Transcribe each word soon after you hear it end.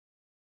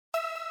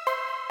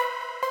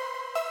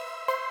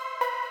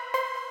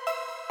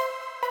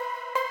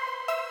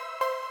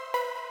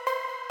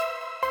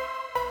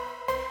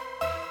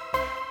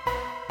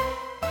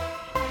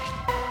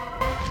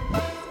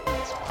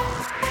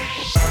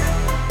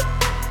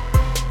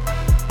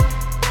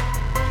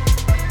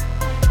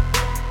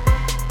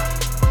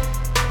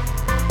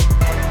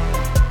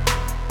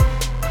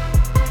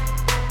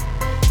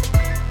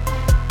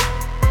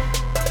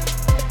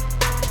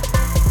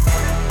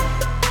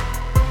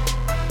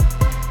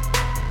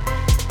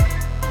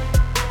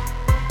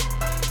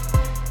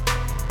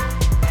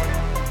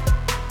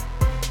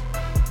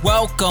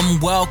Welcome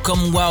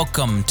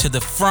to the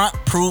Front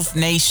Proof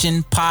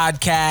Nation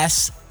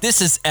podcast.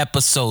 This is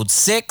episode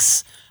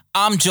 6.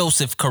 I'm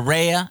Joseph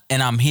Correa,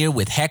 and I'm here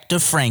with Hector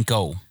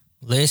Franco.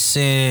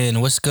 Listen,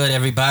 what's good,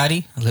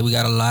 everybody? We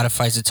got a lot of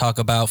fights to talk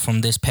about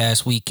from this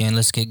past weekend.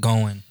 Let's get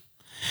going.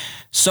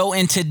 So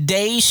in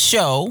today's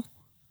show,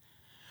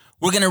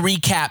 we're going to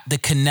recap the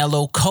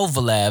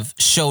Canelo-Kovalev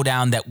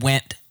showdown that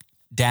went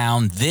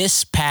down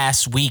this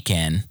past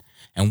weekend,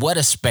 and what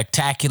a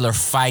spectacular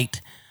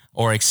fight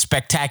or a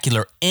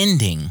spectacular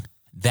ending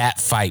that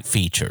fight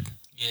featured.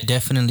 Yeah,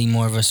 definitely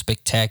more of a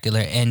spectacular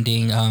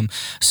ending.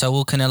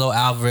 Saul Canelo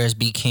Alvarez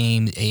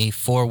became a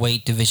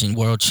 4-weight division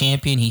world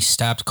champion. He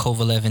stopped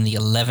Kovalev in the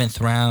 11th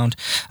round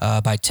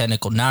by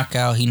technical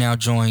knockout. He now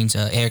joins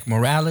Eric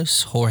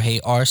Morales,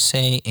 Jorge Arce,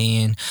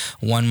 and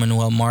Juan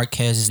Manuel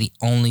Marquez as the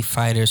only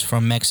fighters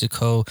from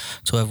Mexico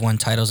to have won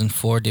titles in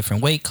 4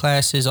 different weight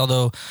classes,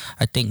 although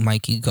I think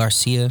Mikey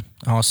Garcia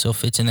also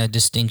fits in that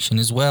distinction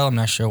as well. I'm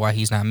not sure why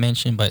he's not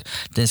mentioned, but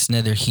that's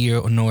neither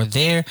here nor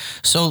there.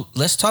 So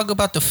let's talk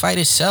about the fight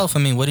itself.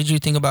 I mean, what did you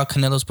think about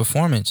Canelo's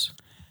performance?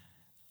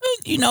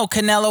 You know,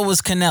 Canelo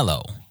was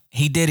Canelo.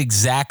 He did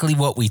exactly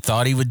what we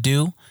thought he would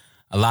do.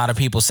 A lot of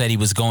people said he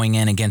was going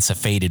in against a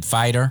faded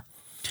fighter.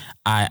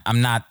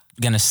 I'm not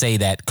going to say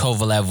that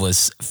Kovalev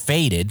was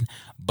faded,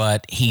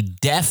 but he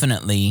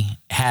definitely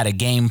had a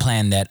game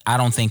plan that I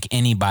don't think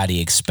anybody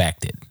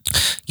expected.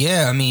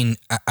 Yeah, I mean,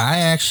 I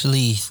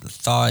actually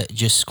thought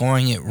just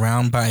scoring it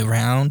round by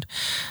round.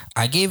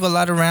 I gave a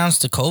lot of rounds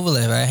to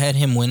Kovalev. I had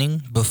him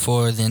winning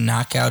before the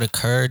knockout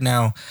occurred.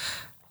 Now,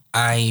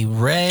 I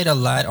read a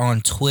lot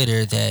on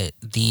Twitter that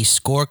the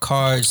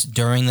scorecards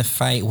during the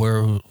fight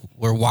were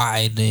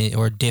wide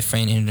or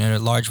different in a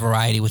large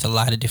variety with a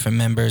lot of different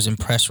members and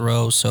press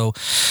rows. So,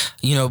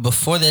 you know,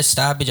 before this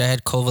stoppage, I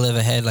had Kovalev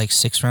ahead like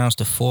 6 rounds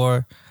to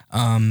 4.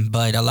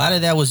 But a lot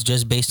of that was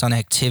just based on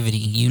activity.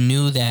 You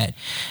knew that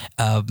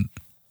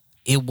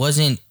it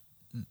wasn't,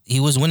 he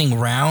was winning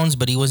rounds,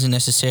 but he wasn't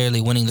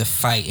necessarily winning the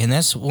fight. And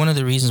that's one of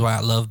the reasons why I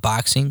love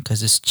boxing,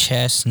 because it's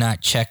chess,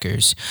 not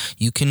checkers.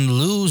 You can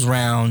lose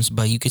rounds,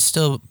 but you could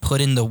still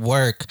put in the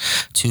work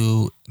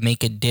to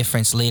make a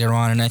difference later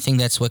on. And I think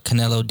that's what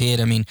Canelo did.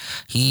 I mean,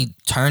 he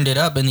turned it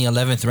up in the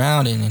 11th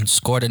round and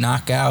scored a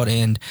knockout.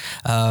 And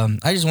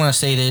I just want to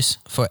say this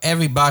for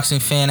every boxing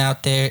fan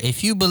out there.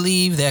 If you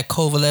believe that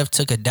Kovalev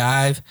took a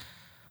dive,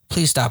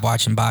 please stop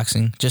watching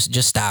boxing. Just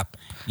stop.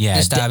 Yeah,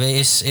 just stop.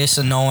 It's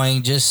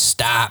annoying. Just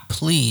stop.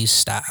 Please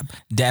stop.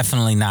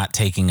 Definitely not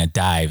taking a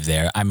dive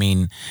there. I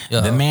mean,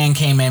 the man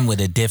came in with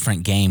a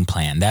different game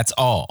plan. That's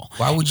all.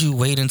 Why would you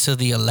wait until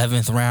the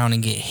 11th round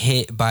and get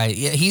hit by...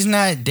 Yeah, he's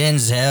not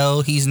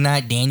Denzel. He's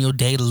not Daniel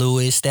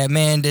Day-Lewis. That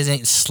man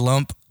doesn't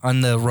slump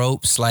on the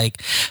ropes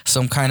like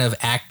some kind of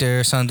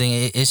actor or something.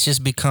 It's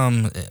just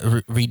become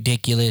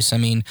ridiculous. I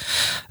mean,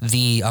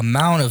 the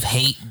amount of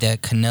hate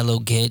that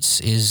Canelo gets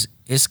is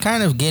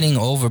kind of getting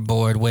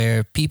overboard,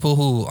 where people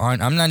who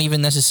aren't... I'm not even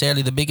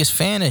necessarily the biggest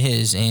fan of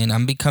his, and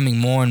I'm becoming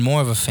more and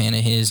more of a fan of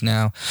his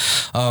now.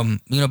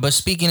 But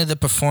speaking of the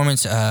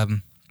performance,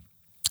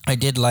 I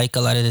did like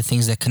a lot of the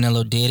things that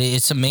Canelo did.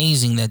 It's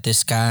amazing that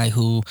this guy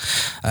who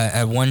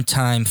at one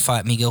time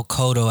fought Miguel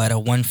Cotto at a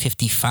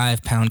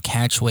 155-pound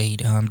catch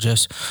weight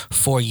just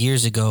 4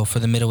 years ago for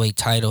the middleweight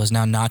title is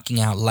now knocking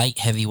out light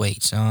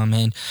heavyweights.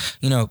 And,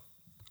 you know,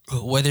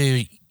 whether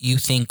you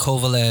think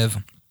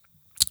Kovalev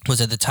was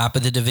at the top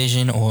of the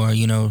division or,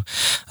 you know,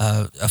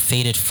 a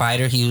faded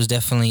fighter, he was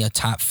definitely a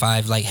top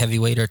 5 light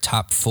heavyweight or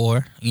top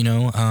 4, you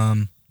know.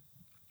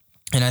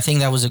 And I think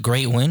that was a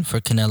great win for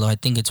Canelo. I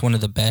think it's one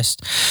of the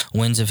best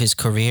wins of his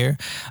career.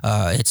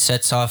 It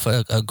sets off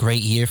a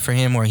great year for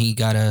him, where he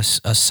got a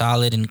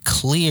solid and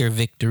clear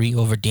victory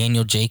over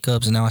Daniel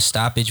Jacobs and now a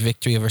stoppage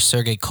victory over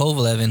Sergey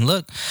Kovalev. And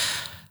look,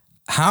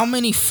 how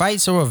many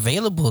fights are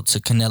available to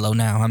Canelo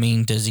now? I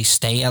mean, does he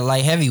stay at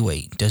light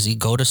heavyweight? Does he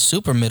go to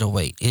super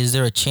middleweight? Is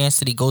there a chance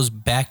that he goes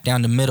back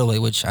down to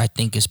middleweight, which I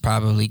think is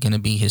probably going to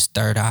be his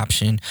third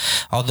option?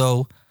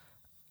 Although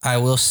I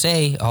will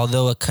say,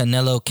 although a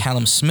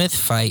Canelo-Callum Smith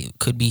fight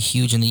could be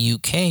huge in the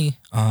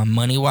UK,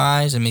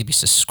 money-wise and maybe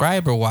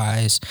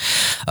subscriber-wise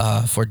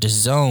for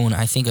DAZN,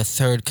 I think a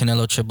third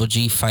Canelo Triple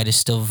G fight is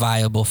still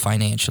viable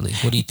financially.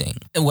 What do you think?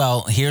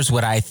 Well, here's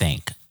what I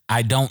think.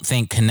 I don't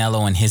think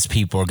Canelo and his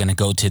people are going to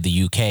go to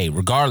the UK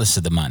regardless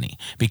of the money,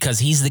 because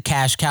he's the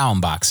cash cow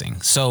in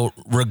boxing. So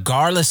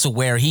regardless of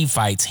where he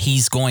fights,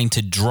 he's going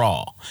to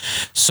draw.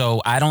 So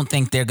I don't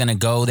think they're going to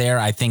go there.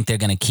 I think they're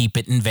going to keep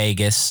it in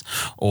Vegas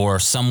or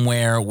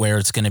somewhere where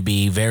it's going to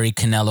be very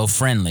Canelo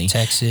friendly.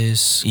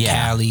 Texas,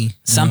 Cali.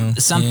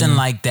 Something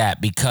like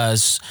that,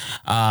 because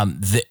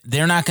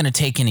they're not going to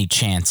take any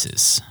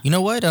chances. You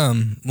know what?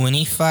 When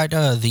he fought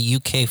the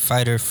UK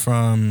fighter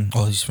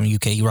he's from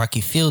UK,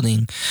 Rocky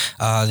Fielding,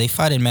 They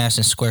fought in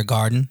Madison Square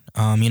Garden.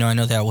 I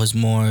know that was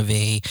more of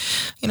a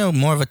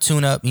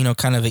tune-up,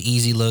 kind of an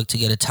easy look to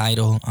get a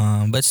title.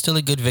 But still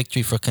a good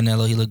victory for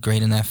Canelo. He looked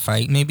great in that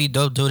fight. Maybe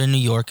they'll do it in New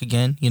York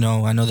again.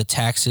 I know the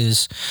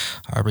taxes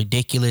are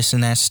ridiculous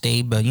in that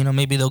state, but,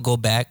 maybe they'll go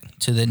back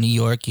to the New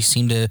York. He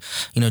seemed to,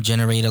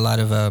 generate a lot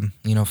of,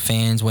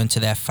 fans went to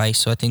that fight.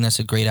 So I think that's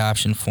a great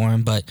option for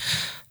him. But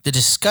the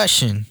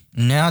discussion,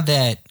 now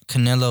that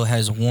Canelo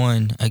has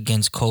won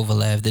against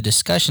Kovalev, the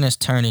discussion has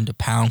turned into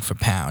pound for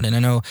pound. And I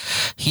know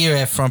here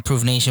at Front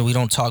Proof Nation, we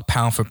don't talk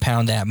pound for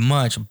pound that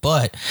much,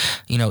 but,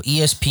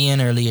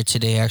 ESPN earlier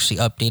today actually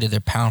updated their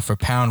pound for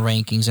pound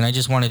rankings, and I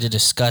just wanted to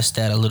discuss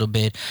that a little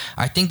bit.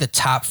 I think the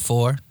top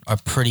four are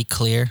pretty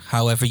clear,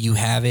 however you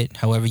have it,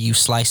 however you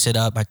slice it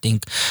up. I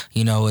think,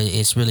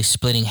 it's really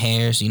splitting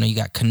hairs. You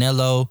got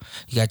Canelo,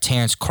 you got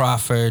Terrence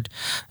Crawford,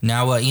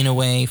 now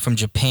Inoue from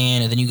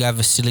Japan, and then you got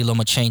Vasily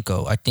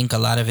Lomachenko. I think a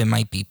lot of it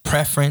might be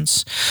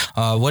preference.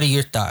 What are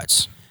your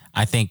thoughts?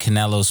 I think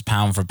Canelo's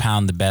pound for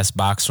pound the best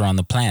boxer on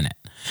the planet.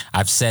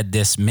 I've said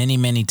this many,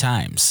 many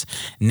times.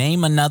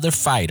 Name another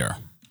fighter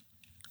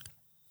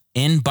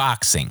in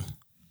boxing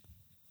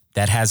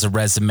that has a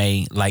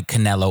resume like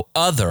Canelo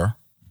other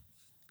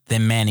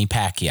than Manny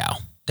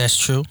Pacquiao. That's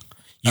true.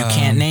 You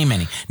can't name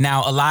any.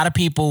 Now, a lot of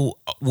people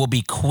will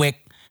be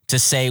quick to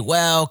say,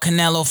 well,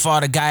 Canelo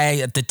fought a guy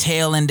at the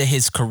tail end of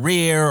his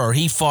career, or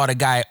he fought a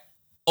guy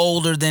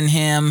older than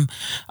him.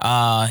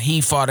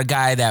 He fought a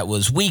guy that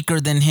was weaker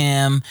than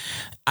him.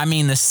 I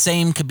mean, the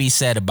same could be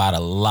said about a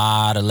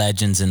lot of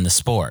legends in the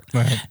sport.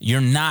 Right.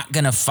 You're not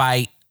going to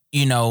fight,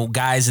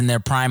 guys in their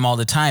prime all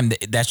the time.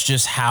 That's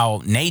just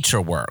how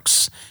nature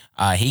works.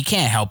 He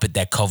can't help it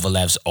that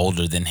Kovalev's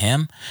older than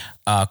him.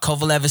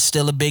 Kovalev is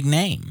still a big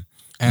name.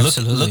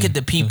 Absolutely. Look at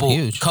the people.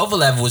 Huge.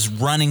 Kovalev was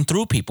running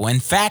through people. In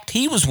fact,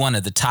 he was one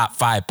of the top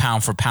 5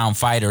 pound for pound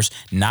fighters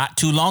not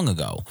too long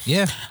ago.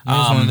 Yeah, he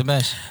was one of the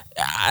best.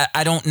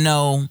 I don't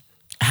know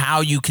how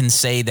you can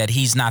say that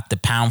he's not the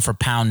pound for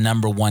pound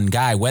number one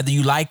guy, whether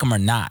you like him or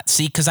not.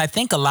 See, because I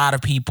think a lot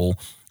of people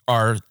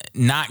are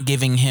not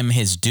giving him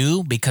his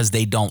due because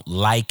they don't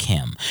like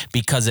him,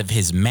 because of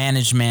his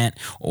management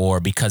or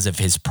because of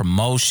his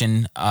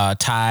promotion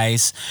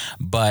ties.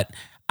 But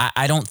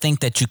I don't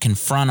think that you can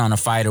front on a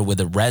fighter with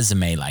a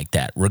resume like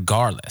that,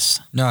 regardless.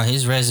 No,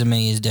 his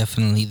resume is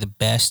definitely the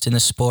best in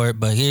the sport.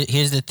 But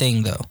here's the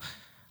thing, though.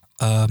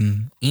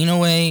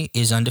 Inoue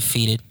is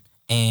undefeated,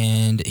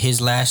 and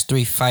his last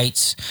 3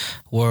 fights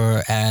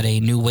were at a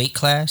new weight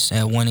class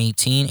at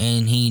 118,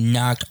 and he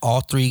knocked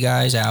all 3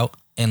 guys out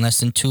in less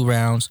than 2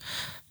 rounds.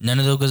 None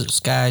of those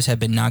guys had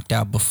been knocked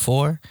out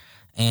before,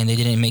 and they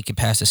didn't make it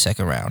past the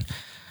second round.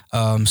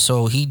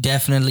 So he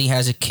definitely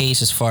has a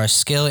case as far as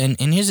skill. And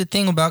here's the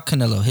thing about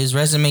Canelo. His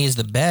resume is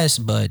the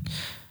best, but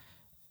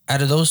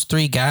out of those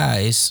 3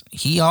 guys,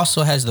 he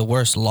also has the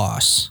worst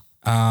loss.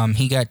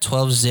 He got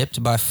 12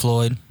 zipped by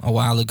Floyd a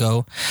while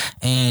ago,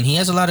 and he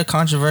has a lot of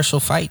controversial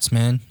fights,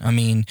 man. I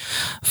mean,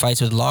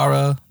 fights with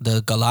Lara,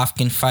 the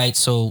Golovkin fight.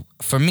 So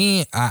for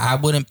me, I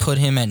wouldn't put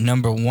him at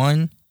number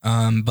 1.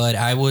 But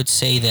I would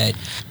say that,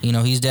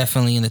 he's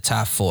definitely in the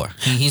top 4.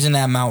 He's in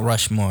that Mount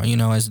Rushmore,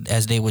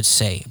 as they would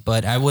say.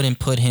 But I wouldn't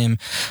put him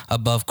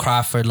above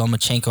Crawford,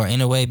 Lomachenko, or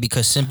Inoue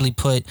because simply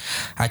put,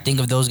 I think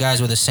if those guys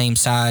were the same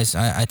size,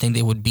 I think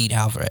they would beat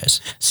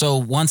Alvarez. So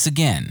once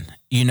again,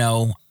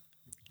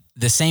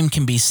 the same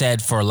can be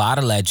said for a lot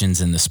of legends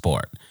in the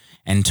sport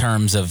in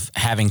terms of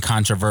having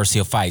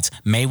controversial fights.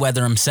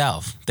 Mayweather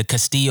himself, the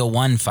Castillo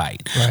 1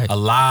 fight. Right. A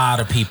lot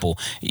of people,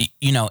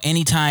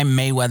 anytime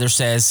Mayweather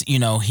says,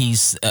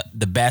 he's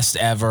the best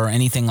ever,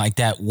 anything like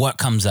that, what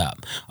comes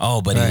up?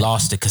 Oh, but He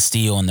lost to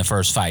Castillo in the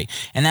first fight.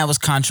 And that was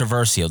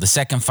controversial. The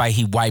second fight,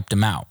 he wiped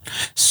him out.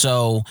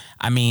 So,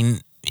 I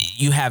mean,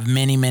 you have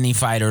many, many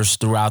fighters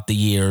throughout the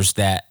years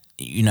that,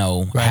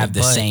 have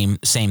the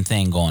same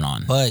thing going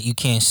on. But you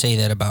can't say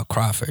that about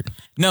Crawford.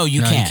 No,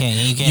 you can't.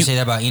 You can't say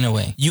that about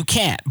Inoue. You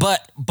can't.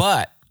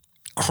 But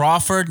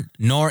Crawford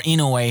nor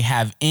Inoue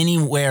have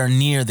anywhere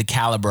near the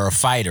caliber of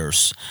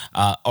fighters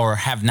or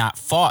have not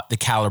fought the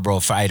caliber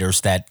of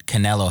fighters that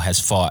Canelo has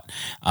fought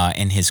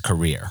in his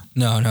career.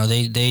 No,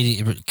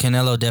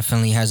 Canelo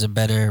definitely has a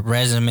better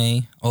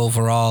resume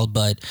overall,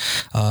 but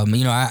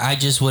I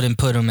just wouldn't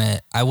put him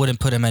at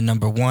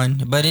number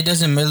 1, but it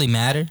doesn't really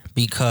matter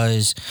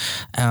because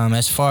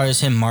as far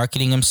as him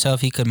marketing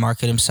himself, he could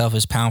market himself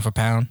as pound for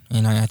pound,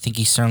 and I think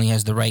he certainly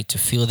has the right to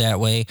feel that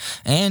way.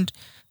 And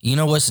you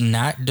know what's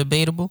not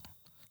debatable?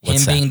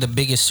 Him being the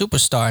biggest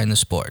superstar in the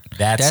sport.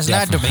 That's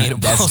not debatable.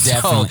 That's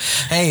definitely.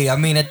 So, hey, I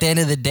mean, at the end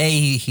of the day,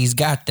 he's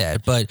got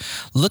that. But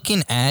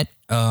looking at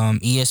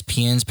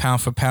ESPN's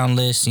pound for pound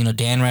list,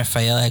 Dan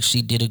Rafael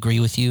actually did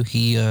agree with you.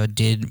 He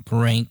did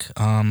rank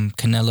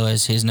Canelo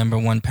as his number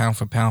 1 pound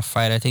for pound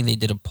fight. I think they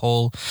did a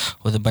poll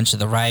with a bunch of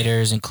the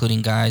writers,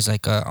 including guys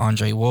like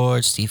Andre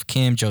Ward, Steve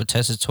Kim, Joe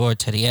Tessitore,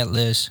 Teddy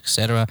Atlas,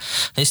 etc.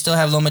 They still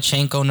have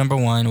Lomachenko number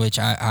 1, which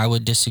I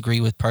would disagree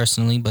with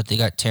personally, but they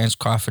got Terrence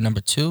Crawford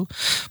number 2.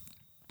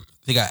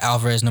 They got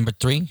Alvarez number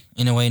 3,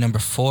 Inoue number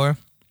 4.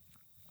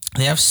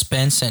 They have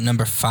Spence at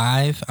number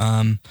 5.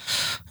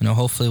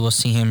 Hopefully we'll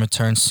see him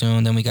return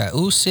soon. Then we got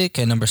Usyk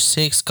at number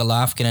 6,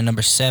 Golovkin at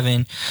number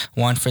 7,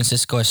 Juan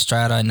Francisco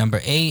Estrada at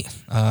number 8,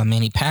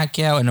 Manny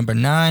Pacquiao at number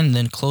 9.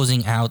 Then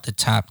closing out the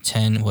top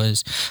 10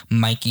 was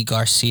Mikey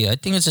Garcia. I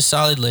think it's a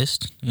solid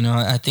list.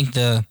 I think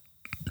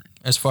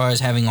as far as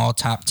having all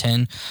top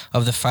 10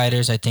 of the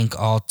fighters, I think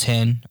all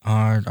 10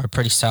 are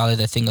pretty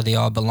solid. I think they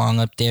all belong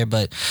up there,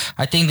 but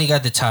I think they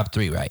got the top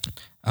 3 right.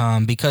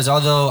 Because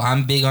although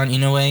I'm big on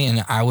Inoue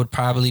and I would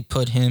probably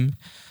put him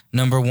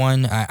number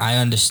 1, I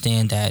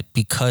understand that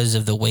because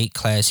of the weight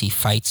class he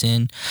fights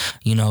in,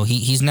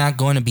 he's not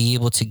going to be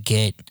able to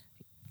get,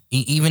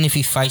 even if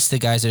he fights the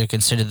guys that are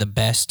considered the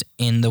best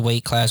in the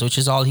weight class, which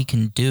is all he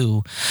can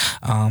do,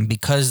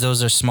 because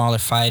those are smaller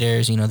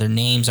fighters, their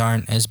names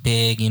aren't as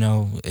big, you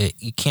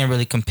can't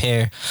really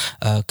compare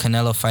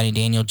Canelo fighting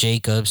Daniel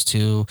Jacobs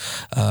to,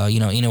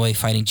 Inoue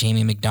fighting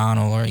Jamie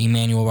McDonnell or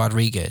Emmanuel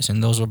Rodriguez,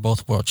 and those were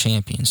both world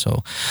champions.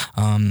 So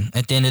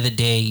at the end of the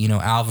day,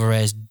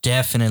 Alvarez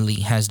definitely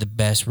has the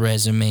best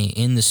resume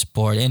in the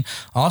sport, and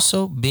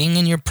also being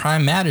in your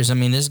prime matters. I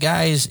mean, this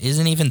guy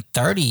isn't even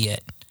 30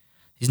 yet.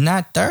 He's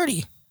not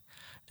 30.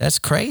 That's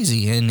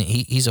crazy. And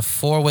he's a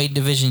 4-weight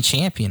division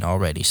champion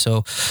already.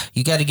 So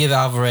you got to give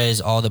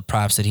Alvarez all the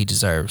props that he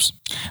deserves.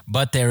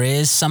 But there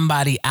is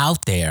somebody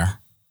out there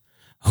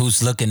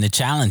who's looking to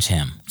challenge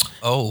him.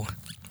 I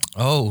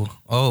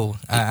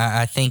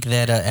think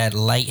that at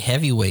light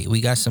heavyweight, we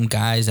got some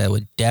guys that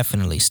would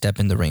definitely step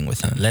in the ring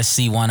with him. Let's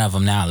see one of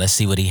them now. Let's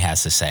see what he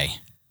has to say.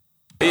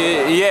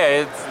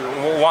 Yeah, it's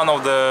one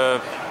of the...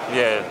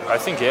 Yeah, I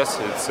think, yes,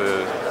 it's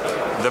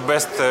the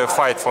best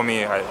fight for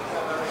me. I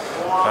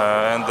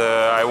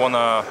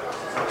wanna...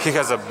 He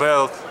has a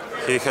belt,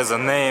 he has a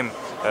name.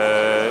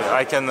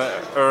 I can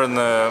earn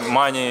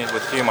money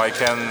with him. I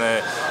can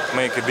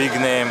make a big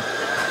name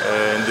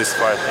in this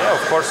fight.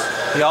 Yeah, of course.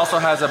 He also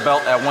has a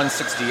belt at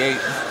 168.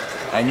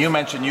 And you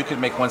mentioned you could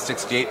make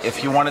 168.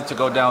 If you wanted to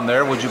go down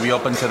there, would you be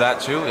open to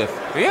that too?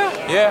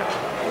 Yeah.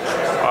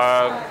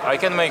 I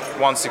can make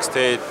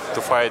 168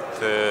 to fight.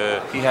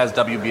 He has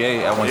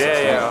WBA at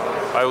 168. Yeah.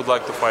 I would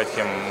like to fight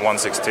him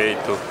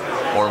 168 too.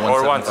 Or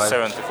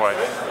 175.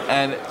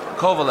 And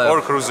Kovalev.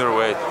 Or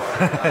cruiserweight.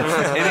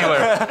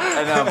 Anywhere.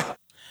 And,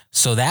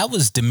 So that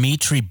was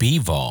Dimitri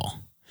Bivol.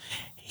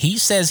 He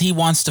says he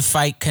wants to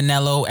fight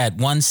Canelo at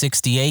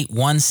 168,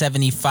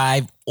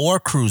 175, or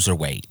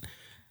cruiserweight.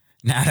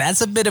 Now,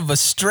 that's a bit of a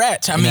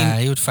stretch. I mean,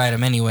 he would fight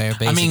him anywhere,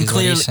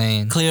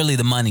 basically. Clearly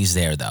the money's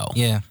there, though.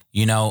 Yeah.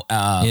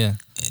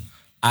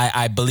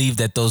 I believe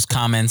that those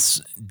comments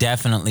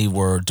definitely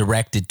were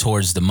directed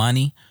towards the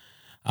money.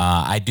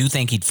 I do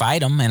think he'd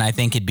fight him, and I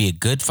think it'd be a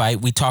good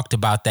fight. We talked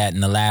about that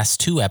in the last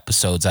 2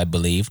 episodes, I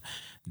believe,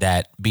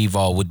 that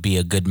Bivol would be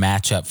a good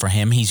matchup for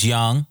him. He's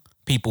young.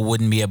 People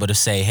wouldn't be able to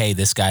say, hey,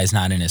 this guy's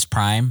not in his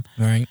prime.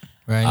 Right.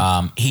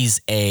 He's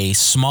a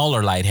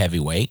smaller light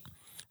heavyweight.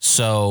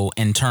 So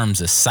in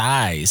terms of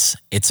size,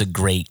 it's a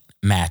great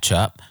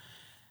matchup.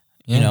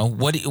 Yeah.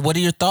 What are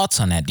your thoughts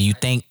on that? Do you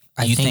think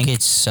I think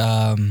it's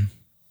a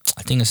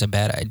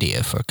bad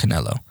idea for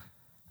Canelo.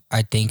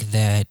 I think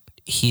that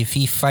if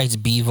he fights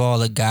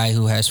Bivol, a guy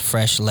who has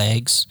fresh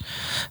legs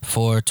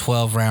for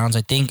 12 rounds,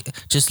 I think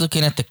just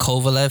looking at the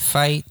Kovalev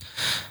fight,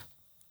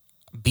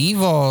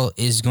 Bivol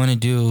is going to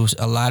do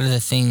a lot of the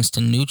things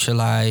to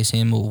neutralize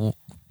him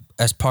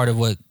as part of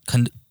what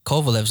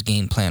Kovalev's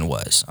game plan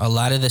was. A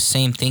lot of the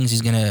same things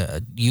he's going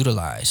to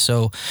utilize.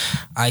 So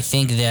I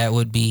think that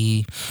would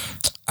be...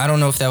 I don't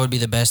know if that would be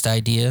the best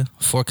idea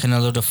for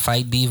Canelo to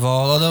fight Bivol,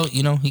 although,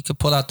 he could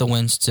pull out the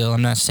win still.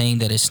 I'm not saying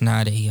that it's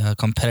not a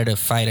competitive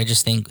fight. I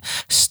just think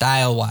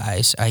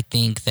style-wise, I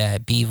think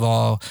that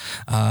Bivol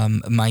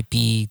might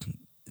be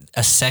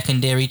a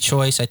secondary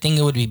choice. I think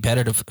it would be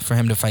better for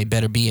him to fight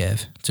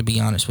Beterbiev, to be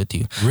honest with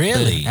you.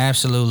 Really?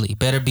 Absolutely.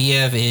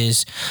 Beterbiev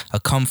is a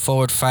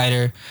come-forward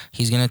fighter.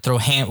 He's going to throw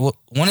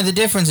one of the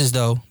differences,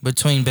 though,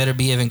 between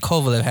Beterbiev and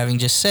Kovalev, having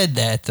just said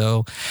that,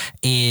 though,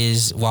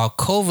 is while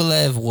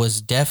Kovalev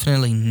was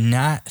definitely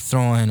not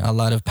throwing a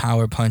lot of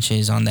power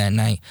punches on that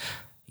night,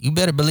 you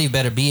better believe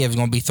Beterbiev is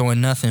going to be throwing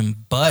nothing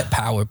but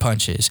power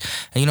punches.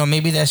 And,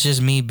 maybe that's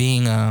just me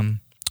being... kind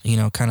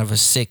of a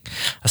sick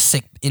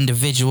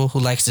individual who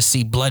likes to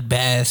see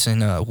bloodbaths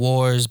and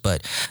wars.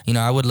 But,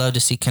 I would love to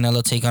see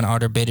Canelo take on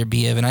Artur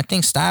Beterbiev. And I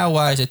think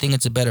style-wise, I think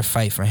it's a better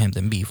fight for him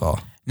than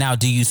Bivol. Now,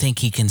 do you think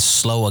he can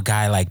slow a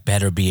guy like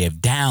Beterbiev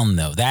down,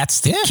 though?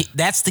 That's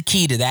the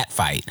key to that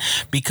fight.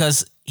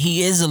 Because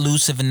he is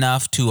elusive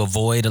enough to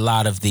avoid a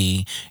lot of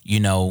the,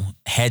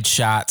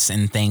 headshots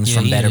and things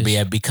from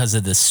Beterbiev because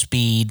of the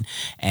speed.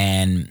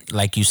 And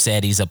like you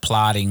said, he's a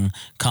plodding,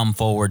 come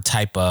forward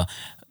type of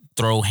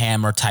throw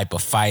hammer type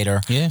of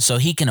fighter. Yeah. So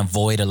he can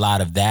avoid a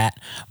lot of that.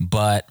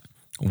 But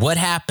what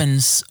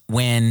happens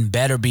when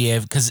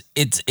Beterbiev, because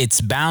it's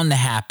bound to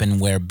happen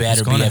where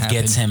Beterbiev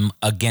gets him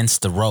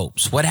against the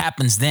ropes. What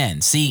happens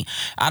then? See,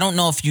 I don't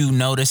know if you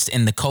noticed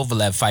in the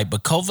Kovalev fight,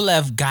 but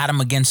Kovalev got him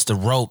against the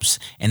ropes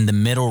in the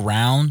middle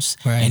rounds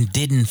and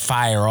didn't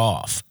fire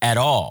off at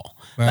all.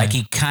 Right. Like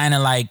he kind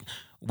of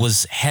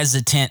was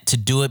hesitant to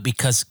do it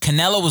because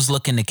Canelo was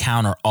looking to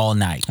counter all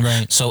night.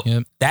 Right. So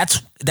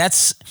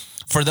that's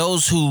for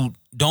those who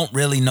don't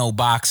really know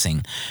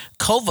boxing.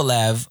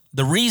 Kovalev,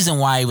 the reason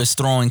why he was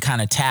throwing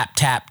kind of tap,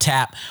 tap,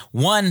 tap,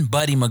 one,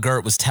 Buddy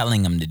McGirt was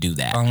telling him to do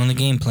that. Following the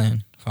game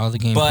plan.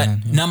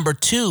 But number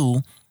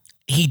two,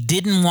 he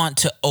didn't want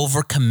to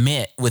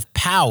overcommit with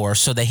power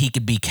so that he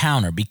could be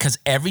countered, because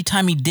every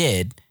time he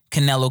did,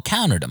 Canelo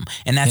countered him.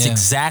 And that's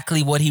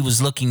exactly what he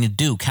was looking to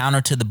do,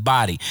 counter to the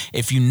body.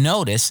 If you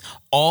notice,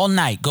 all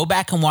night, go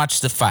back and watch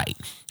the fight.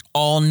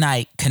 All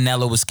night,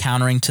 Canelo was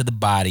countering to the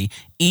body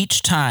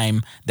each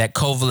time that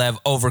Kovalev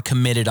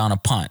overcommitted on a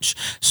punch.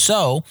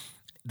 So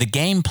the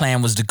game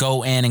plan was to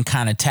go in and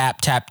kind of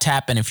tap, tap,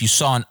 tap. And if you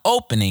saw an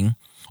opening,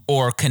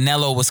 or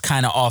Canelo was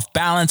kind of off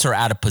balance or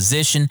out of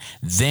position,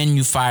 then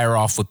you fire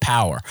off with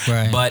power.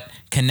 Right. But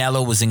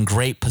Canelo was in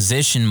great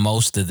position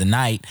most of the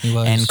night,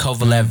 and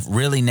Kovalev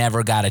really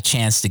never got a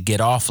chance to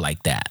get off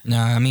like that. No,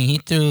 I mean, he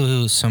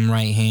threw some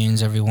right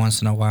hands every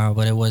once in a while,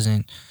 but it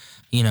wasn't,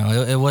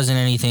 it wasn't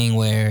anything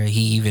where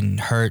he even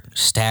hurt,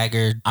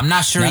 staggered. I'm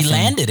not sure he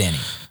landed any.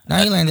 No,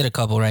 he landed a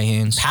couple right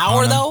hands.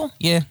 Power, though?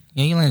 Yeah,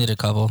 he landed a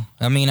couple.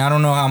 I mean, I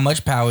don't know how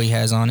much power he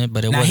has on it,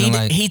 but it wasn't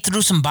like... He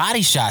threw some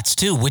body shots,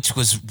 too, which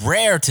was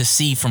rare to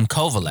see from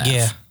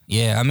Kovalev.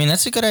 Yeah. I mean,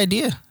 that's a good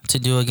idea to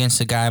do against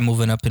a guy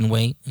moving up in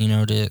weight,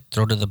 to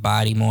throw to the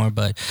body more.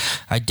 But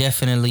I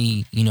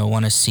definitely,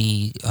 want to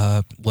see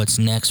what's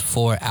next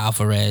for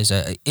Alvarez.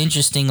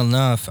 Interesting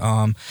enough,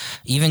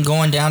 even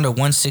going down to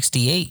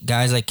 168,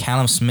 guys like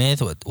Callum Smith,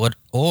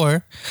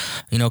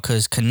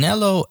 because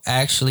Canelo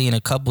actually in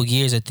a couple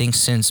years, I think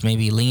since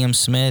maybe Liam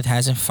Smith,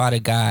 hasn't fought a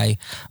guy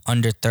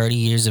under 30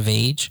 years of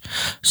age.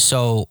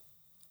 So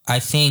I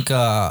think,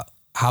 how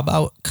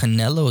about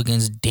Canelo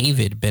against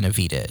David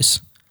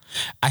Benavidez?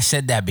 I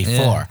said that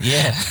before.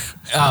 Yeah.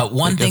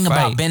 One thing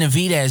about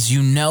Benavidez,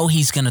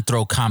 he's going to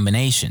throw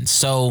combinations.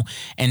 So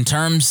in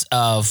terms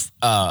of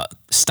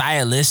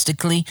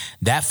stylistically,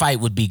 that fight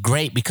would be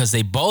great because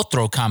they both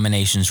throw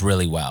combinations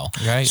really well.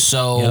 Right.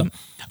 So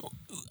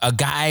a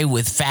guy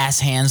with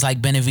fast hands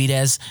like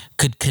Benavidez,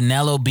 could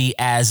Canelo be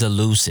as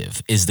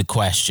elusive is the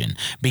question.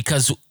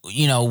 Because,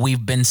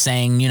 we've been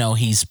saying,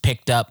 he's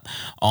picked up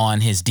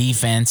on his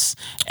defense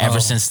ever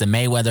since the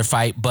Mayweather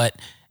fight, but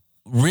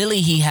really,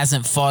 he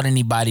hasn't fought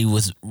anybody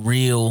with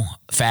real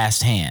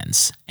fast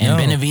hands. And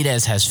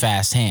Benavidez has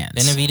fast hands.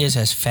 Benavidez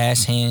has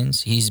fast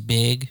hands. He's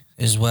big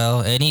as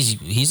well. And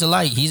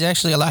he's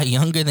actually a lot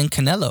younger than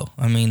Canelo.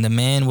 I mean, the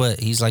man,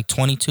 he's like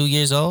 22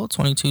 years old,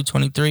 22,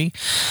 23.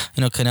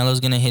 Canelo's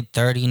going to hit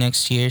 30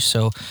 next year.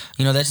 So,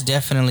 that's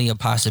definitely a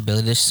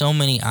possibility. There's so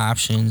many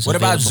options. What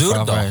about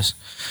Zurdo?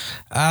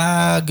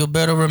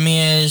 Gilberto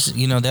Ramirez,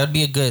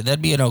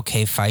 that'd be an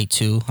okay fight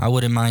too. I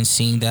wouldn't mind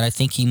seeing that. I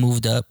think he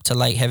moved up to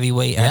light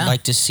heavyweight. I'd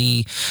like to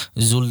see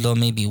Zurdo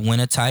maybe win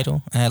a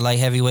title at light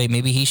heavyweight.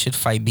 Maybe he should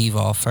fight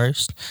Bivol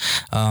first.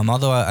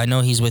 Although I know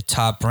he's with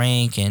Top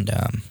Rank, and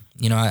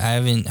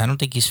I don't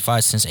think he's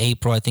fought since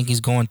April. I think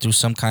he's going through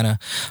some kind of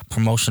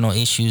promotional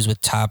issues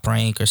with Top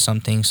Rank or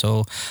something.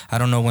 So I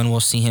don't know when we'll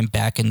see him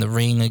back in the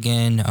ring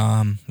again.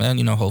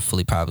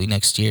 Hopefully probably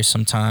next year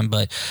sometime.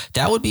 But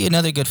that would be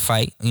another good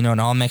fight. An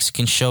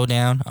all-Mexican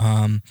showdown.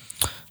 I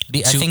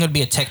think it would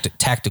be a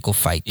tactical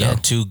fight, though. Yeah,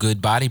 two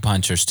good body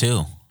punchers,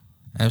 too.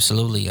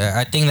 Absolutely.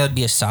 I think that would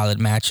be a solid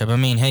matchup. I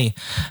mean, hey,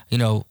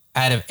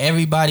 out of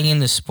everybody in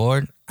the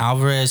sport,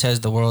 Alvarez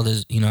has the world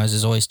as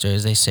his oyster,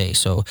 as they say.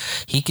 So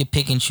he could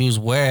pick and choose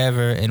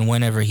wherever and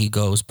whenever he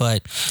goes.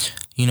 But,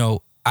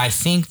 I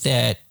think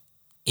that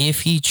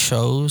if he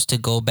chose to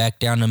go back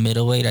down to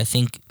middleweight, I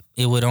think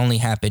it would only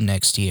happen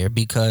next year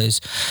because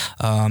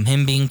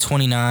him being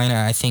 29,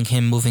 I think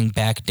him moving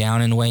back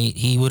down in weight,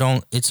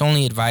 it's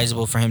only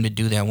advisable for him to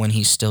do that when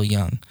he's still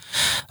young.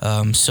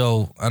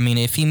 So, I mean,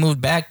 if he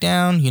moved back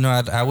down,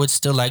 I would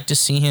still like to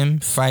see him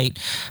fight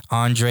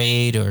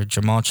Andrade or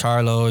Jamal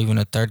Charlo, even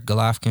a third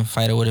Golovkin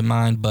fight, I wouldn't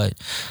mind. But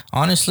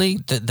honestly,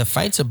 the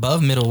fights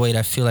above middleweight,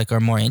 I feel like are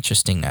more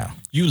interesting now.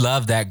 You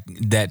love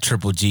that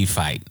Triple G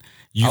fight.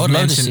 I would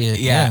love to see it.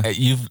 Yeah,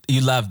 you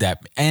love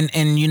that, and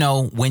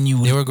when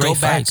you they were great go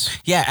back, fights.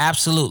 Yeah,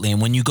 absolutely.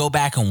 And when you go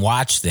back and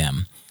watch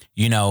them,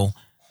 a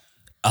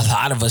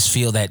lot of us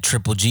feel that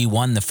Triple G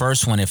won the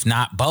first one, if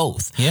not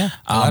both. Yeah,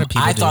 a lot of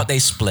people I thought they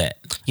split.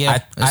 Yeah,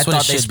 I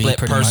thought they split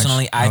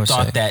personally. I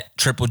thought say that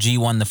Triple G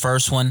won the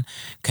first one,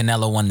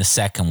 Canelo won the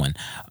second one.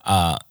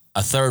 A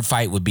third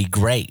fight would be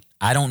great.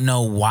 I don't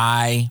know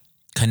why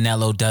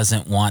Canelo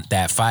doesn't want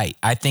that fight.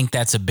 I think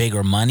that's a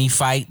bigger money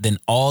fight than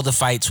all the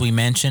fights we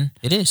mentioned.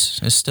 It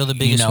is. It's still the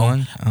biggest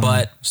one.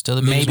 But still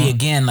the biggest maybe one.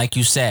 Again, like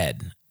you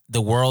said,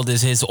 the world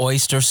is his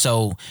oyster.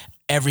 So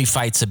every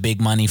fight's a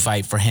big money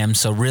fight for him.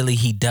 So really,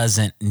 he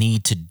doesn't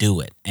need to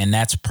do it. And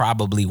that's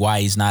probably why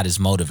he's not as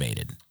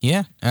motivated.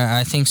 Yeah,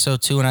 I think so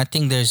too, and I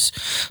think there's,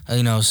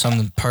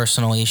 some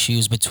personal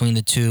issues between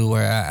the two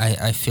where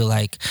I feel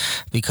like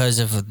because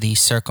of the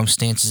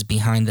circumstances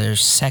behind their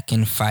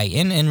second fight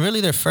and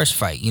really their first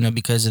fight,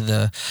 because of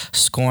the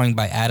scoring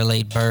by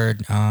Adelaide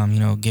Bird,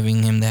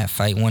 giving him that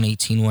fight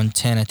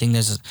 118-110. I think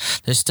there's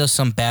still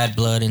some bad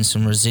blood and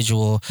some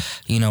residual,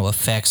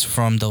 effects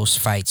from those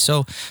fights.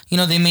 So,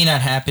 they may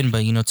not happen,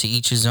 but to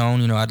each his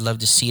own. I'd love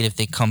to see it if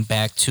they come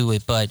back to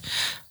it, but.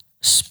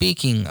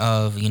 Speaking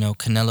of,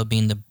 Canelo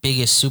being the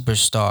biggest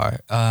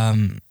superstar,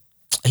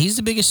 he's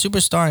the biggest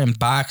superstar in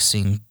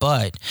boxing,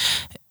 but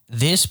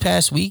this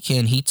past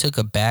weekend he took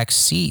a back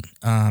seat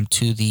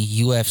to the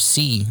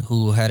UFC,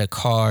 who had a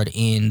card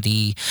in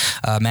the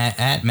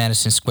at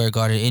Madison Square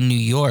Garden in New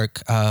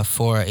York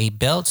for a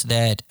belt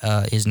that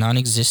is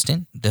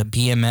non-existent, the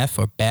BMF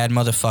or Bad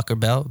Motherfucker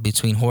belt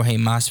between Jorge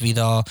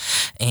Masvidal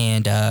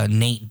and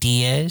Nate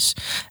Diaz,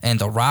 and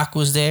The Rock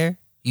was there.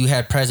 You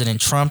had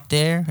President Trump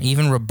there.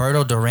 Even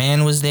Roberto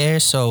Duran was there.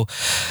 So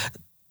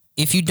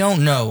if you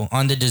don't know,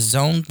 on the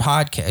DAZN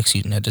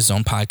podcast,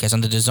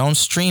 on the DAZN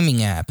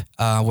streaming app,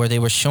 where they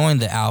were showing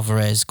the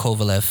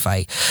Alvarez-Kovalev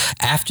fight,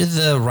 after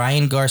the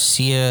Ryan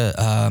Garcia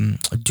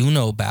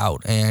Duno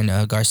bout,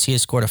 and Garcia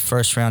scored a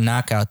first-round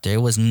knockout there,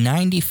 it was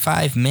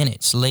 95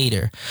 minutes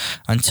later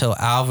until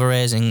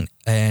Alvarez and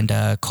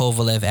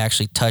Kovalev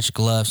actually touched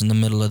gloves in the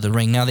middle of the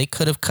ring. Now, they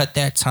could have cut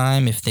that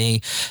time if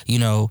they,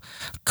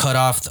 cut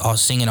off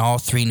singing all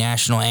three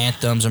national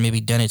anthems or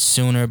maybe done it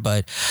sooner.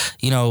 But,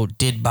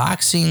 did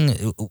boxing,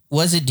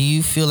 do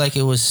you feel like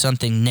it was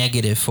something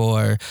negative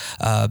for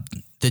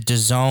the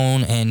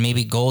DAZN and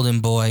maybe Golden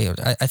Boy?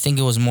 I think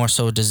it was more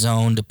so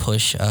DAZN to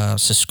push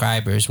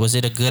subscribers. Was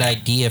it a good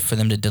idea for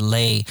them to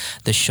delay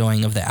the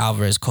showing of the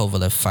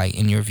Alvarez-Kovalev fight,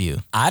 in your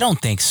view? I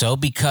don't think so,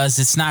 because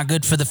it's not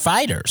good for the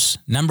fighters.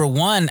 Number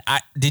one,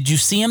 did you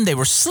see them? They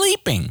were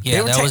sleeping.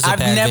 Yeah, that was a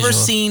bad I've never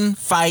visual. seen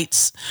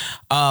fights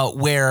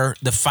where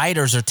the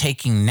fighters are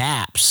taking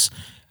naps.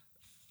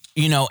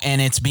 And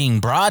it's being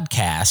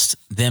broadcast,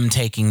 them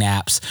taking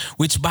naps,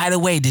 which, by the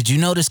way, did you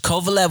notice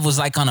Kovalev was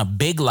like on a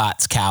Big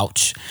Lots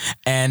couch?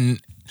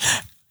 And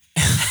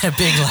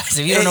Big Lots.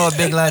 If you don't know what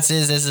Big Lots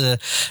is,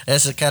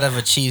 that's a kind of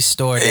a cheese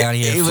store down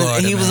here in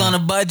Florida. He was on a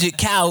budget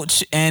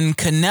couch, and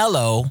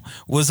Canelo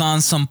was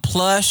on some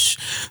plush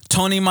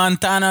Tony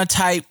Montana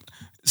type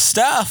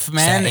stuff,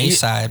 man.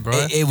 A-side,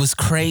 bro. It was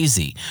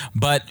crazy.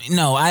 But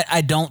no,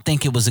 I don't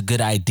think it was a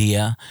good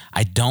idea.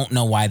 I don't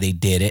know why they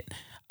did it.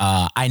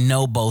 I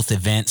know both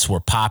events were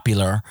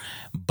popular,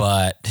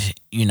 but,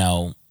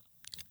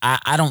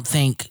 I don't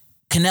think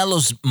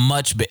Canelo's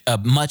a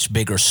much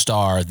bigger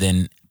star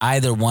than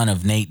either one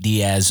of Nate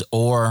Diaz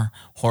or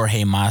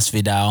Jorge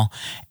Masvidal.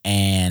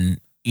 And,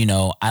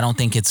 I don't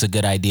think it's a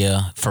good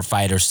idea for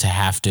fighters to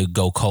have to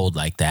go cold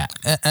like that.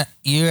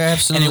 You're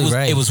absolutely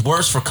right. It was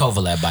worse for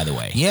Kovalev, by the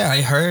way. Yeah,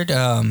 I heard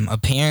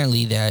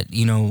apparently that,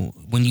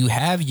 when you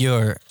have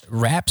your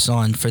wraps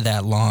on for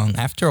that long,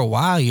 after a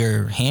while,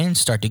 your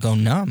hands start to go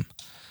numb,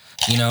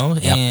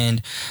 Yep.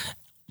 And,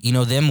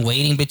 them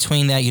waiting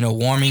between that,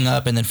 warming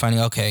up and then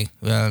finding, okay,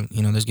 there's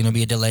going to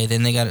be a delay.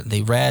 Then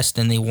they rest,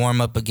 then they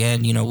warm up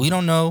again. We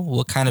don't know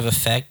what kind of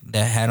effect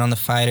that had on the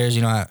fighters.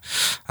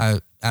 I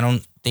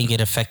don't think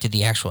it affected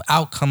the actual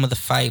outcome of the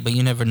fight, but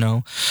you never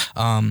know.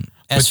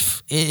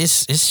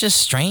 It's just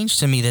strange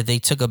to me that they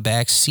took a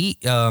back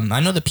seat. I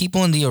know the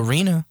people in the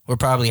arena were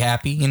probably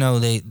happy.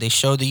 They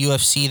showed the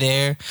UFC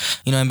there,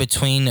 in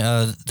between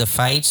the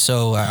fights.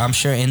 So I'm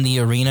sure in the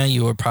arena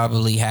you were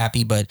probably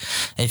happy. But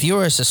if you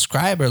were a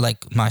subscriber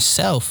like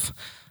myself,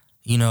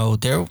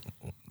 there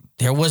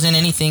wasn't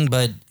anything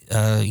but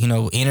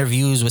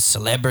interviews with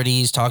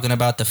celebrities talking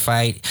about the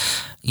fight.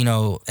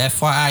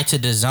 FYI to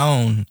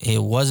DAZN,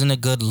 it wasn't a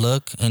good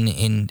look,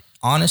 and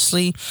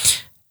honestly,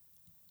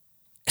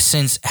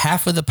 since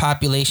half of the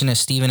population, as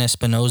Steven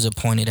Espinoza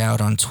pointed out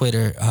on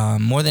Twitter,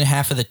 more than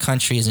half of the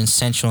country is in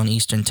Central and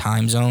Eastern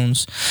time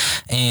zones,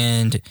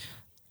 and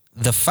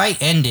the fight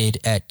ended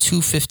at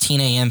 2:15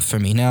 a.m. for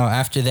me. Now,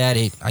 after that,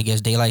 I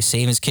guess daylight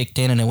savings kicked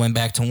in and it went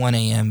back to 1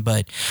 a.m.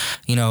 But,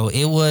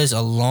 it was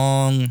a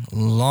long,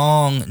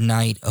 long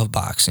night of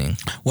boxing.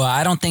 Well,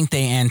 I don't think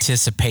they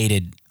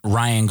anticipated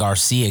Ryan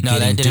Garcia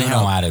getting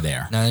Duno out of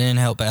there. No, that didn't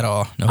help at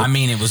all. Nope. I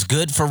mean, it was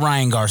good for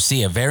Ryan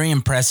Garcia. Very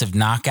impressive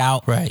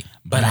knockout. Right.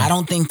 But I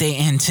don't think they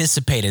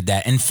anticipated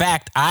that. In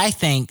fact, I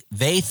think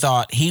they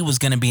thought he was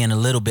going to be in a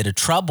little bit of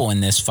trouble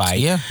in this fight.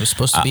 Yeah, it was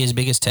supposed to be his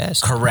biggest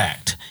test.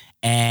 Correct.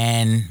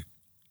 And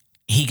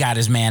he got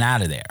his man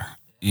out of there.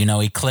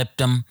 He clipped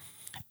him,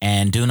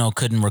 and Duno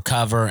couldn't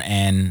recover,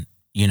 and,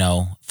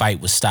 fight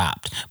was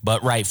stopped.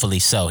 But rightfully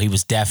so. He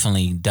was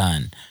definitely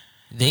done.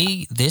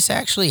 This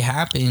actually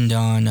happened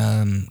on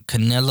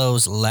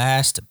Canelo's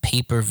last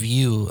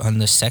pay-per-view on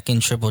the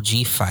second Triple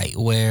G fight,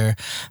 where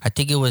I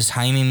think it was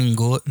Jaime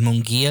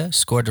Munguia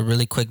scored a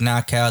really quick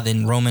knockout,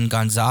 then Roman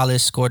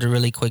Gonzalez scored a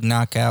really quick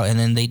knockout, and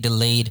then they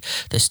delayed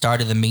the start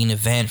of the main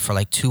event for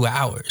like 2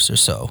 hours or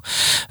so.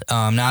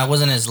 Now, it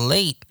wasn't as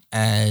late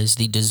as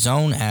the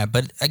DAZN app,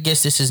 but I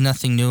guess this is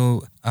nothing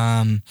new.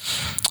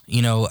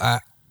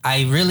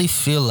 I really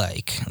feel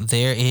like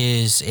there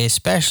is,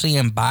 especially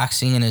in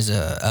boxing and as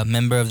a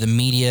member of the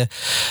media,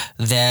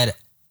 that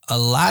a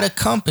lot of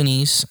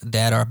companies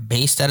that are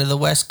based out of the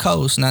West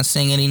Coast, not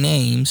saying any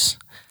names,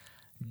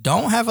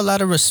 don't have a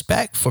lot of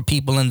respect for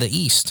people in the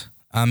East.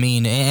 I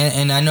mean,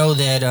 and I know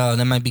that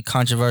that might be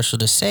controversial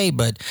to say,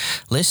 but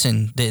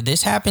listen,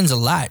 this happens a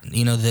lot.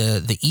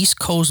 The East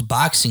Coast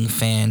boxing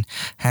fan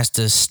has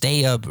to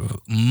stay up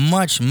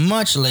much,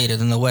 much later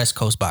than the West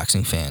Coast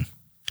boxing fan.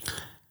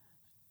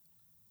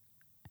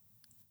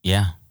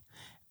 Yeah.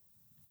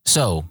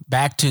 So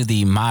back to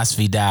the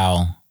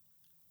Masvidal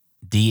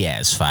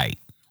Diaz fight.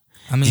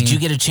 I mean, did you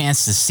get a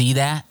chance to see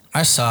that?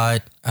 I saw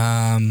it.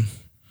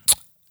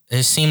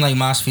 It seemed like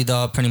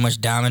Masvidal pretty much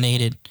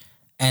dominated,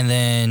 and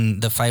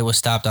then the fight was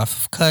stopped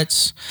off of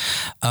cuts.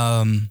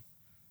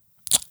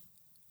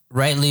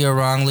 Rightly or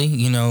wrongly,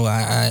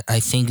 I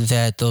think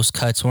that those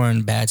cuts were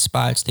in bad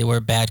spots. They were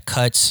bad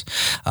cuts.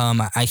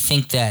 I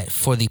think that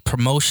for the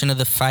promotion of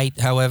the fight,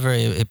 however,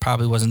 it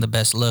probably wasn't the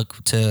best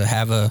look to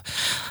have a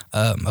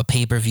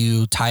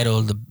pay-per-view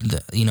title,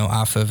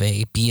 off of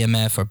a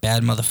BMF or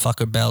bad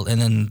motherfucker belt,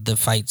 and then the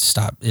fight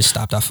is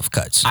stopped off of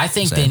cuts. I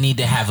think they need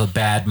to have a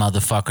bad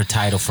motherfucker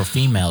title for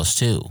females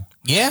too.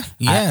 Yeah.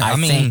 I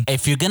mean, think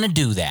if you're gonna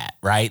do that,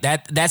 right?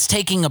 That's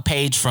taking a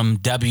page from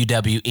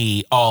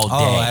WWE all day.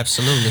 Oh,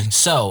 absolutely.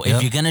 So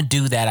if you're gonna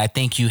do that, I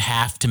think you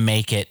have to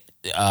make it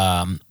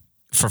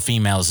for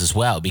females as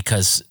well,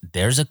 because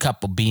there's a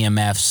couple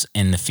BMFs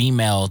in the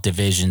female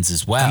divisions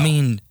as well. I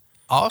mean,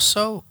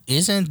 also,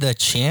 isn't the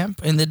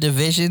champ in the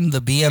division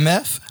the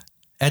BMF?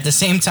 At the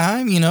same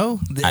time,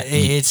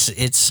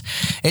 it's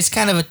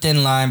kind of a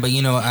thin line, but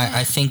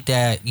I think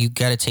that you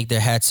got to take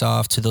their hats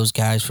off to those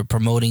guys for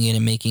promoting it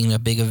and making a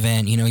big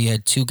event. You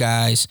had two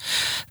guys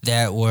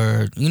that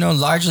were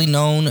largely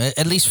known,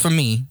 at least for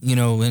me.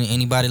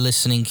 Anybody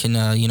listening can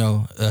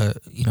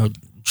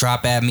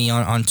drop at me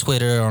on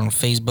Twitter, on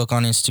Facebook,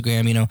 on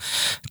Instagram.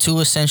 Two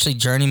essentially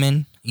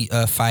journeyman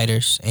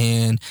fighters,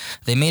 and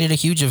they made it a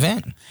huge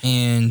event,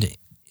 and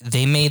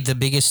they made the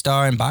biggest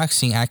star in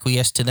boxing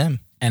acquiesce to them.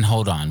 And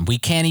hold on, we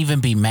can't even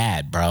be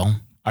mad, bro.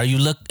 Have you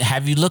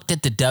looked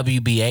at the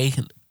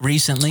WBA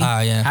recently?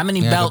 Yeah. How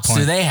many belts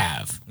do they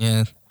have?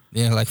 Yeah,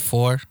 like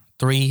 3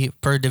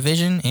 per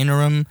division,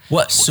 interim,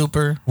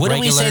 super, What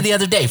regular. did we say the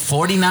other day?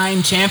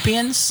 49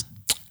 champions?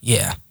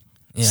 Yeah.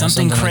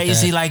 Something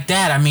crazy like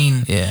that. I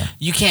mean,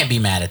 you can't be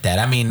mad at that.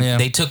 I mean,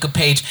 they took a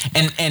page,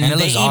 and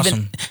they even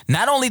awesome.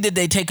 Not only did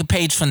they take a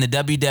page from the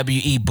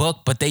WWE book,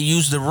 but they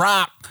used The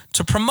Rock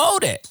to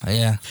promote it.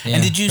 Yeah.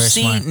 And did you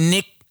see smart.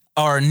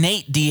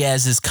 Nate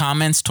Diaz's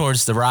comments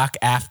towards The Rock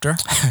after?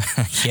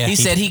 He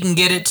said he can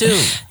get it too.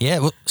 Yeah.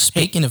 Well,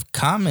 speaking of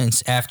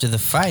comments after the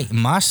fight,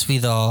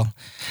 Masvidal,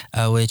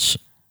 which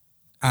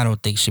I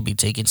don't think should be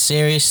taken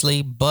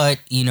seriously, but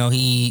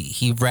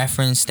he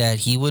referenced that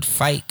he would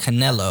fight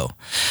Canelo.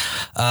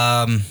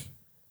 I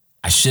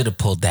should have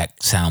pulled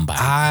that soundbite.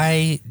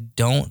 I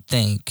don't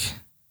think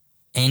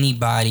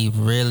anybody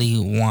really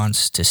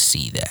wants to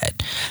see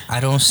that. I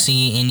don't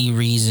see any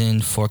reason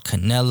for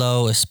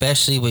Canelo,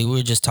 especially when we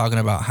were just talking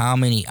about how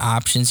many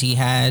options he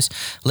has.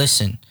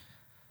 Listen,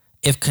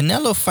 if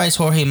Canelo fights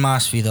Jorge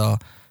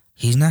Masvidal,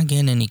 he's not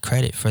getting any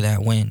credit for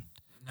that win.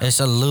 It's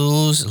a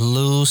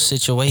lose-lose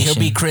situation. He'll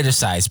be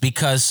criticized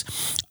because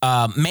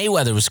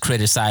Mayweather was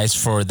criticized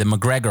for the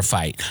McGregor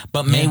fight,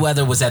 but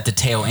Mayweather was at the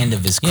tail end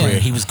of his career.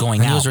 He was going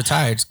out. He was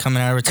retired,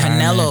 coming out of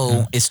retirement.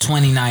 Canelo is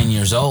 29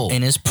 years old.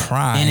 In his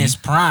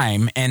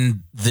prime,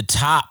 and the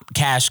top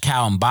cash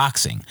cow in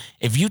boxing.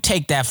 If you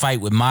take that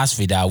fight with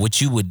Masvidal,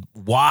 which you would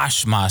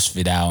wash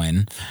Masvidal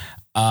in,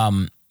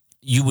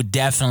 you would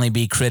definitely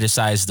be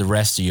criticized the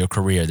rest of your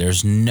career.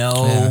 There's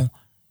no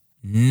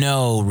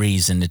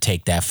reason to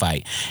take that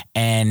fight.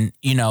 And,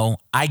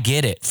 I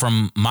get it.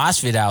 From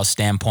Masvidal's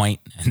standpoint,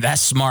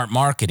 that's smart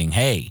marketing.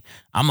 Hey,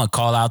 I'm going to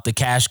call out the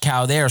cash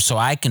cow there so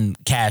I can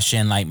cash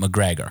in like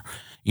McGregor.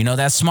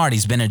 That's smart.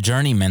 He's been a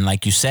journeyman,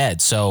 like you said.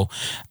 So,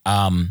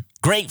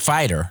 great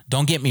fighter.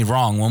 Don't get me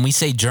wrong. When we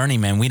say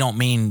journeyman, we don't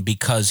mean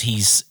because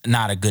he's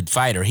not a good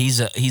fighter.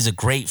 He's a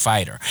great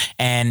fighter.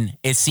 And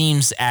it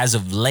seems as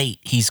of late,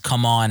 he's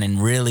come on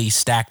and really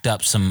stacked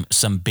up some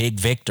big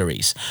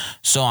victories.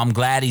 So I'm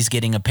glad he's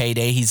getting a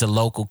payday. He's a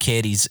local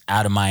kid. He's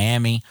out of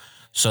Miami.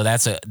 So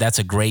that's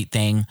a great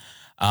thing.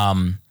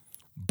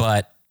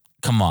 But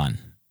come on,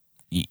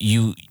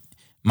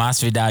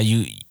 Masvidal,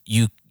 you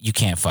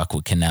can't fuck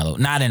with Canelo.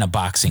 Not in a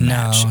boxing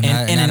match. Not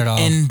at all.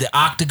 In the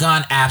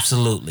octagon,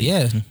 absolutely.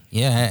 Yeah,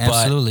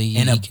 absolutely.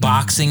 But in a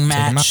boxing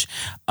match,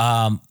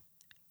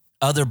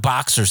 other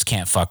boxers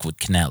can't fuck with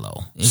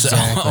Canelo.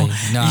 Exactly.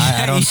 So, No,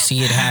 I don't see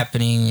it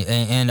happening.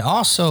 And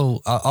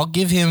also, I'll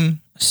give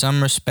him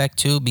some respect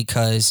too,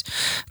 because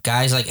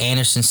guys like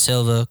Anderson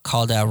Silva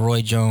called out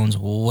Roy Jones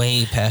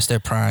way past their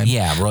prime.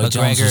 Yeah, Roy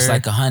Jones was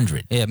like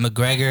 100. Yeah,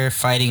 McGregor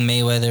fighting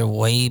Mayweather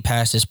way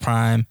past his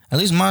prime. At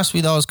least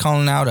Masvidal is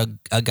calling out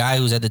a guy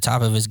who's at the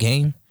top of his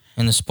game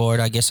in the sport.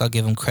 I guess I'll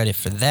give him credit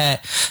for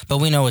that. But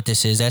we know what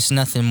this is. That's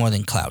nothing more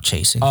than clout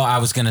chasing. Oh, I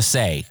was going to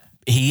say,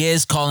 he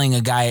is calling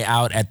a guy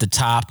out at the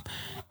top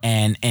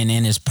and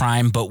in his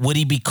prime, but would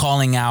he be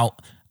calling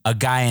out a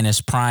guy in his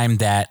prime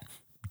that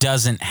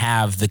doesn't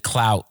have the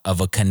clout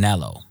of a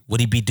Canelo? Would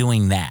he be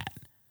doing that?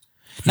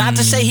 Not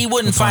to say he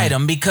wouldn't fight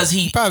him, because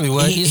he probably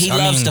would. He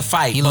loves to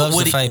fight. He loves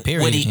to fight,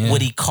 period.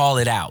 Would he call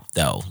it out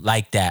though,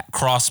 like that,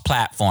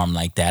 cross-platform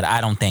like that?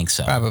 I don't think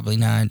so. Probably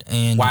not.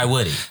 And why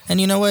would he?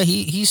 And you know what?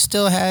 He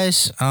still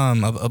has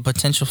a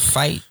potential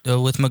fight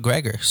with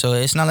McGregor. So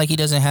it's not like he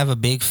doesn't have a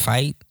big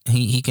fight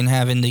he can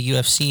have in the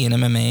UFC and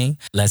MMA.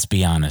 Let's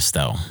be honest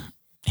though,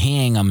 he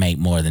ain't gonna make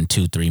more than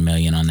 $2-3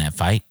 million on that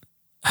fight.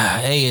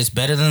 Hey, it's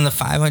better than the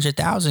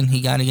 500,000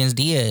 he got against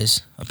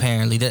Diaz.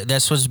 Apparently,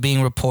 that's what's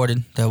being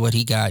reported. That what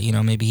he got,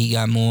 maybe he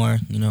got more.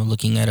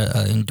 Looking at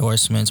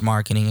endorsements,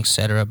 marketing,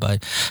 etc.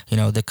 But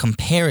the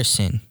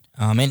comparison.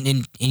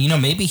 And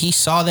maybe he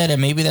saw that,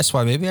 and maybe that's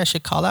why. Maybe I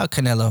should call out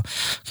Canelo.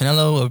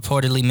 Canelo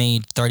reportedly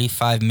made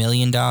 $35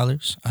 million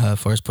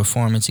for his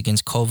performance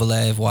against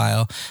Kovalev,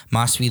 while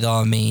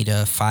Masvidal made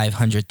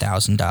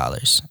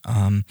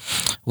 $500,000.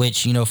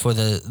 Which for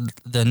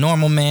the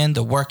normal man,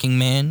 the working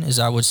man, as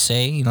I would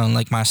say,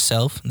 like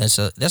myself, that's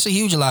a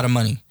huge lot of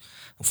money.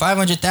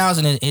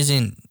 500,000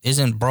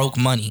 isn't broke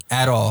money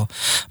at all,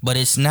 but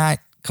it's not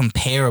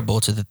comparable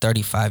to the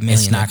 35 million.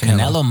 It's not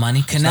Canelo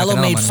money. Canelo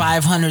made money.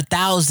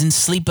 500,000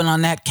 sleeping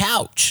on that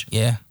couch.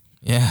 Yeah.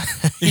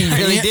 He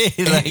really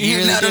did. Like, he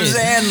really know what I'm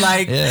saying?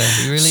 Like, yeah,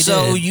 he really did.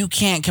 So you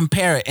can't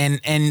compare it.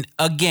 And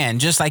again,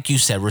 just like you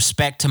said,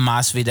 respect to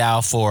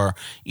Masvidal for,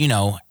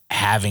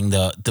 having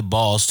the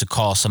balls to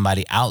call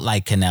somebody out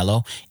like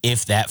Canelo.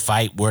 If that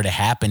fight were to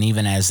happen,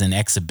 even as an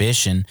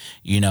exhibition,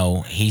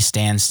 he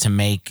stands to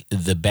make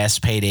the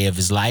best payday of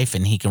his life,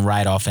 and he can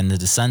ride off into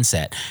the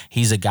sunset.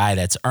 He's a guy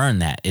that's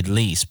earned that, at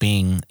least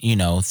being,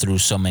 through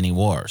so many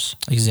wars.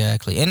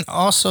 Exactly. And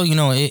also,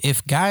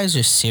 if guys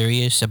are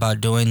serious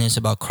about doing this,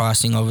 about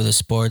crossing over the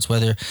sports,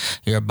 whether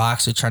you're a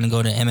boxer trying to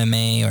go to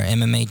MMA or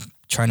MMA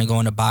trying to go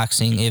into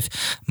boxing, if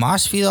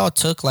Masvidal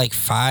took like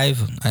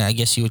 5, I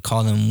guess you would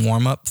call them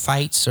warm-up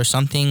fights or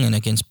something, and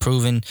against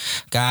proven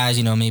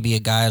guys, maybe a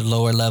guy at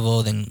lower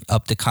level, then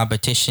up the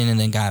competition, and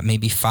then got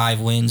maybe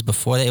 5 wins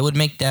before that, it would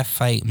make that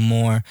fight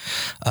more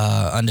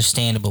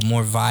understandable,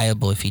 more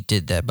viable if he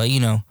did that. But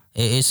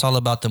it's all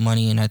about the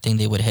money, and I think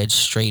they would head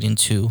straight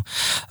into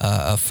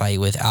a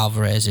fight with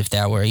Alvarez if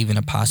that were even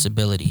a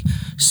possibility.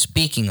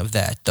 Speaking of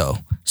that, though,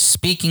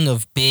 speaking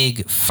of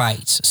big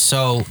fights,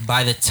 so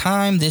by the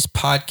time this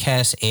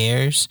podcast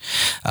airs,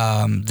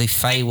 the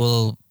fight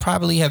will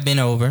probably have been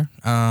over.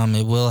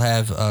 It will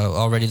have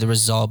already the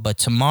result, but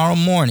tomorrow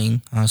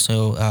morning,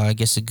 I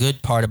guess the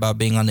good part about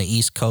being on the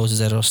East Coast is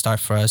that it'll start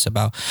for us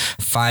about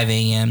 5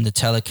 a.m., the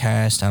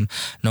telecast.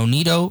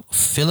 Nonito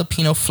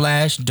Filipino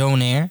Flash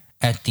Donaire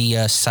at the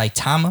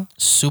Saitama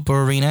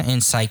Super Arena in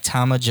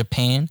Saitama,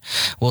 Japan,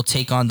 will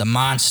take on the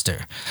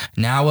monster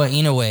Naoya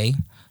Inoue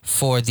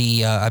for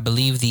the, I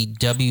believe, the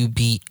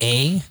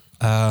WBA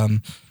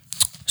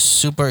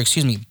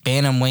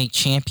Bantamweight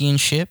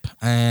Championship,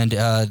 and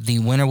the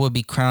winner will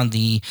be crowned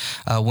the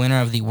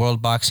winner of the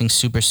World Boxing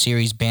Super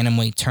Series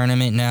Bantamweight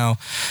Tournament. Now,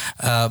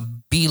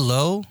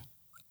 below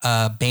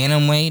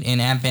bantamweight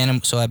and at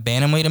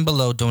bantamweight and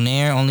below,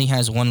 Donaire only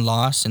has 1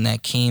 loss, and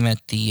that came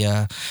at the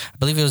I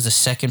believe it was the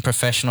second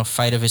professional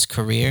fight of his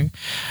career.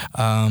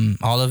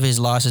 All of his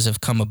losses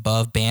have come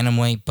above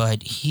bantamweight,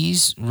 but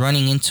he's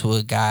running into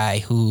a guy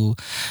who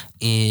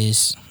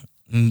is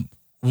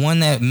one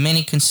that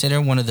many consider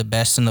one of the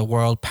best in the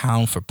world,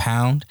 pound for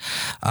pound,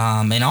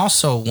 and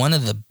also one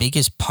of the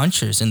biggest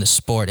punchers in the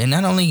sport. And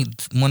not only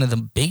one of the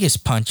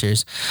biggest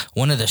punchers,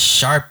 one of the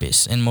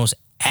sharpest and most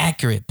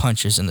accurate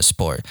punchers in the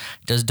sport.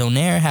 Does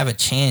Donaire have a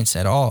chance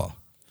at all?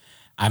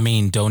 I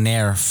mean,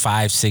 Donaire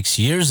 5-6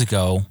 years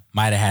ago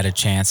might have had a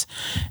chance.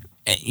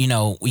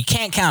 We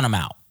can't count him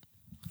out.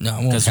 No,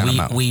 I won't count him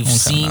out. We've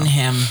seen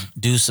him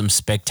do some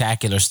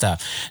spectacular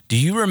stuff. Do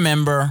you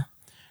remember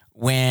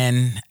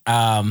when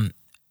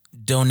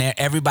Donaire?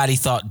 Everybody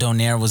thought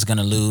Donaire was going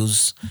to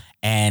lose,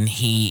 and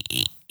he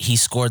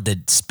scored the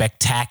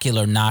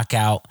spectacular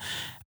knockout.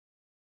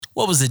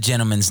 What was the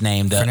gentleman's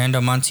name?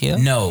 Fernando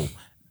Montiel? No.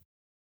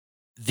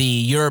 The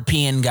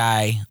European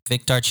guy,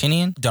 Vic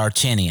Darchinyan.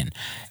 Darchinyan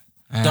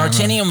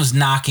was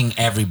knocking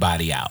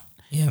everybody out.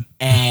 Yeah.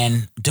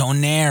 And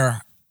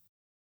Donaire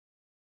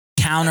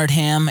countered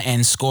him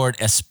and scored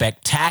a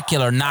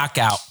spectacular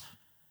knockout.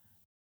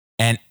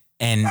 And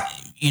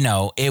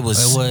it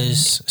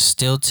was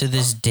still to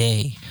this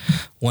day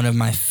one of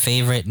my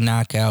favorite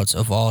knockouts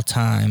of all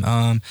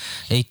time.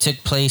 It took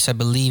place, I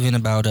believe, in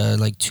about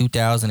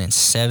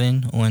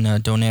 2007 when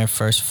Donaire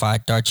first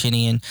fought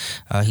Darchinyan.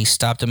 He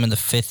stopped him in the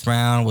 5th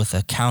round with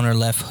a counter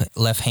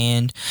left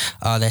hand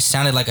that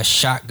sounded like a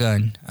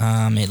shotgun.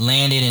 It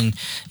landed, and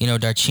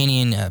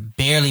Darchinyan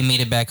barely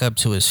made it back up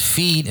to his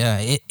feet,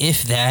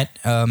 if that.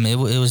 It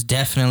was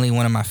definitely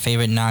one of my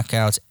favorite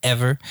knockouts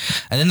ever.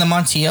 And then the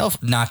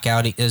Montiel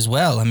knockout as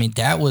well. I mean,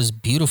 that was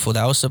beautiful.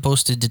 That was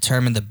supposed to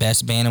determine the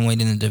best bantamweight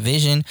in the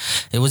division.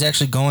 It was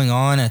actually going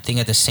on, I think,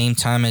 at the same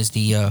time as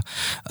the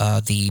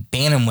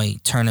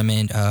bantamweight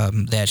tournament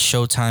that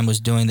Showtime was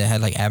doing, that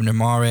had like Abner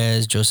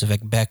Mares, Joseph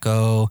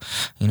Ekbeko,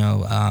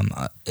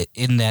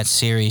 in that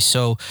series.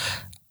 So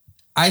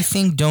I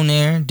think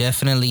Donaire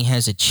definitely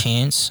has a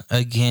chance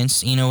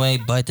against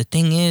Inoue. But the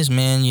thing is,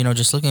 man,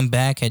 just looking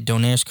back at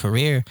Donaire's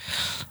career,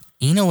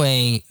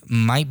 Inoue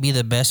might be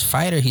the best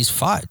fighter he's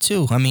fought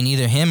too. I mean,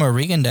 either him or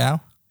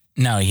Rigondeaux.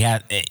 No,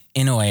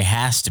 Inoue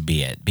has to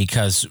be it,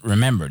 because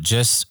remember,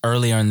 just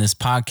earlier in this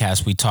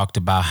podcast, we talked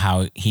about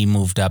how he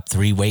moved up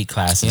 3 weight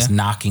classes,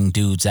 knocking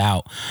dudes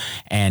out.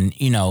 And,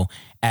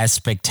 as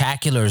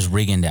spectacular as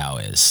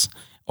Rigondeaux is,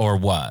 or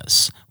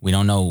was, we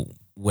don't know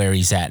where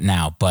he's at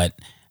now, but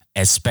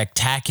as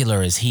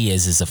spectacular as he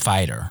is as a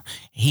fighter,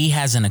 he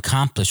hasn't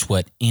accomplished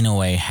what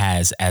Inoue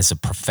has as a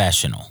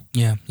professional.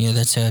 Yeah,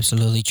 that's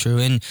absolutely true.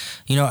 And,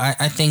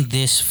 I think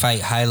this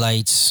fight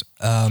highlights,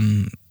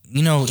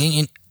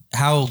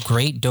 how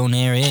great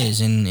Donaire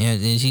is, and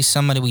he's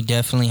somebody we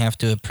definitely have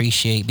to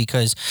appreciate,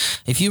 because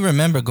if you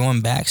remember going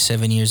back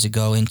 7 years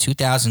ago, in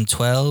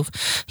 2012,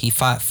 he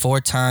fought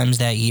 4 times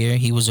that year.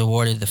 He was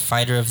awarded the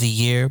Fighter of the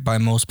Year by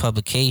most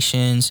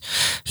publications.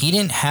 He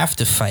didn't have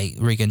to fight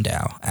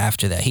Rigondeaux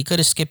after that. He could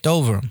have skipped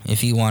over him if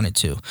he wanted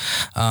to,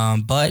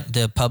 but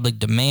the public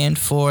demand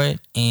for it,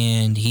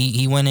 and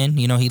he went in.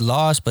 He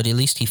lost, but at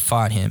least he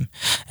fought him,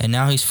 and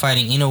now he's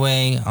fighting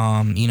Inoue.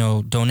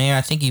 Donaire,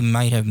 I think you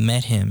might have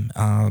met him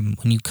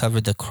when you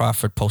covered the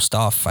Crawford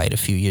Postol fight a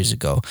few years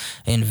ago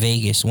in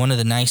Vegas. One of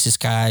the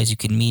nicest guys you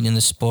could meet in the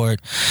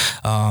sport.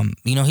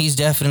 He's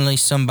definitely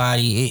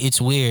somebody.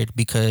 It's weird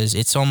because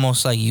it's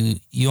almost like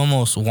you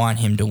almost want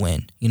him to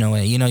win.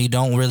 You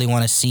don't really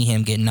want to see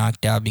him get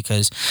knocked out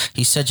because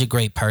he's such a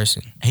great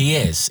person. He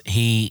is.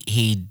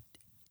 He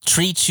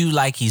treats you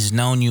like he's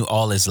known you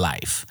all his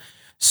life.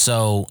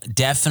 So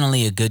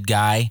definitely a good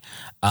guy.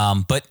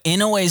 But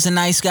Inoue's a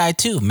nice guy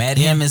too. Met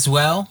him as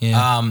well.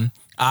 Yeah.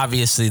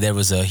 Obviously, there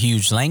was a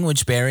huge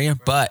language barrier,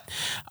 but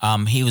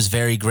he was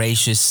very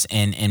gracious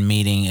in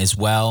meeting as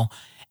well.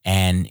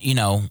 And,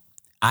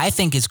 I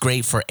think it's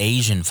great for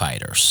Asian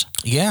fighters.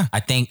 Yeah. I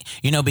think,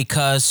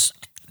 because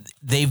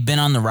they've been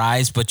on the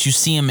rise, but you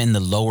see them in the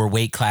lower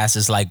weight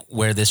classes, like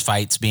where this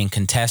fight's being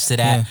contested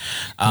at.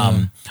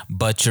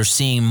 But you're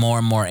seeing more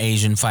and more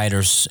Asian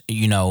fighters,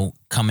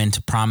 come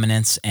into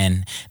prominence,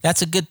 and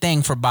that's a good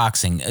thing for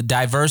boxing.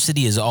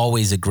 Diversity is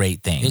always a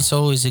great thing. It's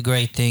always a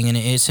great thing, and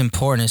it's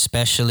important,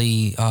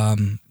 especially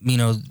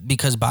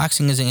because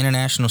boxing is an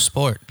international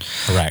sport.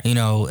 Correct.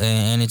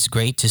 And it's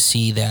great to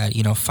see that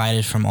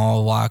fighters from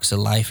all walks of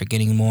life are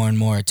getting more and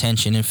more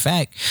attention. In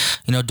fact,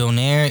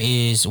 Donaire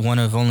is one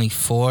of only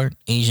 4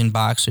 Asian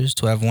boxers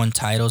to have won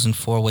titles in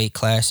 4 weight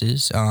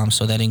classes.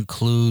 So that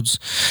includes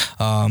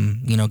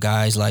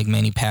guys like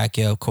Manny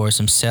Pacquiao, of course,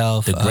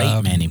 himself, the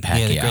great Manny Pacquiao.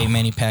 Yeah, the great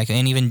Manny Pacquiao,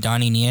 and even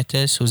Donnie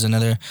Nietes, who's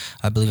another,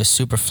 I believe, a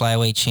super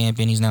flyweight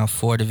champion. He's now a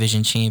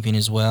 4-division champion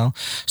as well.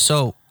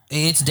 So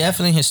it's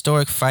definitely a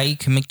historic fight. You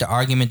can make the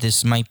argument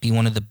this might be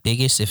one of the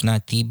biggest, if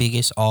not the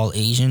biggest,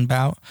 all-Asian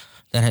bout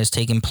that has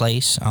taken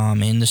place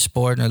in the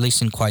sport, or at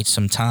least in quite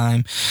some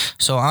time.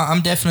 So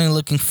I'm definitely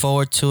looking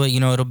forward to it.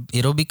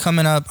 It'll be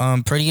coming up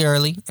pretty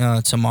early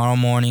tomorrow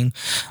morning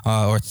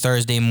or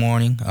Thursday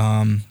morning.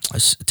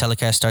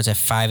 Telecast starts at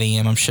 5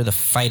 a.m. I'm sure the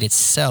fight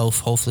itself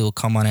hopefully will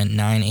come on at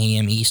 9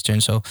 a.m. Eastern.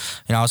 So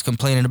I was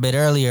complaining a bit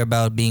earlier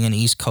about being an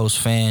East Coast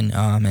fan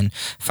and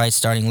fights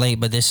starting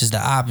late, but this is the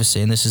opposite,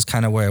 and this is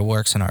kind of where it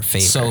works in our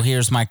favor. So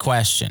here's my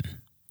question.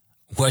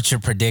 What's your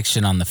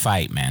prediction on the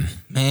fight, man?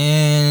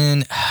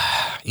 Man,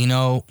 you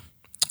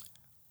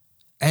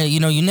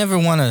never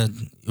want to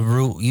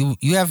root.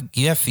 You have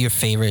your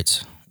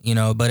favorites,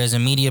 but as a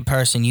media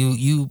person,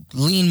 you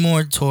lean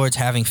more towards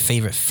having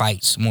favorite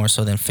fights more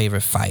so than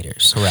favorite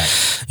fighters.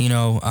 Correct.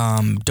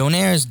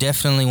 Donaire is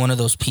definitely one of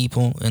those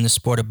people in the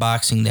sport of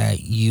boxing that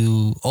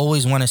you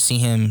always want to see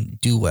him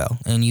do well,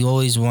 and you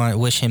always want to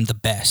wish him the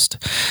best.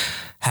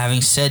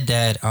 Having said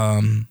that,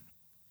 I'm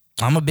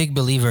a big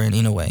believer in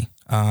Inoue.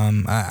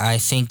 I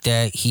think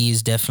that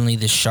he's definitely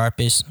the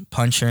sharpest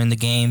puncher in the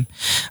game.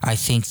 I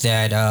think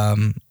that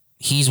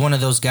he's one of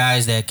those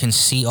guys that can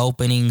see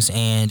openings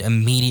and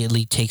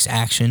immediately takes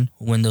action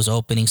when those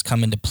openings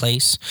come into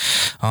place.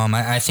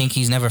 I think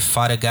he's never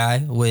fought a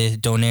guy with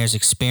Donaire's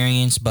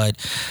experience, but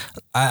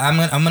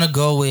I'm gonna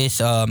go with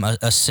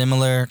a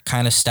similar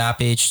kind of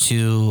stoppage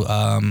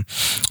to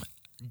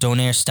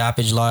Donaire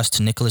stoppage loss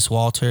to Nicholas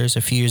Walters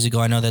a few years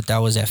ago. I know that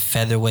was at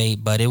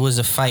featherweight, but it was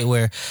a fight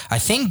where I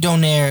think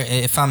Donaire,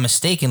 if I'm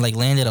mistaken, like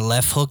landed a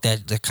left hook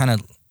that kind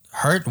of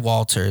hurt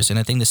Walters, and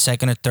I think the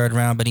second or third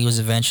round, but he was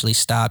eventually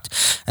stopped.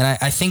 And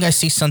I think I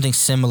see something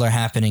similar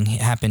happen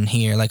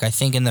here. Like, I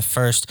think in the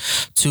first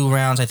 2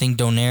 rounds, I think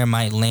Donaire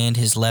might land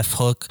his left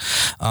hook,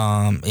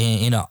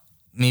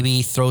 maybe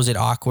he throws it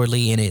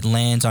awkwardly and it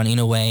lands on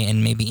Inoue,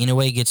 and maybe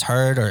Inoue gets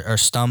hurt or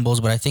stumbles,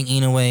 but I think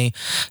Inoue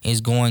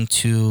is going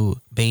to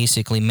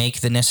basically make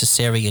the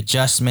necessary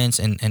adjustments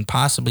and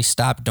possibly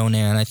stop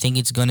Donaire. And I think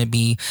it's going to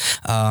be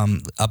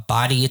a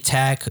body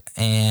attack,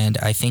 and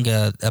I think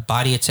a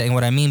body attack, and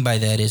what I mean by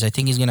that is I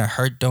think he's going to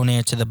hurt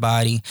Donaire to the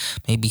body,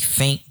 maybe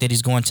feint that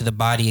he's going to the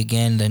body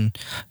again, then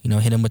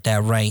hit him with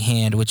that right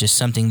hand, which is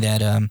something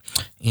that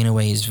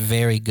Inoue is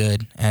very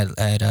good at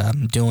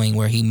doing,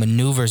 where he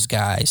maneuvers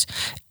guys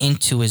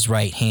into his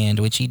right hand,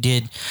 which he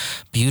did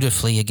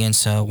beautifully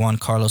against Juan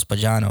Carlos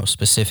Pagano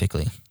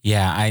specifically.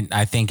 Yeah,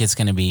 I think it's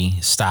going to be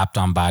stopped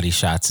on body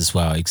shots as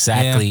well.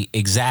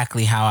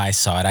 Exactly how I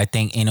saw it. I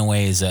think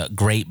Inoue is a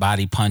great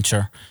body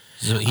puncher.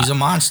 He's a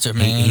monster,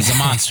 man. He's a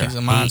monster. He's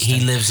a monster.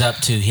 He lives up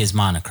to his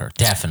moniker,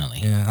 definitely.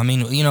 Yeah, I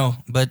mean,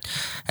 but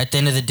at the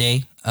end of the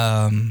day,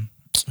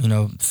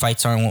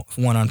 fights aren't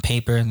won on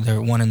paper;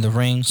 they're won in the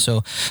ring.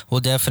 So we'll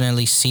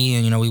definitely see,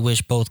 and we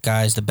wish both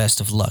guys the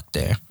best of luck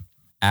there.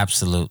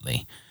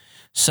 Absolutely.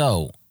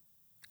 So,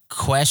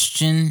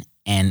 question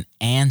and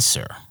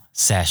answer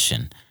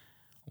session.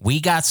 We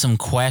got some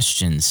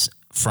questions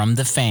from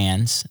the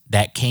fans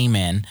that came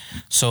in.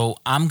 So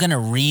I'm going to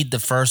read the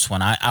first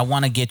one. I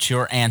want to get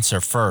your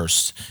answer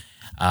first.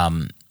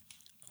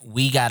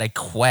 We got a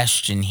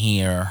question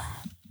here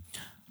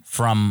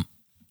from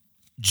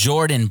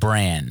Jordan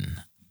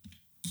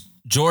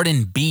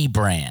B.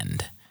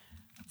 Brand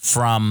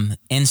from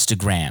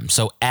Instagram.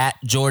 So at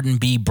Jordan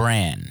B.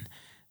 Brand.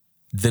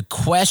 The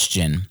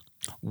question,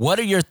 what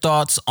are your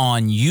thoughts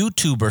on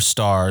YouTuber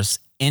stars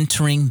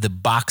entering the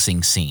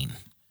boxing scene?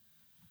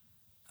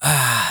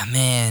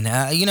 Man,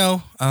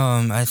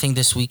 I think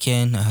this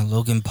weekend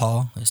Logan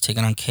Paul is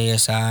taking on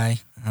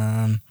KSI.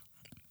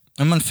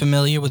 I'm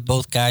unfamiliar with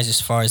both guys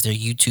as far as their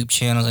YouTube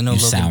channels. I know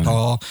Logan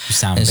Paul. You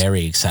sound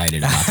very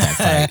excited about that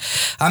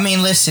fight. I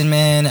mean, listen,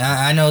 man.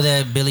 I know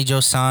that Billy Joe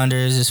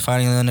Saunders is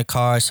fighting on the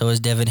card. So is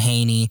Devin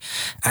Haney.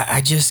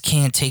 I just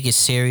can't take it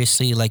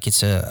seriously like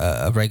it's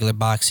a regular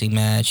boxing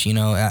match.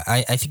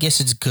 I guess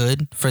it's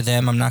good for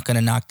them. I'm not going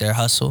to knock their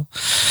hustle.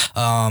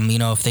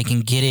 If they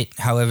can get it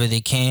however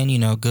they can,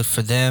 good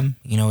for them.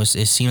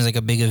 It seems like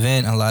a big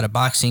event. A lot of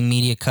boxing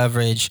media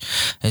coverage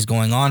is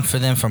going on for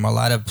them from a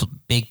lot of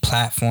big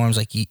platforms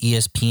like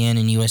ESPN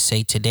and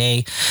USA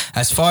Today.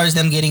 As far as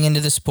them getting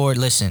into the sport,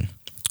 listen,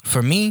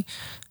 for me,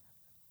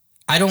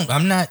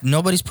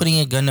 nobody's putting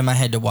a gun to my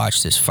head to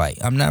watch this fight.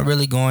 I'm not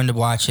really going to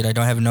watch it. I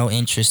don't have no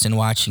interest in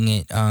watching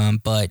it.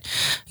 But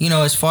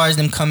as far as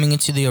them coming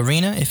into the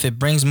arena, if it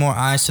brings more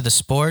eyes to the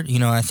sport,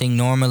 I think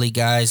normally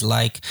guys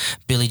like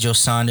Billy Joe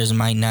Saunders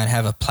might not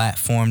have a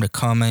platform to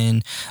come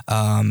in,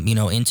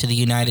 into the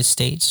United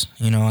States,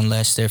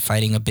 unless they're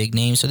fighting a big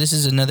name. So this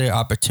is another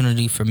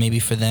opportunity for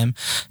them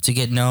to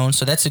get known.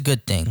 So that's a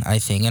good thing, I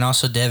think. And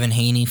also Devin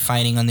Haney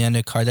fighting on the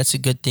undercard, that's a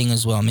good thing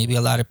as well. Maybe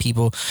a lot of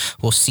people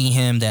will see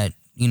him that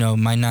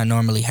might not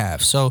normally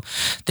have. So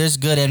there's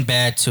good and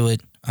bad to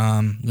it.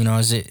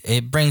 As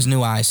it brings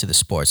new eyes to the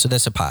sport. So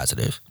that's a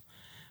positive.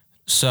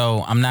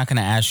 So I'm not going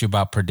to ask you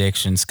about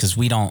predictions because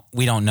we don't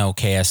know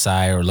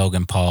KSI or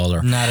Logan Paul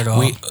or not at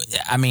all.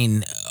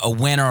 A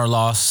win or a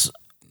loss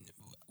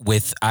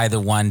with either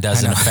one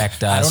doesn't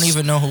affect us. I don't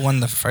even know who won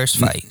the first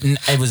fight.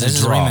 It was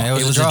a draw.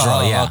 It was a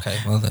draw. Yeah. Okay.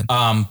 Well then.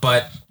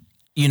 But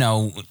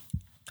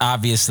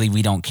obviously,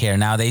 we don't care.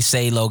 Now, they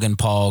say Logan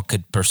Paul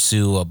could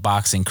pursue a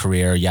boxing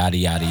career, yada,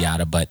 yada,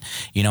 yada. But,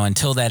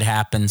 until that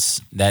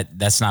happens,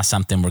 that's not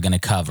something we're going to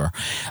cover.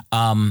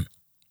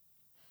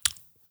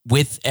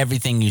 With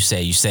everything you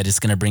said it's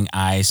going to bring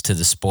eyes to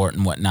the sport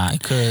and whatnot.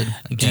 It could,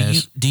 I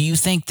guess. Do you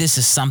think this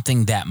is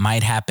something that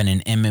might happen in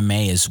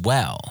MMA as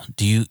well?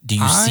 Do you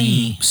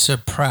see? I'm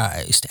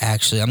surprised,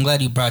 actually. I'm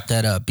glad you brought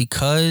that up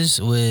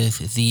because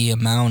with the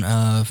amount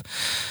of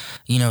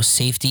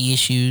safety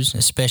issues,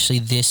 especially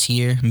this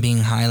year, being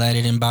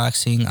highlighted in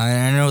boxing.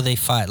 I know they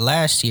fought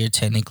last year,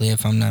 technically,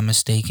 if I'm not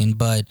mistaken,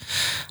 but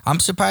I'm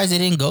surprised they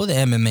didn't go the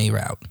MMA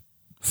route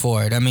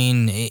for it. I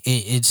mean,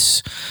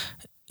 it's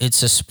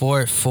a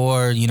sport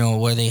for,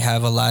 where they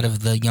have a lot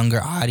of the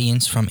younger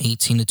audience from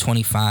 18 to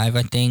 25,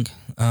 I think,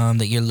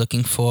 that you're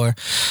looking for.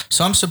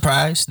 So I'm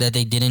surprised that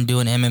they didn't do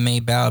an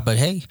MMA bout, but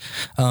hey,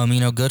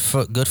 good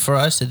for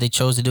us that they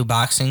chose to do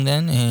boxing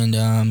then. And,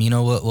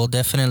 we'll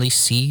definitely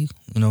see,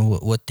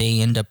 what they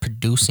end up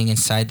producing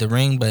inside the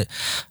ring. But,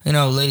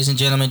 ladies and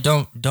gentlemen,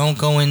 don't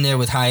go in there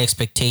with high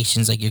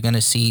expectations like you're going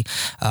to see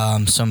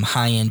some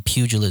high-end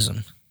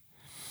pugilism.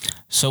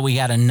 So we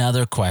got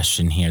another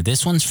question here.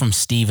 This one's from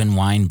Steven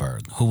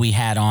Weinberg, who we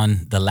had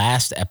on the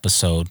last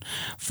episode,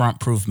 Front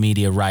Proof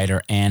Media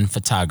writer and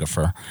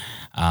photographer.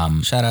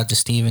 Shout out to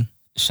Steven.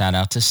 Shout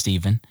out to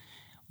Steven.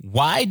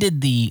 Why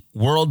did the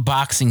World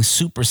Boxing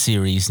Super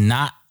Series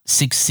not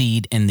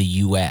succeed in the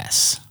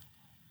U.S.?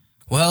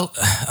 Well,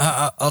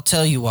 I'll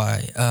tell you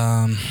why.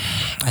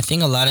 I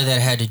think a lot of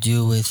that had to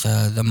do with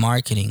the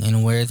marketing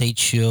and where they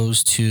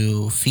chose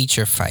to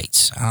feature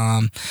fights.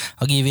 I'll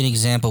give you an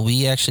example.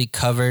 We actually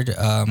covered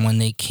when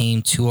they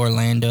came to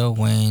Orlando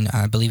when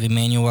I believe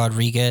Emmanuel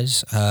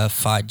Rodriguez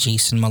fought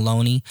Jason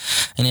Maloney.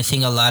 And I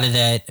think a lot of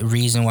that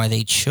reason why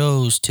they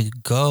chose to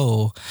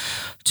go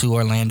to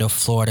Orlando,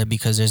 Florida,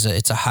 because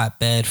it's a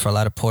hotbed for a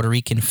lot of Puerto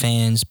Rican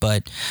fans.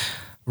 But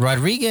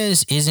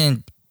Rodriguez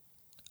isn't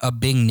a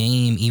big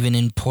name even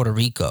in Puerto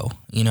Rico.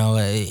 You know,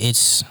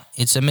 it's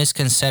a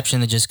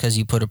misconception that just because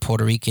you put a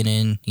Puerto Rican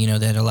in, you know,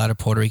 that a lot of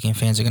Puerto Rican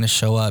fans are going to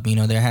show up. You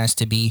know, there has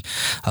to be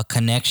a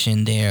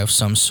connection there of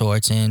some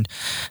sorts. And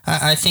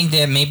I think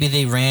that maybe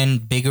they ran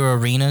bigger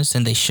arenas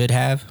than they should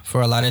have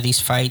for a lot of these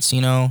fights, you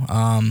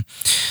know.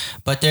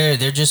 But there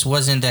just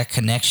wasn't that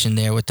connection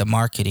there with the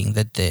marketing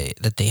that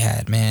they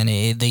had, man.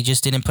 They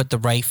just didn't put the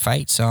right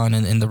fights on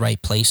in the right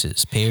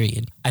places,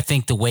 period. I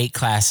think the weight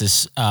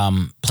classes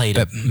played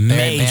a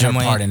major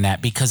part in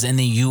that, because in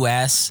the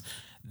U.S.,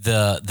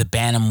 the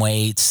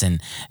bantamweights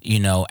and, you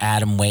know,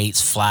 atom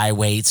weights,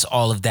 flyweights,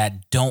 all of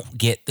that don't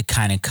get the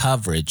kind of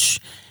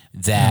coverage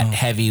that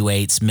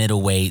heavyweights,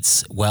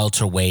 middleweights,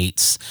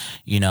 welterweights,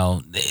 you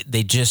know,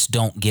 they just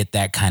don't get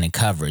that kind of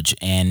coverage,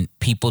 and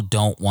people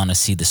don't want to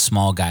see the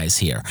small guys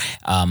here.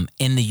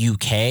 In the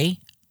UK,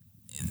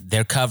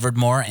 they're covered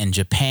more. In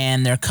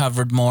Japan, they're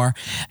covered more.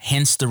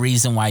 Hence the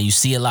reason why you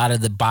see a lot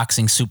of the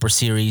boxing super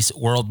series,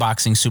 World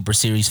Boxing Super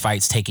Series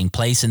fights taking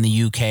place in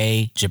the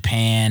UK,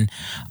 Japan,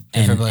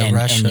 and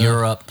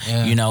Europe,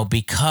 you know,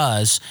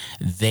 because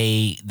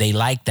they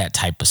like that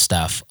type of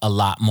stuff a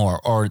lot more.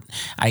 Or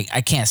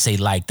I can't say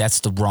like, that's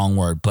the wrong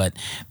word, but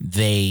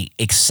they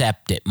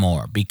accept it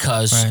more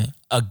because,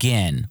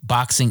 again,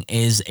 boxing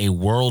is a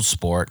world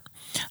sport.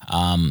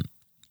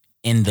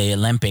 In the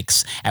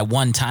Olympics, at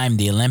one time,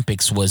 the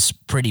Olympics was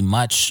pretty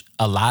much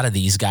a lot of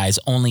these guys'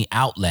 only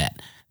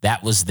outlet.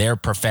 That was their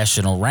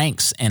professional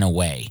ranks in a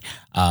way,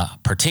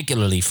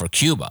 particularly for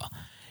Cuba,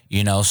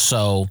 you know.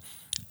 So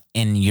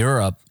in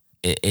Europe,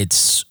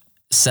 it's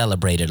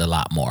celebrated a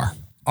lot more.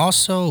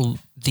 Also,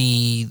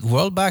 the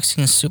World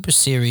Boxing Super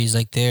Series,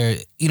 like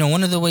you know,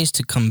 one of the ways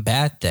to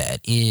combat that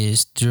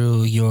is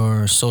through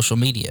your social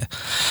media.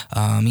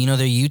 You know,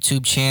 their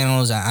YouTube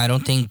channels, I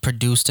don't think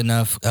produced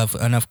enough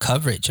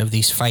coverage of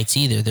these fights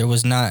either. There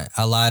was not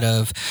a lot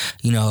of,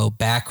 you know,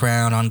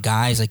 background on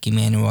guys like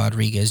Emmanuel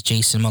Rodriguez,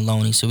 Jason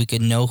Maloney, so we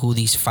could know who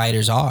these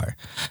fighters are.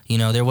 You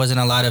know, there wasn't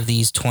a lot of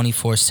these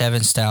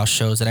 24/7 style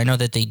shows that I know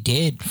that they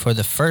did for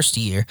the first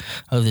year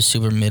of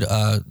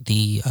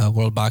the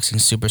World Boxing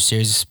Super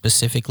Series,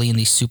 specifically in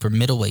the super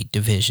middleweight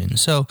division.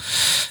 So,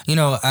 you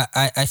know,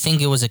 I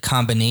think it was a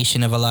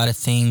combination of a lot of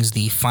things.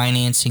 The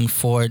financing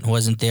for it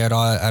wasn't there at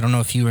all. I don't know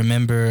if you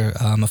remember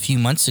a few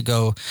months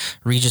ago,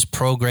 Regis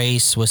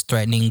Prograis was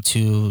threatening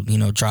to, you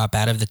know, drop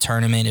out of the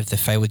tournament if the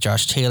fight with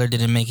Josh Taylor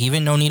didn't make.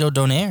 Even Nonito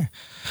Donaire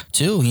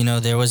too. You know,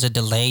 there was a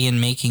delay in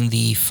making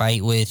the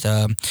fight with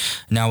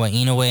Nawa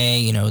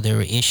Inoue. You know, there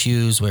were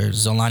issues where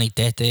Zolani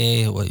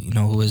Tete, you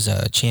know, who was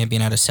a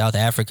champion out of South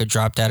Africa,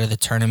 dropped out of the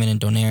tournament, and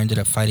Donaire ended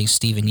up fighting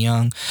Stephen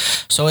Young.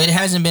 So it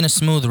hasn't been a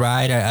smooth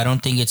ride. I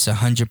don't think it's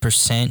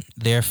 100%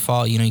 their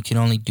fault. You know, you can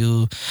only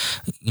do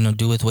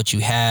with what you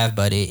have,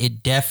 but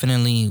it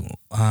definitely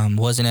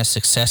wasn't as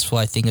successful,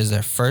 I think, as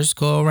their first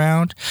go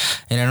around.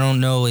 And I don't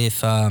know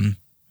if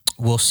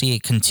we'll see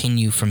it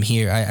continue from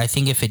here. I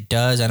think if it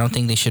does, I don't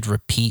think they should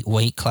repeat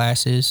weight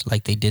classes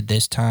like they did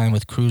this time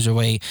with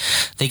cruiserweight.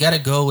 They got to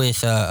go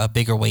with a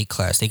bigger weight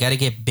class. They got to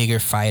get bigger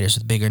fighters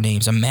with bigger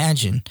names.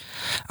 Imagine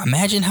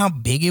how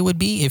big it would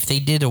be if they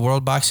did a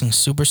World Boxing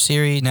Super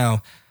Series.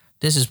 Now,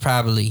 this is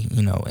probably,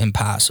 you know,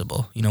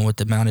 impossible, you know, with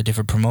the amount of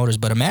different promoters.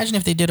 But imagine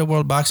if they did a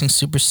World Boxing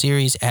Super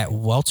Series at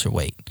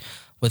welterweight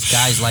with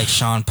guys like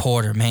Sean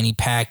Porter, Manny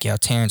Pacquiao,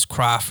 Terrence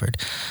Crawford.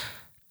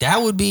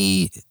 That would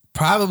be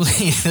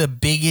probably the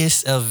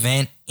biggest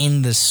event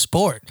in the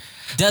sport.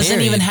 Doesn't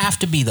even have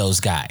to be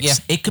those guys. Yeah.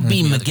 It could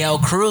be Miguel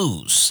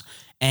Cruz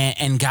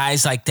and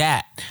guys like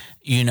that.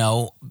 You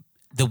know,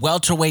 the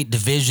welterweight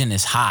division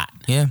is hot.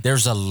 Yeah.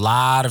 There's a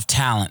lot of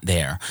talent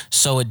there.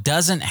 So it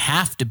doesn't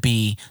have to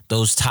be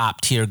those top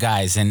tier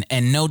guys. And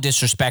no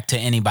disrespect to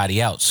anybody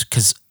else,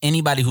 because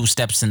anybody who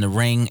steps in the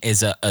ring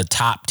is a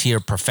top tier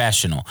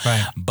professional.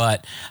 Right.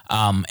 But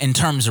in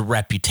terms of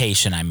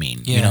reputation, I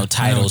mean, you know,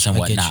 titles and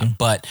whatnot.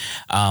 But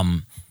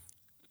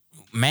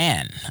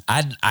man,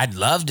 I'd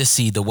love to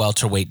see the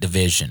welterweight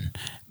division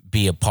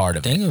be a part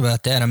of it. Think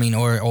about that. I mean,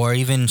 or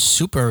even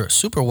super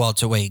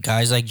welterweight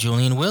guys like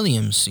Julian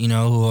Williams, you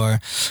know, who are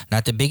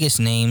not the biggest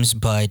names,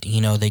 but, you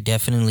know, they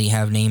definitely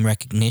have name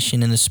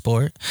recognition in the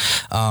sport.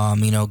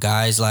 You know,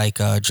 guys like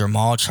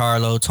Jamal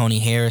Charlo, Tony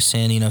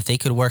Harrison, you know, if they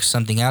could work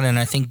something out, and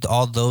I think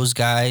all those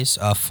guys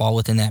fall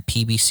within that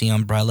PBC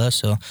umbrella,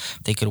 so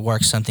they could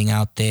work something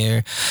out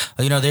there.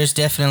 You know, there's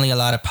definitely a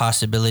lot of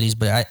possibilities,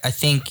 but I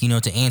think, you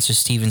know, to answer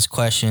Steven's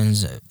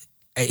questions,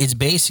 it's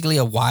basically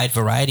a wide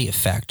variety of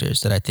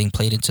factors that I think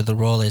played into the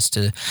role as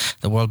to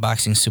the World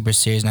Boxing Super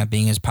Series not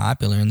being as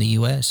popular in the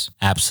U.S.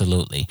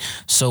 Absolutely.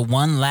 So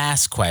one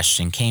last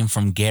question came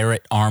from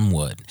Garrett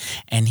Armwood,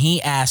 and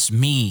he asked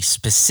me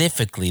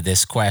specifically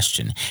this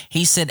question.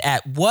 He said,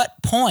 at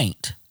what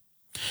point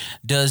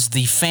does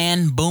the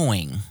fan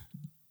booing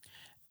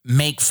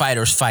make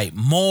fighters fight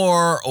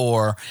more,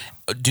 or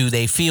do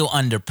they feel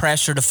under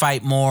pressure to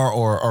fight more,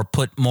 or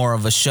put more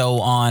of a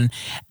show on?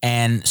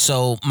 And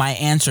so my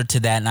answer to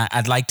that, and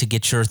I'd like to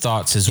get your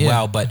thoughts as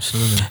well, but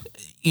absolutely.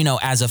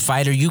 as a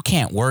fighter, you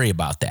can't worry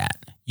about that.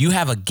 You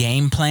have a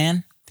game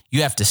plan.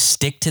 You have to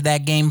stick to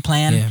that game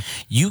plan. Yeah.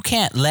 You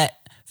can't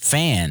let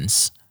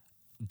fans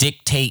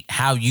dictate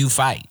how you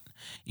fight.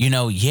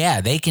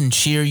 They can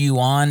cheer you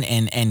on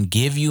and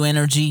give you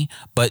energy,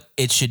 but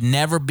it should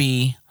never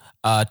be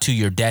to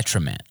your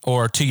detriment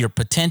or to your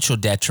potential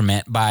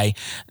detriment by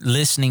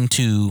listening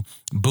to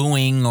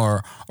booing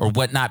or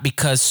whatnot,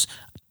 because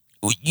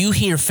you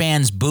hear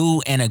fans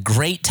boo in a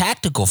great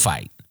tactical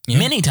fight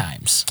many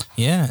times.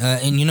 Yeah,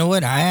 and you know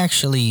what? I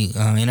actually,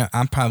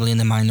 I'm probably in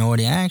the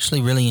minority. I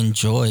actually really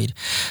enjoyed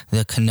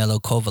the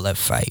Canelo-Kovalev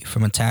fight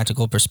from a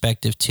tactical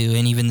perspective too,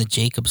 and even the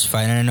Jacobs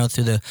fight. And I know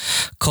through the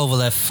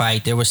Kovalev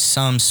fight, there was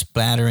some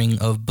splattering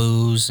of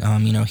boos,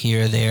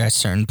 here or there at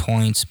certain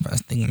points. I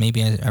think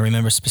maybe I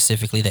remember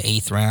specifically the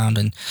 8th round,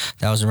 and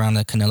that was around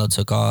that Canelo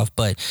took off.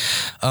 But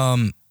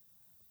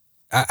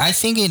I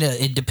think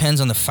it depends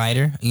on the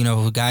fighter.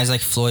 Guys like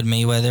Floyd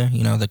Mayweather,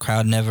 the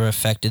crowd never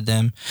affected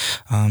them.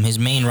 His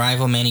main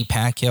rival, Manny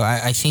Pacquiao,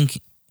 I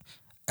think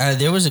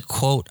there was a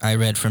quote I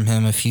read from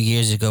him a few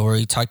years ago where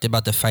he talked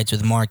about the fights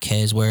with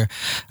Marquez, where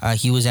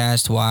he was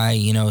asked why,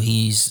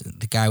 he's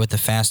the guy with the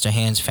faster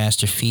hands,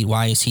 faster feet.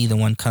 Why is he the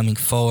one coming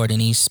forward?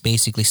 And he's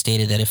basically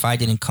stated that if I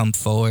didn't come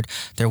forward,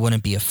 there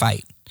wouldn't be a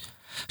fight.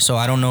 So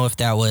I don't know if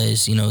that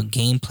was,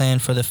 game plan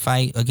for the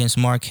fight against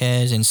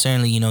Marquez. And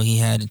certainly, he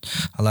had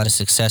a lot of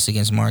success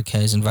against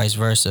Marquez and vice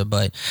versa.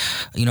 But,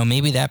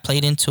 maybe that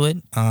played into it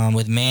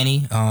with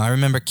Manny. I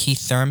remember Keith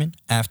Thurman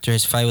after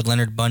his fight with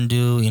Leonard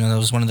Bundu. That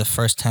was one of the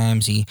first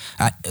times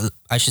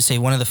I should say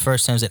one of the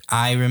first times that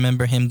I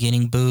remember him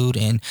getting booed.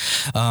 And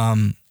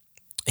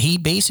he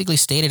basically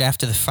stated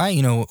after the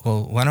fight,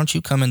 well, why don't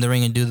you come in the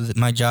ring and do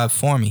my job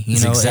for me?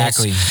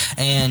 Exactly.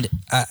 And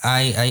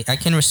I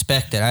can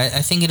respect that.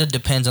 I think it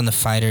depends on the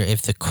fighter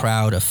if the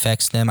crowd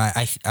affects them.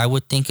 I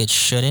would think it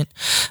shouldn't.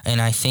 And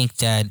I think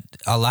that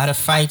a lot of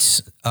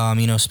fights,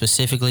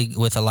 specifically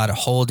with a lot of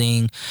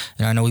holding,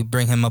 I know we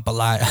bring him up a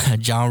lot.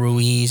 John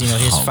Ruiz,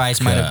 his fights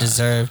might have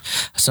deserved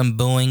some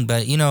booing.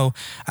 But,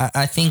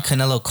 I think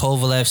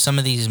Canelo-Kovalev, some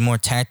of these more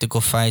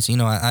tactical fights,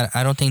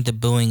 I don't think the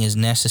booing is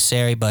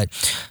necessary. But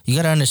you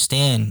got to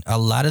understand, a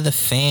lot of the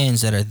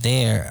fans that are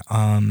there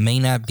may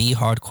not be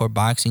hardcore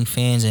boxing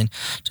fans. And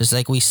just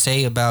like we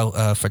say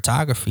about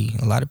photography,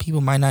 a lot of people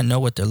might not know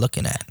what they're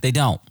looking at. They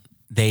don't.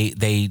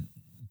 They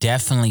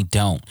definitely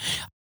don't.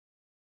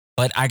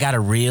 But I got a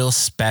real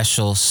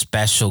special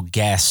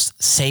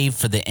guest saved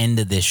for the end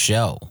of this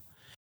show.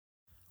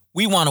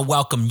 We want to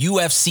welcome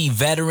UFC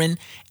veteran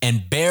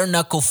and bare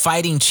knuckle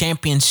fighting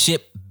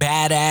championship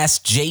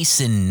badass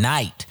Jason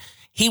Knight.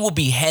 He will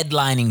be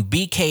headlining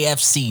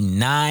BKFC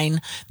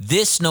 9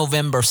 this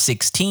November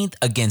 16th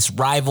against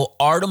rival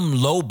Artem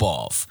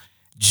Lobov.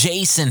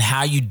 Jason,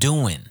 how you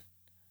doing?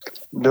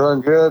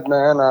 Doing good,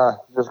 man. I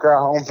just got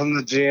home from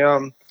the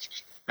gym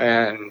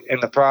and in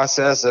the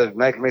process of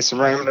making me some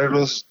ramen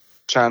noodles,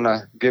 trying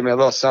to give me a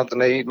little something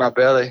to eat in my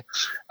belly.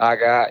 I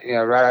got,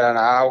 right at an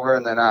hour,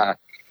 and then I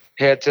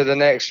head to the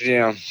next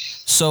gym.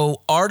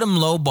 So Artem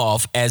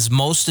Lobov, as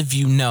most of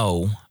you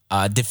know,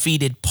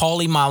 defeated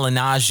Paulie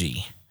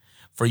Malignaggi,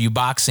 for you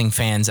boxing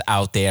fans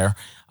out there,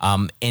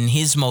 in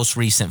his most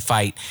recent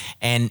fight.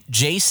 And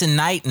Jason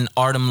Knight and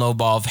Artem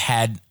Lobov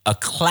had a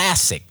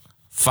classic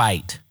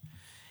fight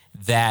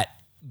that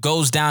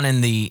goes down in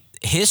the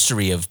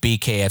history of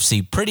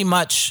BKFC, pretty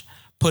much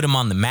put him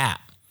on the map.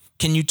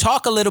 Can you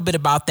talk a little bit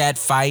about that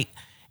fight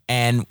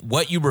and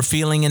what you were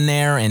feeling in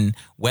there, and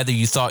whether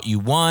you thought you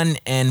won,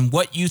 and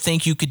what you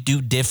think you could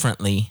do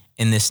differently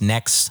in this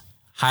next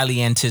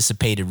highly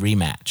anticipated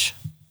rematch?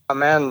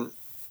 Man,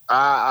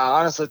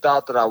 I honestly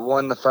thought that I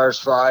won the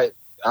first fight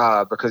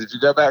because if you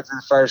go back to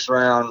the first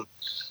round,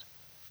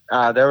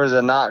 there was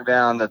a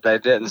knockdown that they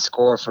didn't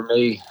score for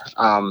me.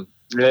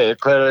 It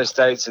clearly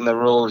states in the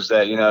rules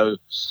that,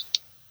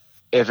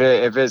 if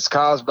it's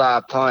caused by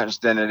a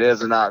punch, then it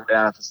is a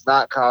knockdown. If it's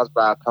not caused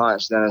by a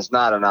punch, then it's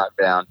not a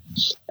knockdown.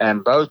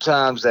 And both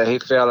times that he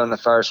fell in the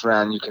first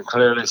round, you can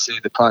clearly see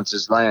the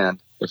punches land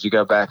if you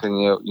go back and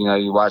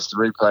you watch the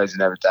replays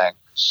and everything.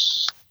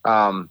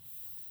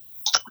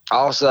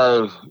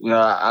 Also,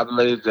 I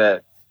believe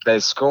that they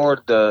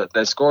scored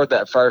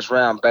that first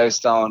round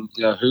based on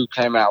who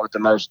came out with the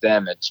most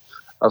damage.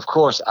 Of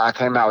course, I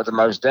came out with the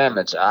most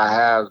damage. I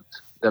have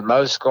the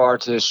most scar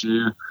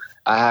tissue.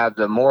 I have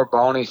the more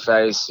bony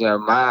face.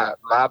 My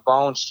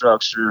bone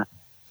structure,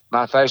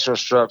 my facial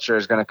structure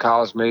is going to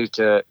cause me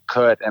to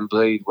cut and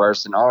bleed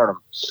worse than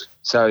Artem.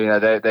 So,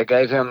 they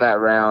gave him that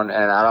round,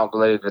 and I don't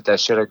believe that they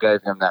should have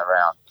gave him that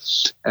round.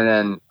 And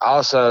then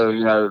also,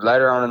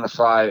 later on in the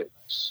fight,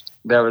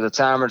 there was a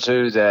time or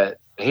two that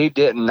he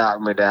didn't knock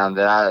me down,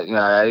 that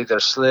I either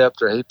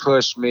slipped or he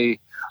pushed me,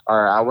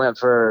 or I went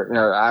for,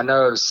 I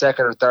know it was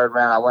second or third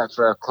round, I went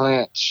for a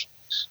clinch,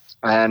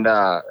 and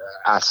I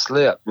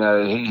slipped.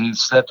 He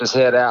slipped his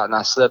head out, and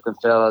I slipped and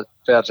fell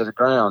to the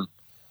ground.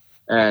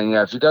 And,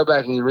 if you go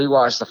back and you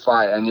rewatch the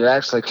fight and you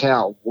actually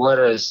count what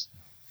is,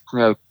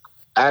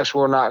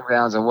 actual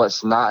knockdowns and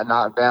what's not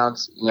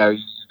knockdowns, you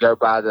go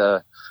by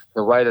the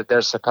way that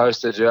they're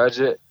supposed to judge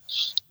it.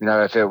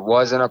 If it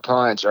wasn't a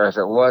punch or if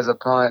it was a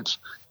punch,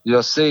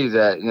 you'll see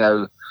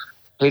that,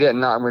 he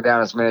didn't knock me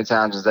down as many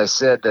times as they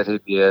said that he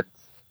did.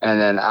 And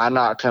then I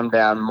knocked him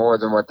down more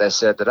than what they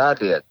said that I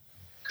did.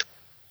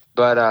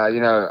 But,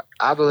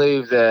 I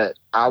believe that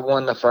I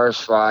won the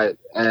first fight,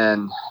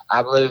 and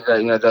I believe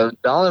that,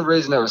 the only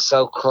reason it was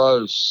so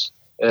close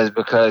is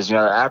because,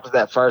 after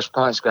that first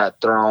punch got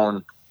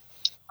thrown,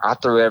 I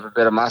threw every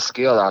bit of my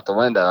skill out the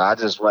window. I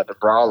just went to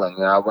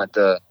brawling. I went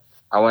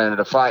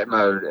into fight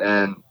mode,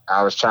 and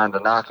I was trying to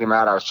knock him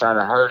out. I was trying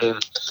to hurt him,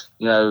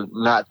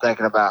 not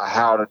thinking about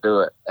how to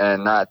do it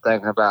and not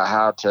thinking about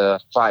how to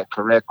fight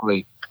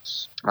correctly.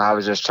 I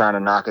was just trying to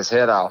knock his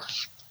head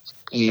off.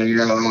 I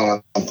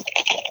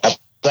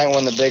think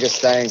one of the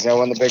biggest things,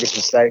 one of the biggest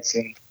mistakes,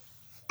 and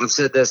I've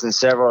said this in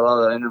several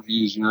other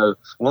interviews,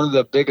 one of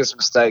the biggest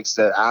mistakes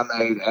that I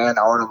made and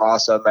Artem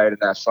also made in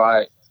that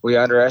fight, we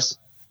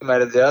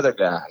underestimated the other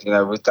guy.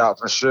 We thought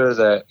for sure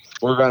that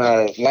we're going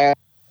to land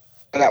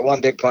that one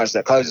big punch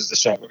that closes the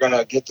show. We're going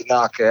to get the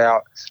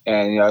knockout,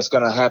 and, it's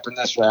going to happen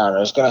this round,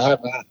 or it's going to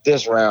happen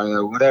this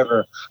round,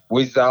 whatever.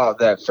 We thought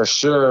that for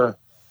sure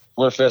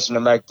we're fixing to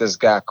make this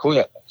guy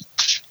quit.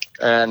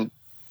 And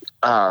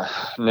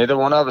neither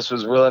one of us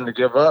was willing to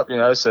give up,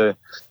 so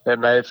it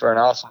made for an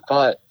awesome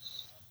fight.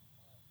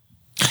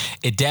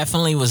 It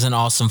definitely was an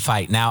awesome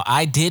fight. Now,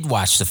 I did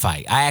watch the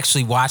fight. I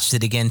actually watched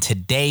it again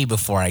today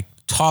before I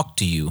talked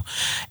to you,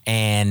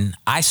 and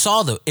I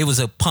saw it was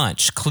a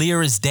punch,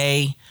 clear as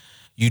day.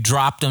 You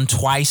dropped him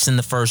twice in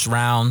the first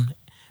round.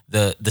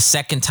 The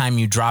second time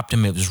you dropped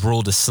him, it was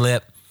ruled a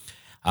slip.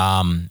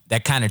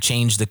 That kind of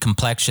changed the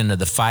complexion of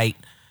the fight.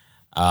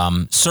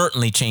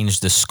 Certainly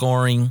changed the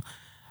scoring.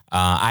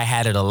 I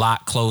had it a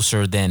lot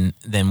closer than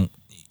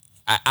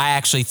I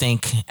actually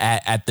think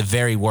at the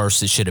very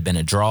worst it should have been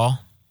a draw.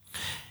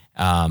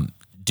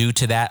 Due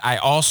to that, I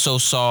also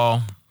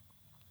saw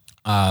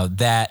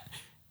that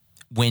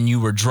when you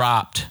were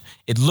dropped,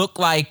 it looked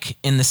like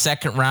in the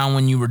second round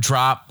when you were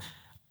dropped,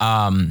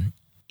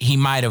 he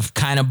might have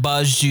kind of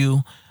buzzed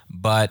you,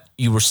 but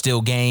you were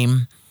still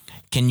game.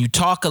 Can you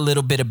talk a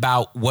little bit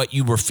about what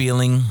you were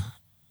feeling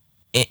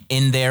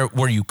in there?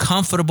 Were you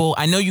comfortable?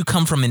 I know you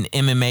come from an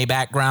MMA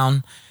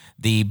background.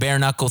 The bare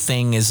knuckle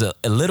thing is a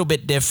little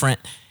bit different.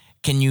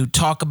 Can you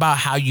talk about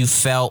how you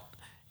felt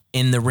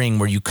in the ring?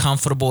 Were you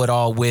comfortable at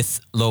all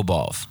with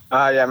Lobov?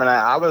 Yeah, I mean,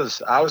 I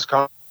was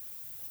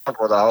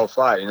comfortable the whole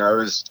fight.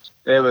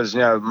 It was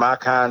my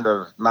kind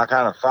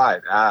of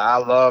fight. I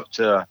love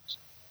to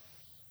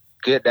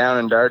get down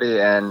and dirty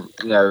and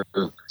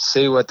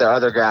see what the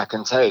other guy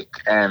can take.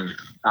 And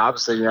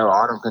obviously,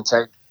 Artem can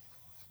take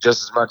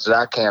just as much as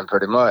I can,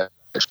 pretty much.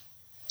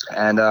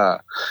 And I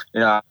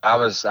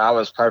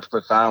was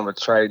perfectly fine with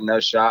trading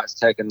those shots,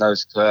 taking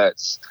those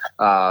cuts,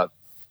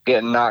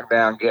 getting knocked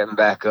down, getting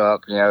back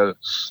up.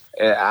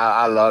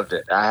 I loved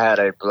it. I had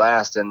a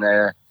blast in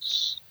there,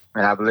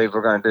 and I believe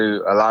we're going to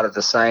do a lot of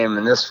the same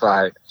in this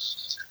fight.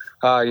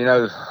 One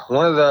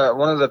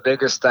of the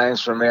biggest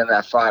things for me in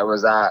that fight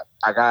was I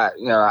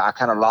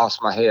kind of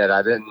lost my head.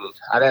 I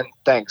didn't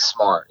think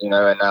smart, and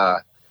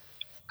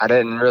I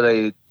didn't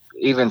really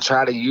even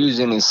try to use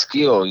any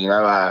skill.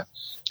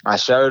 I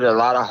showed a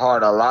lot of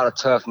heart, a lot of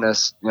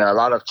toughness, a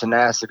lot of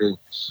tenacity,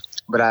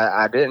 but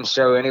I didn't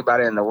show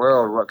anybody in the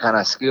world what kind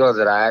of skill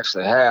that I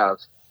actually have.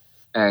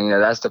 And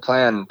that's the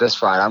plan this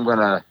fight. I'm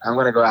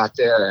gonna go out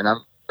there and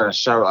I'm gonna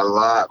show a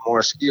lot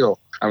more skill.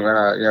 I'm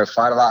gonna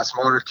fight a lot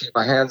smarter, keep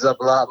my hands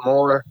up a lot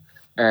more,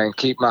 and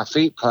keep my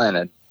feet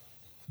planted.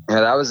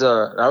 That was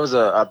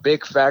a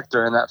big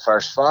factor in that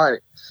first fight.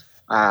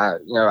 I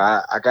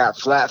got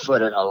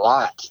flat-footed a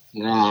lot,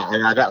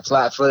 and I got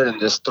flat-footed and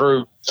just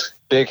threw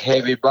big,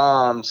 heavy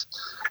bombs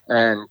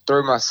and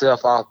threw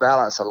myself off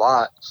balance a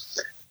lot.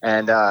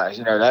 And,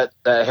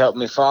 that helped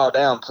me fall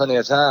down plenty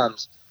of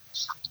times.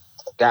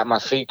 Got my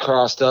feet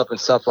crossed up and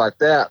stuff like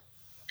that.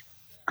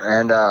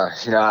 And,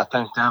 I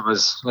think that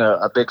was,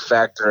 a big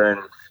factor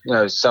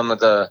in, some of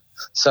the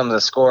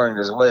scoring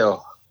as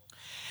well.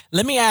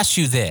 Let me ask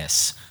you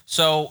this.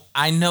 So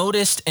I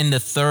noticed in the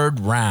third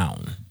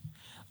round,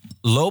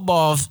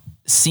 Lobov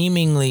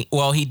seemingly,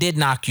 well, he did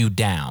knock you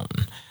down.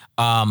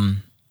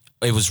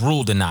 It was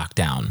ruled a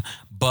knockdown,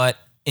 but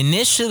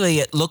initially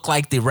it looked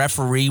like the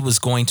referee was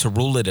going to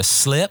rule it a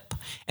slip,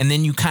 and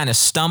then you kind of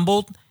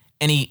stumbled,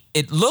 and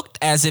it looked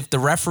as if the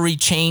referee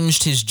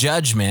changed his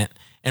judgment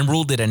and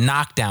ruled it a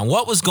knockdown.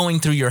 What was going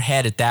through your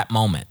head at that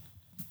moment?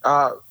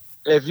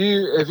 if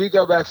you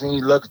go back and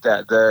you look at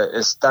that,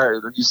 it's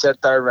third. You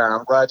said third round.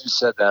 I'm glad you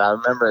said that. I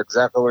remember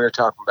exactly what you're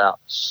talking about.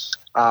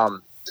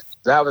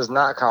 That was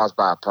not caused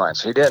by a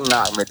punch. He didn't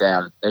knock me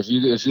down. If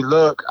you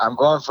look, I'm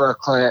going for a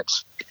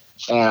clinch,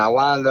 and I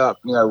wind up,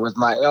 with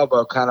my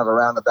elbow kind of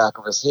around the back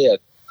of his head.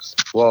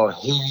 Well,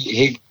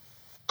 he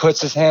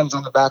puts his hands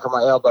on the back of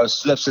my elbow,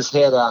 slips his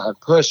head out, and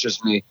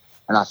pushes me,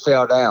 and I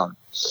fell down.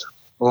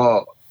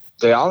 Well,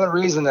 the only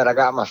reason that I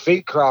got my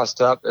feet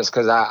crossed up is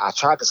because I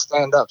tried to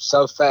stand up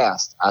so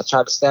fast. I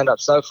tried to stand up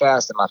so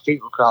fast that my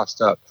feet were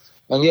crossed up.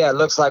 And, yeah, it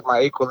looks like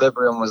my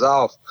equilibrium was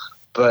off,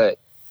 but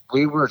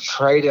we were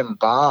trading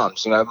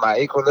bombs. My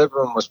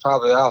equilibrium was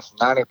probably off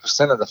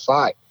 90% of the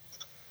fight.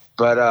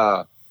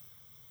 But,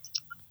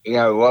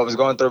 what was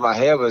going through my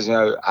head was,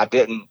 I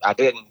didn't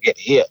get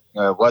hit.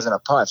 It wasn't a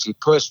punch. He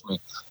pushed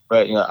me.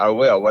 But, oh,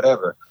 well,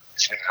 whatever.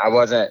 I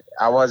wasn't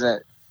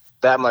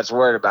that much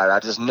worried about it. I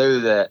just knew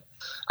that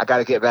I got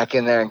to get back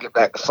in there and get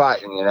back to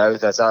fighting.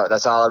 That's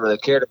all I really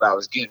cared about,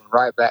 was getting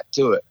right back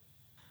to it.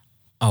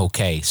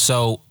 Okay,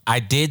 so I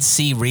did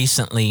see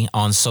recently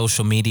on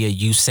social media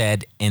you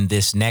said in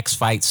this next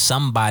fight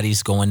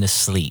somebody's going to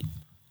sleep.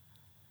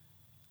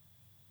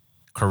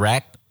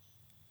 Correct?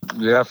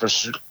 Yeah, for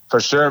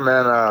sure,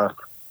 man.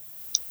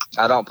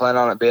 I don't plan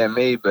on it being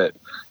me, but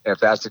if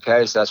that's the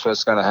case, that's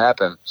what's going to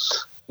happen.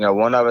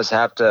 One of us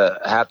have to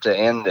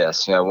end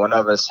this. One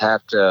of us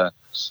have to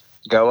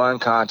go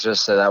unconscious,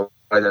 so that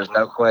way there's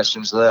no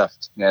questions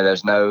left.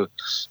 There's no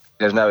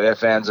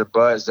ifs, ands, or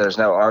buts. There's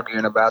no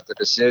arguing about the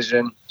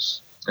decision.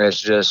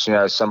 It's just,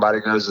 somebody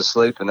goes to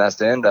sleep, and that's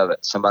the end of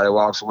it. Somebody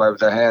walks away with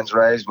their hands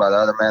raised while the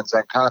other man's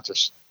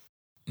unconscious.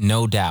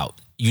 No doubt.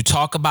 You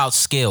talk about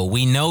skill.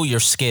 We know you're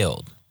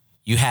skilled.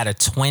 You had a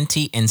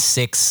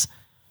 20-6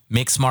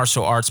 mixed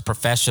martial arts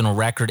professional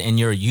record, and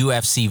you're a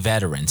UFC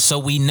veteran. So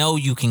we know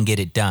you can get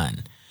it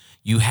done.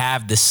 You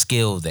have the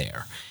skill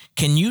there.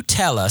 Can you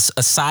tell us,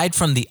 aside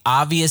from the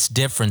obvious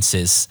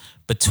differences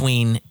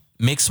between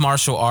mixed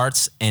martial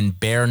arts and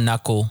bare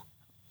knuckle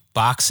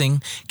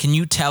boxing, can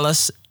you tell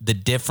us the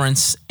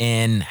difference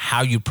in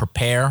how you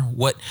prepare?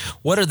 What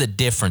are the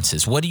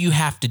differences? What do you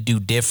have to do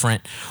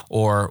different,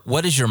 or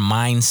what does your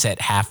mindset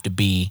have to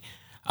be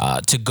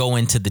to go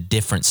into the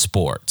different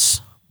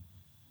sports?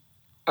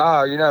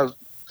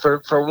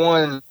 For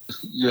one,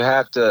 you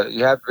have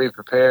to be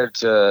prepared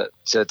to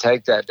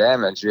take that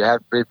damage. You have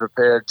to be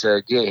prepared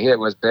to get hit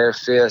with bare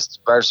fists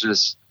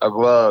versus a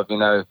glove.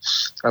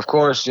 Of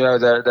course, they're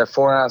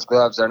 4-ounce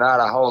gloves. They're not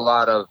a whole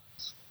lot of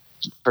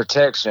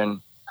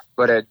protection,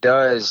 but it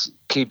does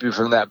keep you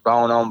from that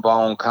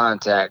bone-on-bone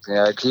contact.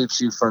 It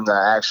keeps you from the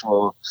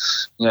actual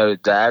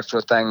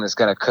thing that's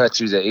going to cut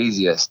you the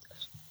easiest.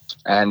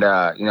 And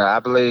I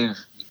believe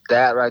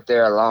that right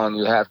there alone,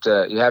 you have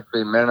to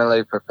be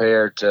mentally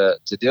prepared to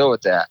deal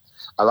with that.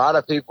 A lot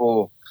of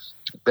people,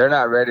 they're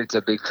not ready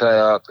to be cut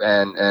up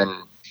and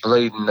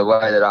bleeding the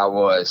way that I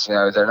was.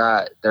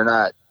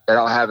 They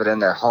don't have it in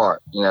their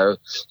heart.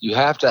 You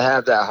have to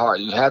have that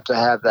heart. You have to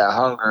have that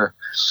hunger.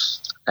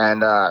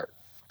 And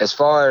as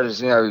far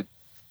as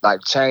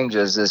like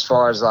changes, as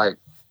far as like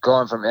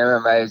going from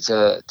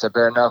MMA to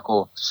bare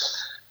knuckle,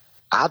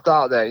 I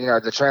thought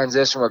that the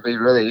transition would be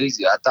really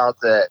easy. I thought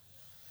that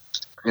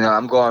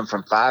I'm going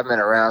from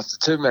 5-minute rounds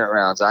to 2-minute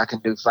rounds. I can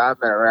do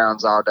 5-minute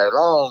rounds all day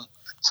long,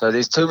 so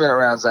these 2-minute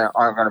rounds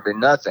aren't going to be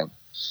nothing.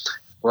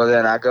 Well,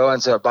 then I go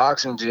into a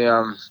boxing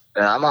gym,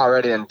 and I'm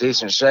already in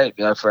decent shape,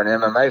 for an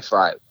MMA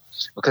fight.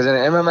 Because in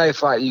an MMA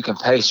fight, you can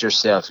pace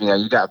yourself.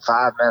 You got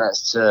 5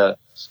 minutes to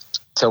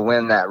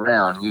win that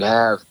round. You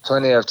have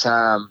plenty of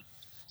time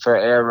for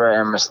error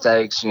and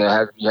mistakes. You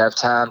have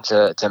time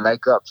to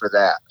make up for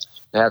that.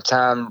 You have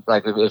time,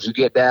 like if you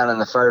get down in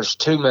the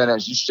first 2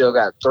 minutes, you still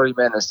got 3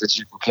 minutes that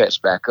you can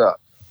catch back up.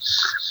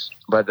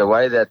 But the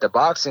way that the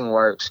boxing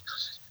works,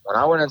 when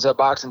I went into a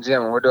boxing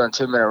gym and we're doing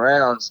 2-minute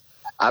rounds,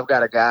 I've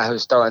got a guy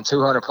who's throwing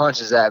 200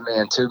 punches at me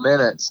in 2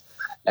 minutes,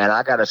 and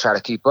I got to try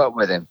to keep up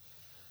with him.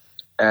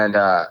 And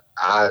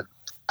I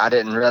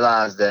didn't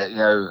realize that,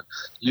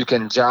 you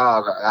can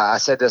jog. I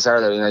said this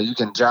earlier, you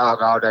can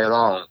jog all day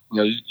long.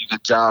 You can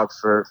jog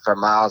for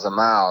miles and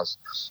miles.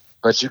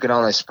 But you can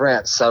only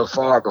sprint so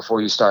far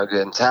before you start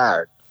getting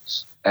tired.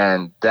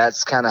 And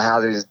that's kind of how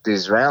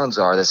these rounds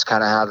are. That's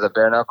kind of how the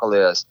bare knuckle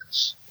is.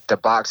 The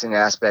boxing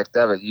aspect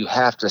of it, you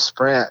have to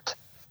sprint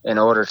in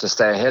order to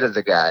stay ahead of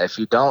the guy. If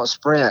you don't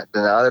sprint,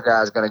 then the other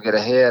guy's going to get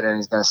ahead and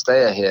he's going to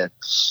stay ahead.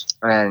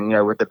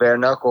 And, with the bare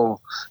knuckle,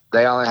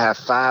 they only have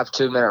 5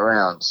 2-minute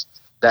rounds.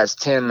 That's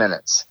 10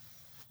 minutes.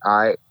 All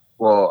right.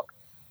 Well,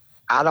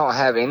 I don't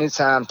have any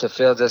time to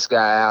fill this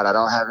guy out. I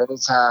don't have any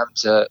time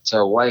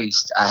to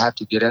waste. I have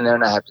to get in there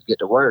and I have to get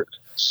to work.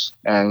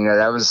 And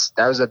that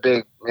was a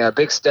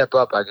big step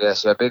up, I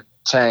guess, a big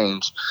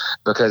change,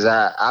 because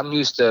I'm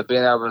used to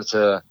being able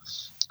to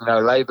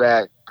lay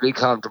back, be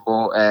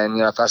comfortable,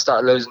 and if I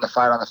start losing the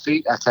fight on the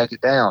feet, I take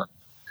it down.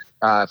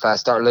 If I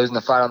start losing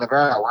the fight on the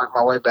ground, I work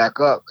my way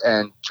back up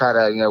and try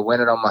to win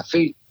it on my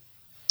feet.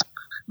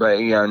 But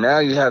now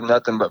you have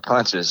nothing but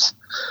punches,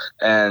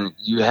 and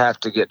you have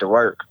to get to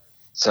work.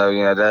 So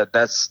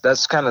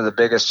that's kind of the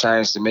biggest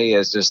change to me,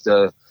 is just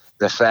the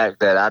fact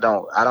that I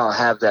don't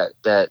have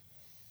that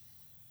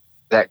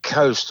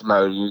coast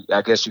mode.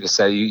 I guess you could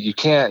say you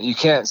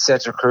can't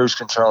set your cruise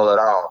control at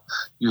all.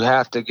 You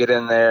have to get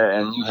in there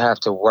and you have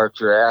to work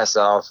your ass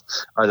off,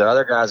 or the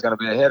other guy's going to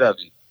be ahead of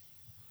you,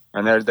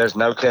 and there's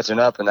no catching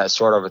up in that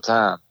short of a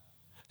time.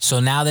 So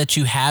now that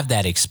you have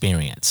that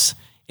experience,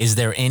 is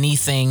there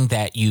anything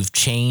that you've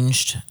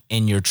changed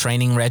in your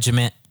training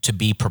regimen to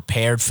be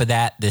prepared for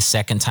that this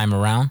second time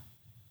around?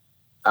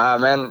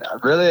 Man,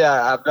 really,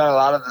 I've done a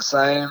lot of the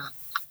same,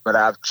 but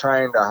I've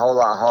trained a whole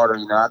lot harder.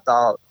 I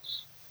thought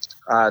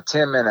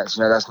 10 minutes,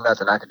 that's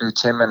nothing. I could do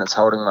 10 minutes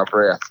holding my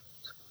breath.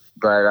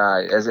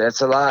 But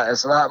it's a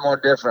lot more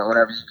different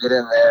whenever you get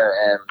in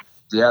there and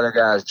the other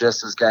guy's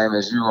just as game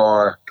as you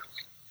are.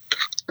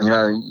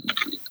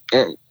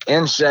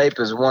 In shape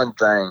is one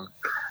thing,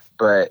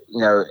 but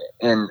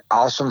in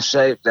awesome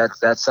shape,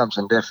 that's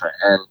something different.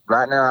 And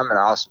right now I'm in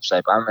awesome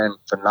shape. I'm in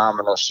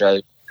phenomenal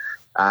shape.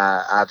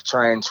 I've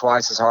trained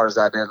twice as hard as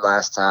I did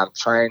last time,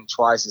 trained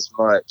twice as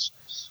much,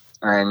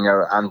 and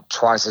I'm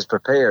twice as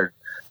prepared.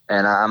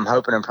 And I'm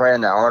hoping and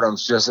praying that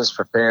Artem's just as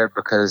prepared,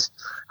 because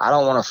I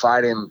don't want to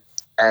fight him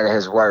at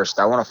his worst.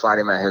 I want to fight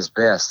him at his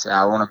best.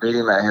 I want to beat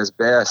him at his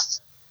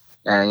best.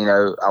 And,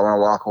 I want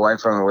to walk away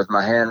from it with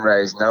my hand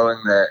raised, knowing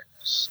that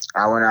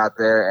I went out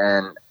there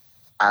and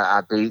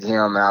I beat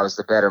him and I was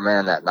the better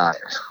man that night.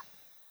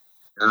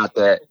 Not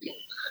that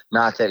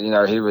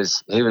he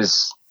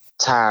was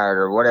tired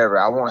or whatever.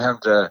 I want him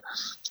to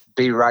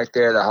be right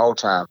there the whole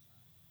time.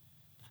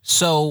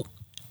 So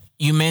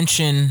you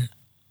mentioned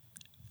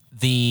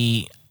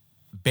the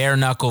bare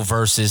knuckle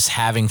versus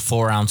having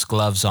 4-ounce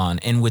gloves on,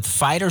 and with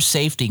fighter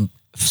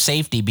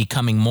safety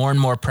becoming more and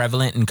more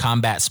prevalent in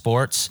combat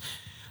sports,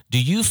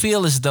 do you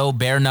feel as though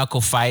bare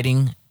knuckle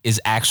fighting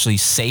is actually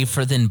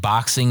safer than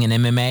boxing and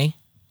MMA?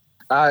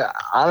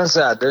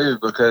 Honestly, I do,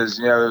 because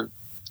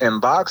in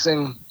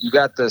boxing you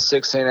got the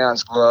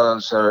 16-ounce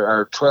gloves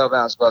or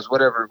 12-ounce gloves,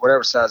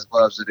 whatever size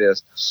gloves it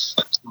is,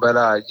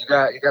 but you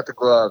got the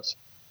gloves,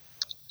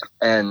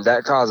 and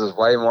that causes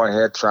way more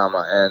head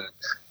trauma. And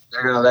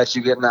they're going to let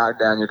you get knocked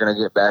down, you're going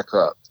to get back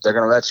up. They're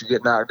going to let you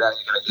get knocked down,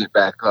 you're going to get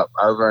back up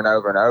over and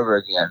over and over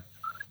again.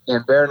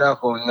 In bare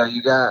knuckle,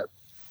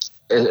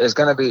 it's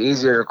going to be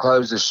easier to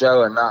close the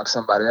show and knock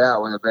somebody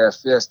out with a bare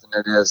fist than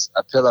it is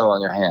a pillow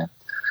on your hand.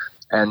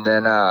 And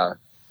then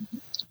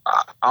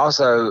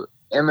also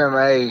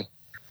MMA,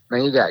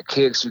 man, you got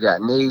kicks, you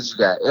got knees, you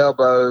got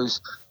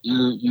elbows,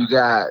 you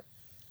got,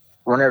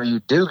 whenever you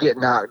do get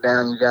knocked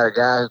down, you got a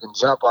guy who can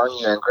jump on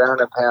you and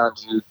ground and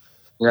pound you.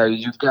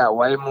 You've got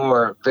way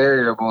more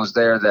variables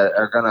there that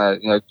are going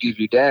to give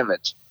you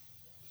damage.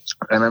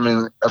 And I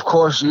mean, of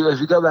course, if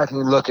you go back and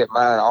you look at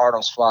mine and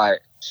Arnold's fight,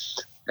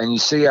 and you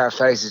see our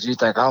faces, you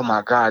think, oh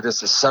my God,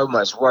 this is so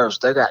much worse.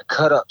 They got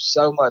cut up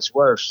so much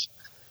worse.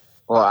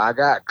 Well, I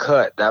got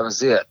cut. That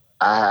was it.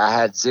 I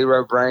had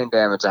zero brain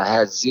damage. I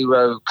had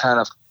zero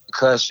kind of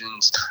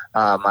concussions.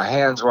 My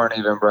hands weren't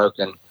even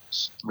broken.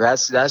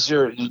 That's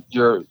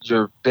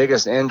your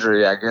biggest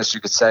injury, I guess you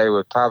could say,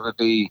 would probably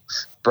be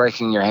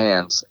breaking your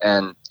hands.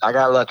 And I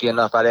got lucky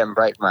enough I didn't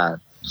break mine.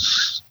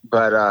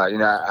 But,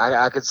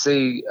 I could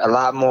see a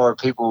lot more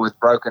people with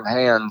broken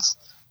hands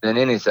than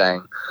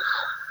anything.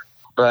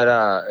 But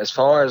as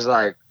far as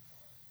like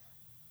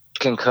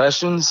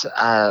concussions,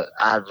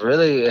 I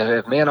really,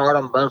 if me and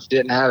Artem both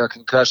didn't have a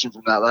concussion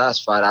from that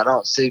last fight, I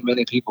don't see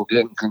many people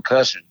getting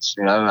concussions.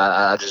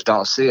 I just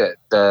don't see it.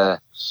 The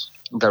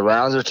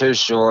rounds are too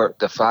short.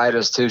 The fight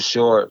is too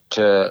short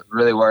to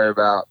really worry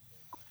about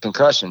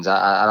concussions.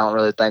 I don't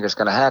really think it's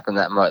going to happen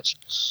that much.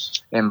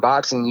 In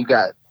boxing,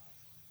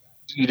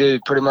 you do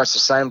pretty much the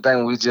same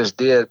thing we just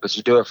did, but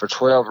you do it for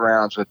 12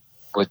 rounds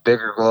with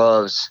bigger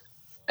gloves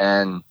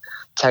and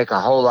take a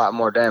whole lot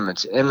more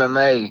damage.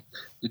 MMA,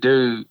 you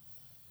do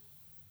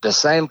the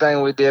same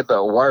thing we did,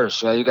 but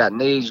worse. You got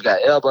knees, you got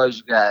elbows,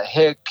 you got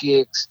head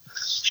kicks,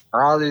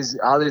 all these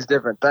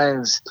different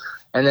things.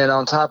 And then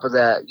on top of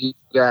that, you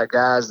got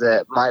guys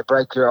that might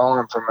break your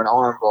arm from an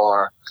arm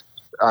bar,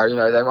 or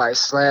they might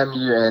slam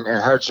you and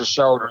hurt your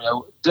shoulder.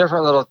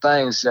 Different little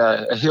things.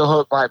 A heel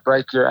hook might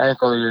break your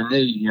ankle or your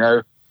knee.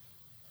 You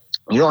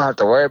don't have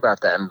to worry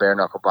about that in bare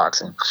knuckle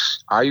boxing.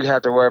 All you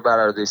have to worry about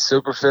are these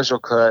superficial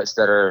cuts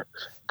that are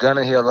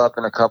gonna heal up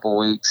in a couple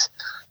weeks.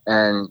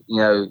 And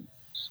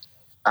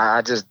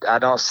I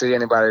don't see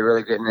anybody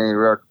really getting any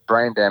real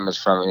brain damage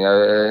from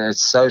it.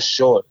 It's so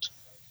short.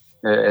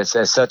 It's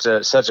such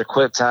a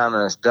quick time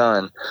and it's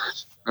done.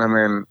 I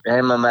mean,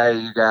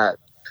 MMA,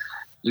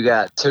 you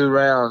got 2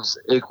 rounds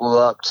equal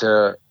up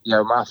to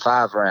my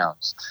 5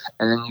 rounds,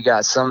 and then you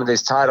got some of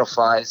these title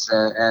fights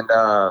and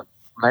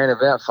main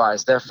event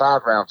fights. They're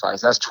 5-round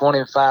fights. That's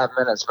 25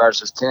 minutes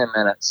versus 10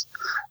 minutes.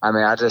 I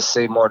mean, I just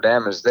see more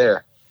damage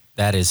there.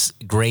 That is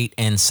great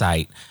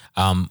insight.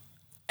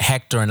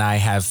 Hector and I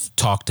have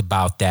talked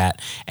about that,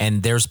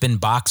 and there's been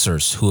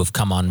boxers who have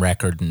come on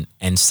record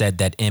and said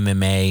that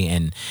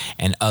MMA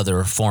and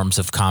other forms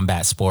of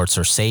combat sports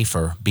are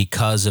safer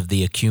because of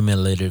the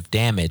accumulative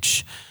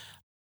damage.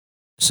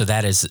 So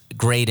that is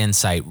great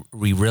insight.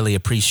 We really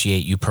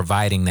appreciate you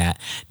providing that.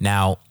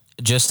 Now,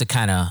 just to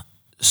kind of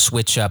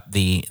switch up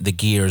the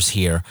gears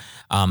here,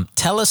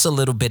 tell us a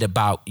little bit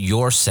about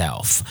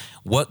yourself.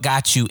 What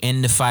got you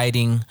into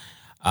fighting?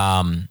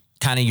 Kind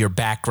of your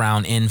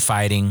background in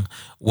fighting.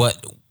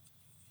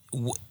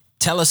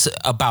 Tell us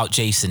about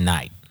Jason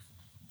Knight.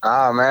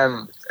 Oh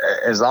man,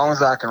 as long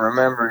as I can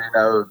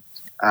remember,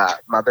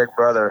 my big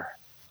brother,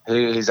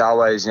 he's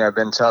always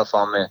been tough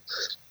on me.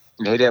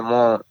 He didn't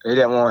want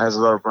his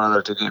little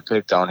brother to get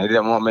picked on. He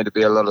didn't want me to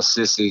be a little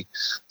sissy,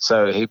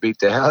 so he beat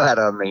the hell out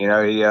of me.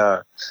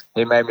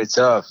 He made me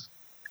tough.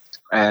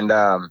 And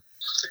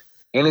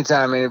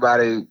anytime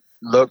anybody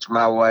looked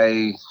my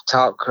way,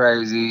 talked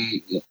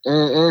crazy,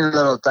 any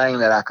little thing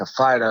that I could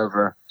fight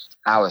over,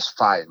 I was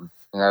fighting.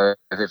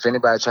 If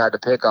anybody tried to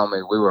pick on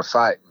me, we were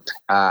fighting.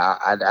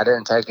 I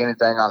didn't take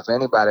anything off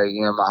anybody,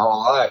 my whole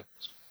life.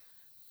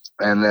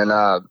 And then,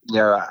 I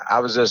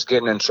was just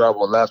getting in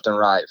trouble left and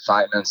right,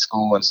 fighting in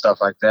school and stuff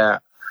like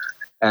that.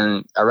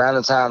 And around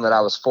the time that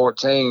I was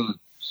 14,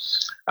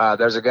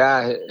 there's a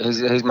guy,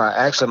 he's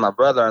my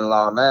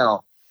brother-in-law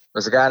now.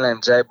 There's a guy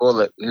named Jay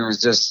Bullock. He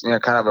was just,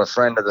 kind of a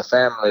friend of the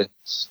family.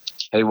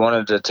 He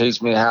wanted to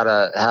teach me how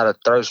to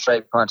throw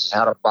straight punches,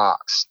 how to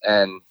box.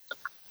 And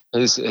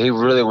he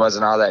really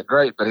wasn't all that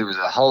great, but he was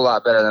a whole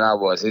lot better than I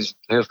was.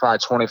 He was probably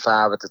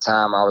 25 at the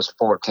time. I was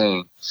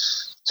 14.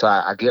 So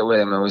I get with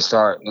him and we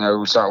start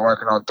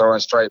working on throwing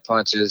straight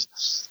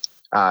punches,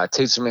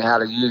 teaching me how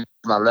to use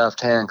my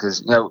left hand.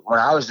 Cause when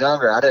I was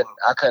younger, I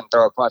couldn't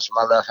throw a punch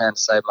with my left hand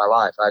to save my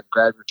life. I'd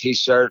grab your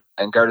t-shirt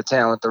and go to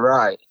town with the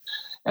right,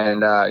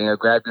 and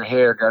grab your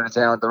hair, go to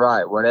town with the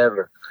right,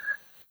 whatever.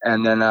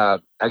 And then I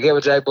get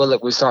with Jay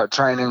Bullock. We start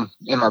training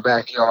in my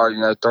backyard,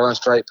 throwing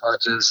straight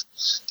punches,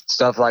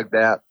 stuff like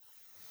that.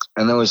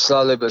 And then we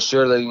slowly but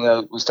surely,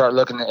 we start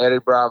looking at Eddie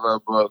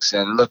Bravo books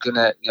and looking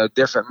at,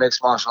 different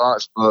mixed martial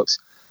arts books,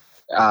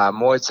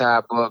 Muay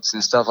Thai books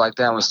and stuff like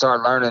that. And we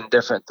start learning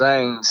different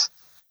things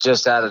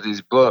just out of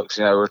these books.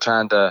 We're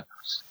trying to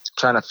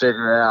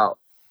figure out,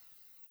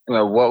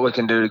 what we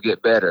can do to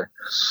get better.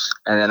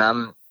 And then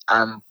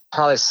I'm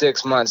probably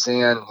 6 months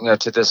in,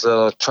 to this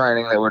little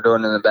training that we're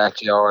doing in the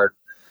backyard.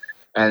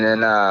 And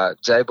then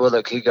Jay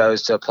Bullock, he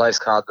goes to a place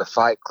called the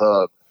Fight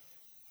Club.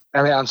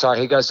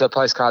 He goes to a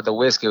place called the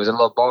Whiskey. It was a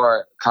little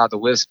bar called the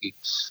Whiskey.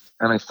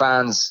 And he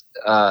finds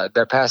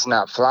they're passing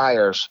out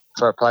flyers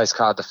for a place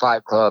called the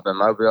Fight Club in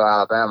Mobile,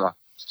 Alabama.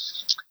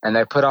 And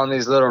they put on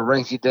these little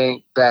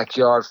rinky-dink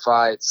backyard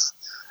fights.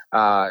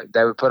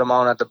 They would put them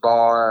on at the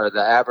bar or the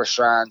Aber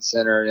Shrine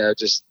Center,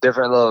 just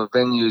different little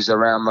venues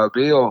around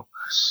Mobile.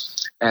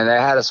 And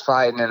they had us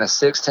fighting in a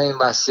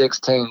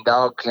 16-by-16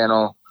 dog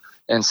kennel.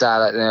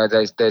 Inside,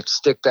 they'd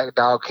stick that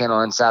dog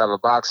kennel inside of a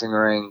boxing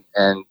ring,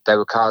 and they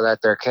would call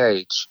that their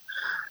cage.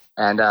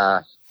 And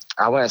I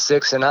went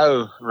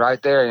 6-0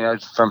 right there,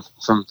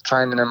 from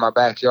training in my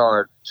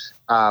backyard.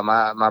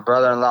 My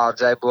brother-in-law,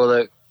 Jay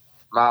Bullock,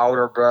 my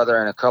older brother,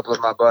 and a couple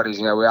of my buddies,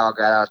 we all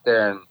got out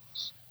there and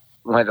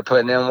went to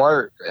putting in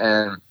work.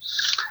 And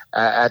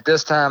at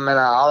this time, man,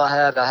 I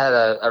had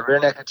a rear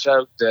naked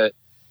choke that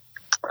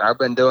I've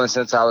been doing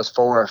since I was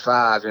 4 or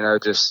 5,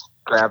 just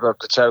grab up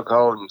the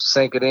chokehold and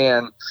sink it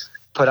in,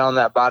 put on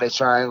that body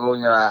triangle.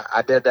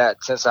 I did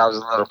that since I was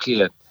a little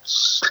kid.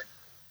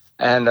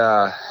 And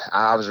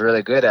I was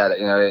really good at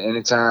it.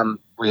 Anytime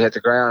we hit the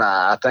ground,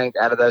 I think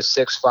out of those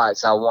 6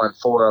 fights, I won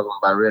 4 of them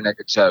by rear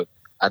naked choke.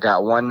 I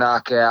got 1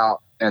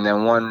 knockout and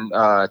then 1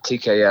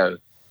 TKO.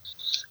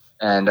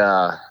 And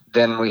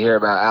then we hear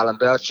about Alan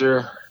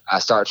Belcher. I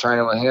start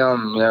training with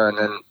him, and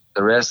then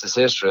the rest is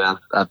history.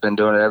 I've been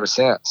doing it ever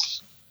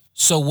since.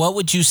 So what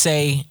would you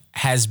say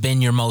has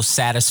been your most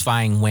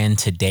satisfying win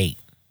to date?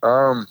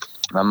 My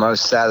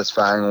most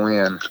satisfying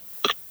win,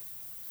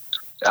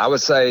 I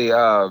would say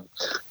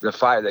the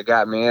fight that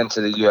got me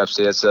into the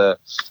UFC. It's a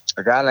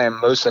guy named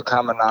Musa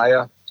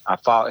Kamanaya. I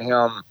fought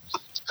him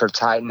for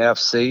Titan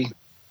FC.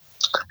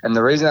 And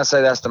the reason I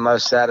say that's the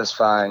most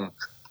satisfying,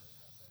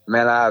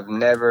 man, I've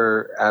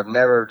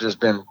never just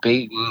been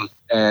beaten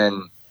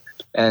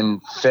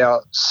and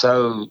felt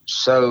so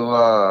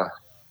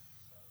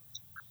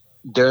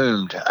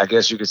doomed, I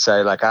guess you could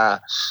say. Like I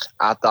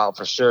thought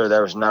for sure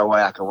there was no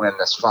way I could win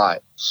this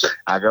fight.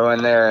 I go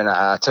in there and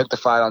I took the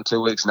fight on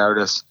 2 weeks'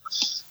 notice.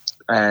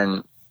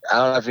 And I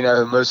don't know if you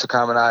know who Musa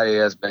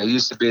Kamanaya is, but he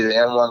used to be the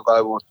N1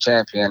 Global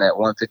Champion at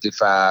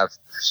 155.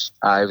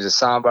 He was a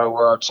Sambo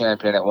World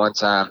Champion at one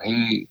time.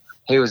 He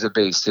was a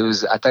beast. He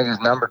was, I think, he was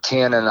number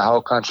 10 in the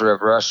whole country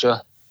of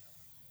Russia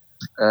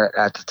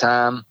at the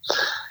time.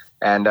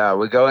 And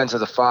we go into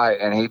the fight,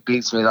 and he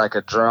beats me like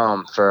a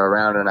drum for a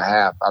round and a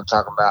half. I'm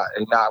talking about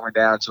he knocked me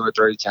down 2 or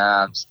 3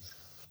 times.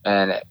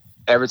 And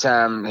every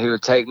time he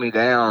would take me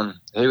down,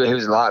 he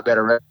was a lot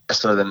better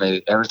wrestler than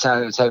me. Every time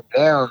he would take me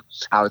down,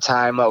 I would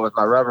tie him up with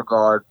my rubber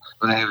guard.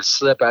 And then he would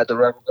slip out the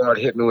rubber guard,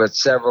 hit me with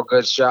several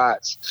good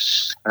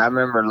shots. And I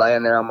remember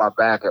laying there on my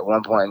back at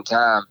one point in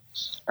time,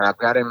 and I've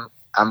got him.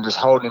 I'm just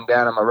holding him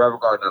down on my rubber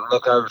guard, and I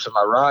look over to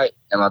my right,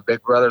 and my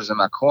big brother's in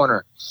my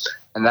corner.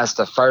 And that's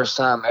the first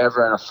time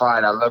ever in a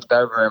fight I looked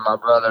over and my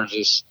brother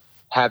just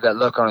had that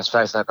look on his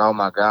face like, oh,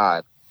 my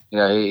God. He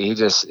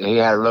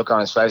had a look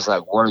on his face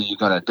like, what are you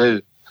going to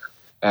do?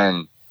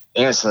 And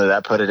instantly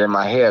that put it in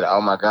my head,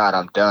 oh, my God,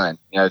 I'm done.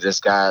 This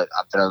guy,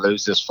 I'm going to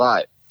lose this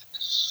fight.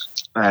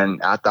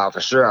 And I thought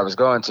for sure I was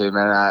going to,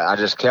 man. I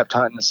just kept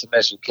hunting the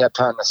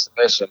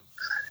submission.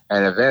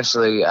 And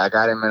eventually I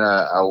got him in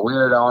a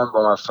weird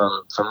armbar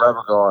from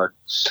rubber guard.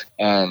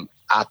 And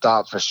I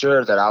thought for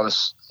sure that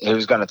he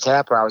was going to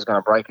tap or I was going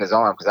to break his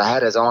arm because I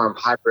had his arm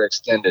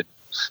hyperextended.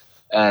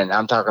 And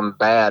I'm talking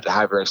bad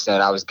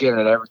hyperextended. I was giving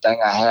it everything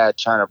I had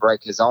trying to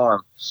break his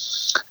arm.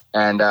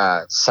 And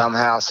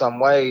somehow, some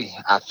way,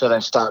 I feel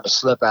him start to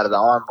slip out of the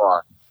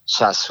armbar.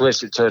 So I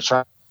switched it to a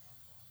triangle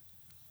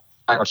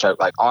choke,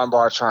 like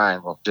armbar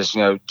triangle, just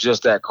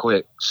that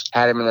quick.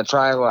 Had him in the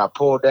triangle. I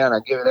pulled down. I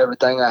gave it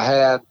everything I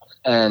had.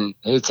 And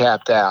he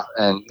tapped out.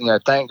 And,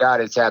 thank God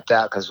he tapped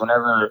out because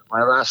whenever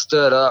I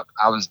stood up,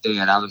 I was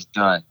dead. I was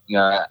done.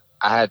 I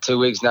had 2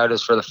 weeks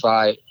notice for the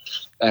fight,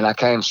 and I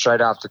came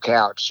straight off the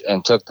couch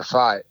and took the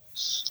fight.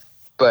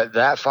 But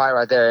that fight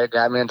right there, it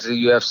got me into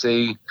the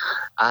UFC.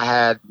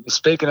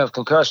 Speaking of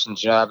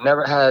concussions, I've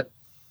never had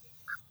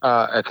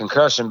a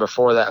concussion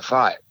before that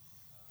fight.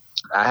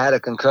 I had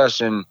a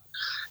concussion,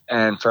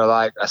 and for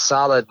like a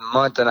solid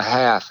month and a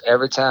half,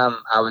 every time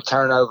I would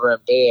turn over in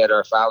bed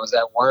or if I was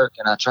at work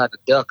and I tried to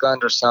duck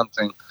under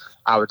something,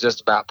 I would just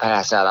about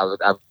pass out. I would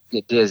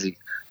get dizzy.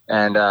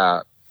 And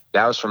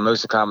that was from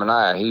Musa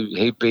Kamanaya.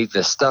 He beat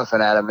the stuffing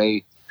out of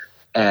me,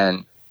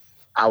 and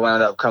I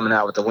wound up coming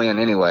out with the win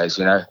anyways,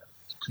 Now,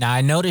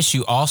 I notice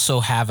you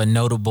also have a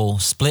notable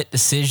split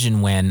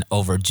decision win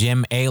over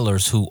Jim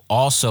Ehlers, who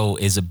also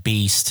is a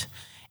beast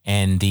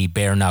in the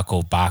bare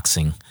knuckle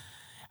boxing.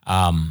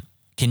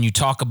 Can you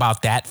talk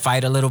about that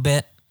fight a little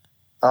bit?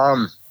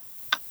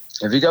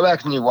 If you go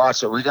back and you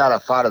watch it, we got a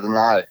fight of the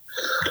night.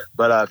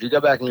 But if you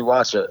go back and you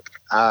watch it,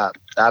 I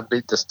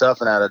beat the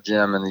stuffing out of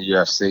Jim in the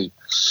UFC.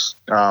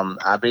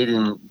 I beat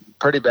him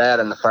pretty bad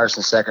in the first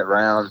and second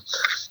round.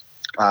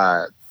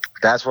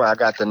 That's where I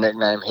got the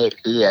nickname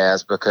Hick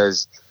Diaz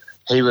because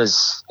he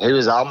was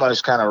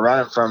almost kind of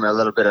running from me a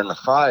little bit in the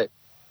fight.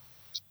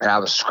 And I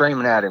was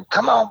screaming at him,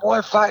 come on,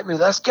 boy, fight me.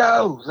 Let's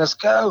go.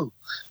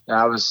 And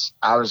I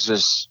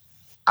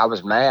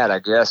was mad, I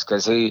guess,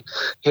 because he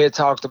had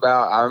talked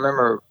about, I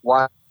remember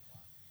watching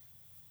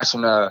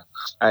an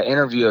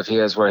interview of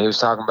his where he was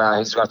talking about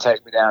he's going to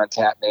take me down and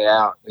tap me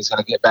out. He's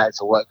going to get back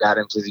to what got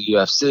him to the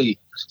UFC.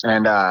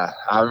 And I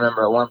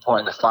remember at one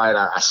point in the fight,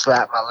 I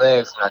slapped my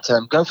legs and I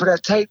told him, go for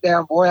that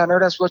takedown, boy. I know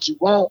that's what you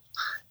want.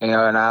 And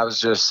I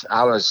was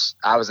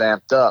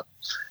amped up.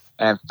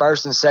 And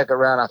first and second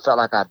round, I felt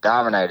like I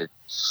dominated.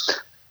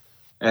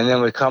 And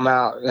then we come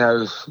out,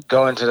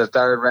 go into the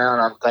third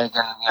round. I'm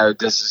thinking,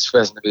 this is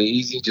supposed to be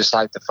easy, just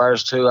like the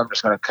first two. I'm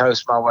just going to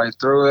coast my way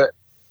through it.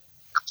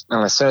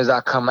 And as soon as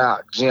I come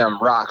out, Jim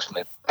rocks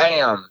me.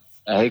 Bam!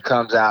 And he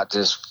comes out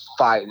just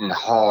fighting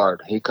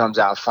hard. He comes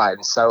out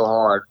fighting so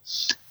hard.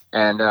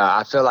 And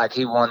I feel like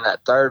he won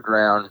that third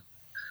round.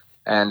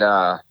 And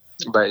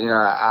but,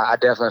 I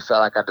definitely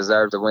felt like I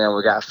deserved the win.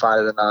 We got fight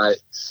of the night.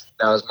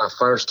 That was my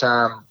first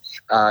time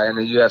in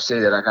the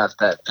UFC that I got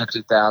that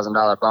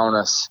 $50,000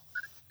 bonus.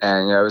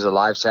 And, it was a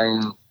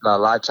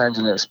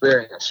life-changing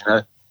experience,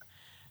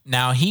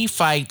 Now, he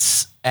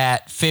fights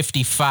at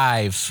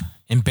 55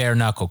 in bare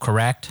knuckle,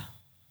 correct?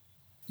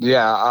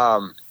 Yeah.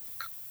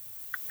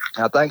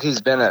 I think he's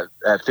been at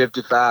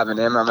 55 in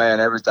MMA and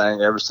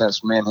everything ever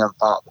since me and him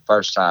fought the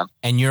first time.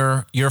 And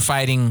you're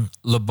fighting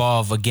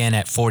Lubov again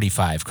at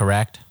 45,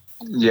 correct?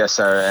 Yes,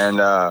 sir. And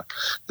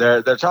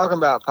they're talking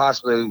about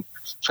possibly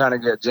trying to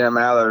get Jim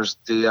Ehlers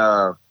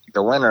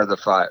the winner of the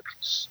fight.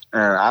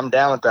 And I'm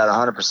down with that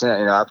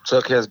 100%. I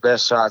took his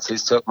best shots.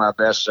 He's took my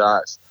best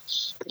shots.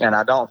 And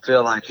I don't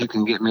feel like he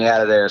can get me out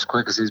of there as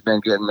quick as he's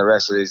been getting the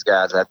rest of these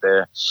guys out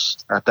there.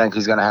 I think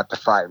he's going to have to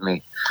fight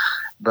me.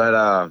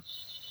 But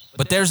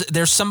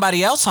there's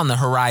somebody else on the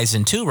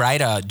horizon too,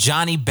 right?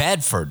 Johnny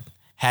Bedford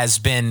has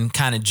been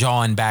kind of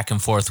jawing back and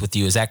forth with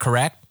you. Is that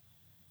correct?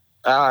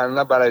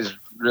 Nobody's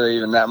really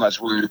even that much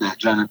worried about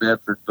Johnny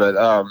Bedford. But,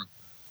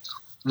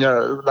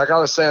 like I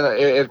was saying,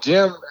 if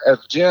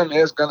Jim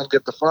is going to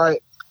get the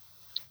fight,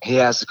 he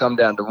has to come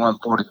down to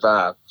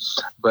 145.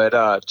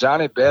 But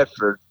Johnny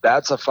Bedford,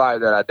 that's a fight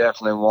that I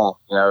definitely want.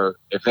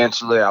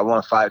 Eventually I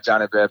want to fight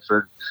Johnny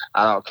Bedford.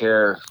 I don't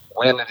care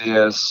when it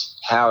is,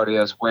 how it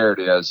is, where it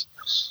is.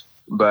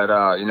 But,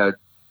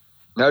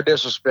 no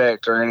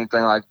disrespect or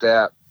anything like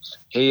that.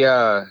 He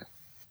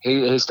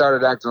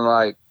started acting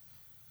like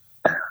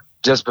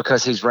just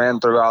because he's ran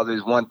through all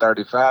these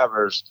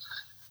 135ers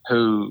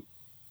who,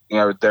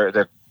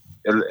 the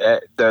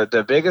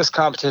biggest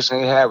competition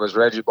he had was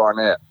Reggie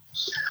Barnett.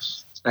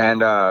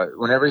 And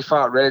whenever he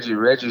fought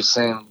Reggie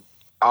seemed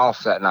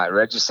off that night.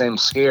 Reggie seemed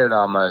scared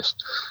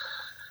almost.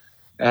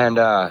 And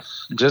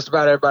just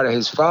about everybody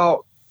he's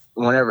fought,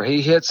 whenever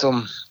he hits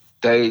them,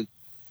 they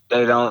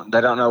don't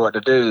know what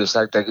to do. It's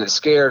like they get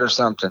scared or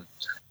something.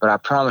 But I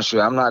promise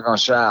you, I'm not going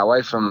to shy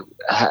away from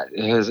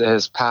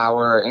his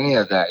power or any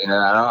of that.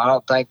 I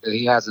don't think that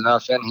he has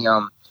enough in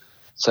him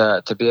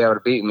to be able to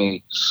beat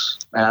me.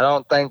 And I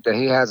don't think that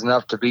he has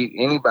enough to beat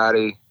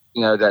anybody,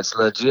 that's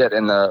legit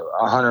in the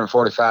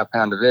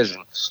 145-pound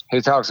division.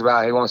 He talks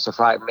about he wants to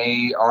fight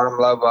me, Artem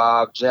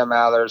Lobov, Jim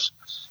Allers.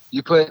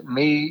 You put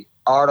me,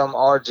 Artem,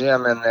 or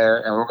Jim in there,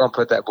 and we're going to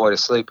put that boy to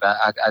sleep.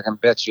 I can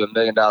bet you $1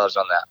 million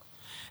on that.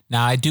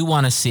 Now, I do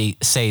want to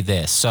say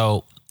this.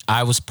 So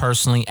I was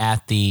personally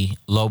at the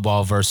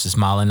Lobov versus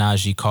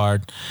Malignaggi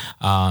card,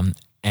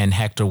 and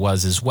Hector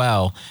was as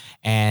well.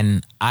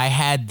 And I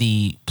had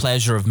the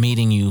pleasure of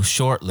meeting you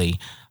shortly.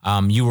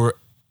 You were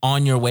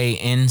on your way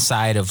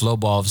inside of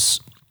Lobov's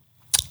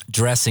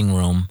dressing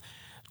room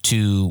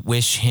to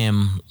wish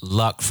him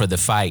luck for the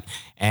fight.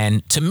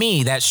 And to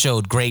me, that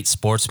showed great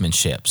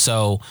sportsmanship.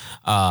 So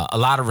a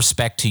lot of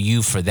respect to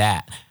you for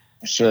that.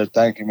 Sure.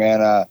 Thank you,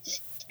 man. I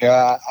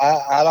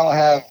don't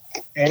have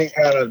any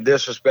kind of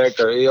disrespect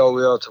or ill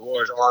will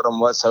towards Artem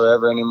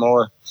whatsoever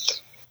anymore.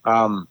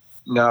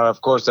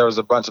 Of course, there was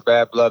a bunch of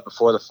bad blood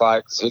before the fight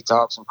because he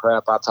talked some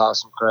crap, I talked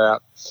some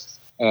crap.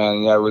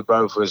 And, we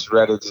both was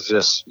ready to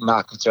just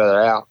knock each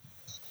other out.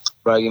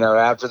 But,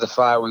 after the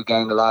fight, we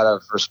gained a lot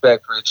of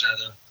respect for each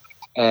other.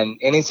 And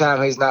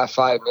anytime he's not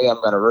fighting me, I'm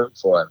going to root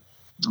for him.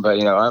 But,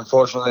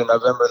 unfortunately,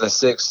 November the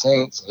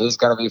 16th, he's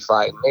going to be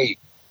fighting me.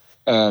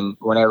 And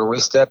whenever we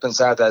step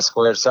inside that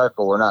squared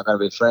circle, we're not going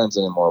to be friends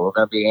anymore. We're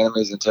going to be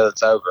enemies until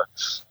it's over.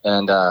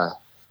 And,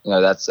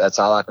 that's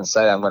all I can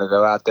say. I'm going to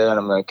go out there and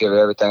I'm going to give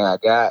everything I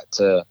got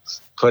to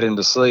put him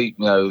to sleep,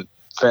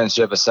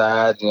 friendship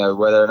aside,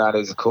 whether or not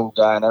he's a cool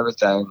guy and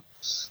everything,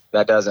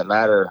 that doesn't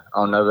matter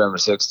on November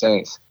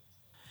 16th.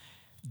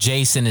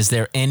 Jason, is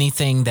there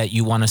anything that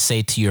you want to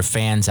say to your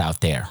fans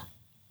out there?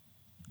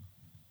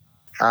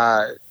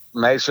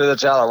 Make sure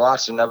that y'all are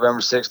watching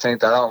November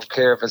 16th. I don't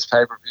care if it's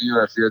pay-per-view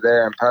or if you're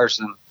there in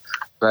person,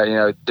 but,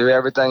 do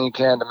everything you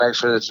can to make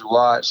sure that you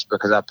watch,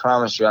 because I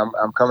promise you,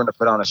 I'm coming to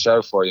put on a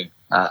show for you.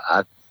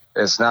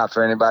 It's not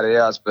for anybody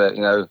else, but,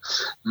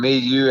 me,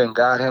 you, and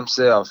God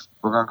himself,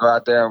 we're going to go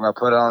out there and we're going to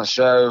put on a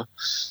show.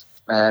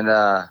 And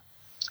I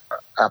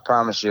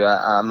promise you,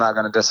 I'm not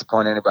going to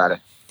disappoint anybody.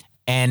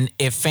 And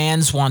if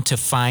fans want to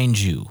find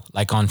you,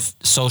 like on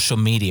social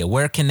media,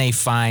 where can they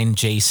find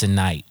Jason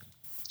Knight?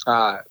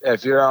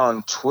 If you're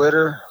on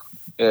Twitter,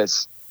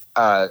 it's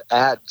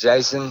at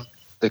Jason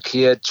the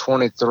Kid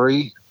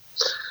 23.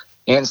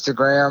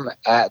 Instagram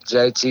at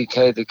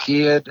JTK the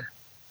Kid.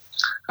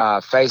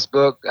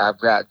 Facebook, I've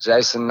got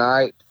Jason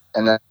Knight,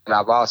 and then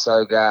I've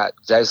also got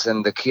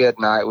Jason the Kid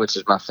Knight, which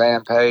is my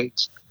fan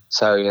page.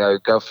 So,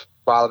 go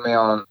follow me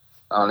on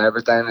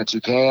everything that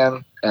you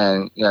can,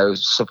 and,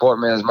 support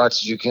me as much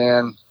as you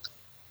can.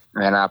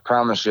 And I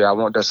promise you, I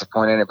won't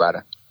disappoint anybody.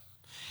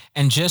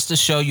 And just to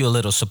show you a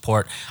little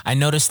support, I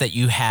noticed that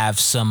you have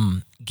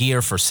some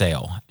gear for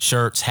sale,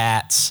 shirts,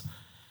 hats.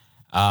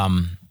 So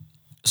I'm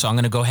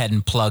going to go ahead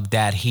and plug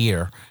that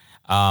here.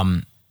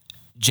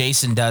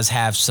 Jason does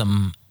have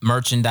some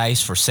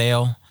merchandise for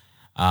sale.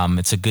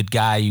 It's a good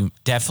guy. You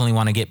definitely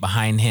want to get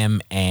behind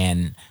him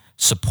and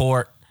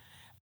support.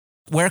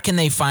 Where can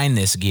they find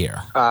this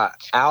gear?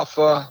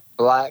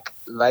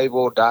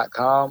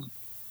 AlphaBlackLabel.com.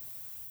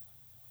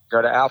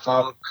 Go to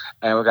Alpha,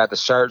 and we got the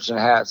shirts and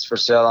hats for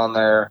sale on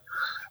there.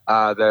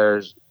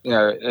 There's,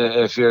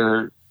 if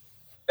you're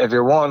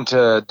wanting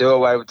to do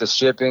away with the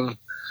shipping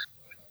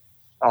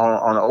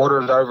on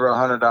orders over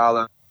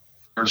 $100,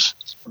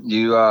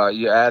 you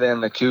add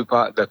in the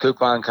coupon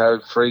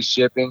code free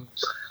shipping,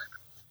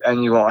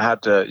 and you won't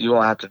have to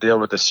deal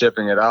with the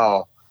shipping at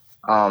all.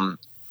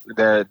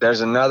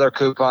 There's another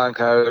coupon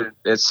code.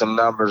 It's some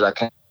numbers. I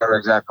can't remember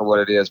exactly what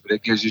it is, but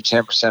it gives you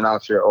 10%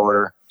 off your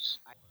order.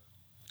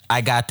 I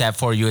got that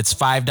for you. It's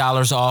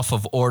 $5 off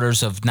of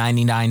orders of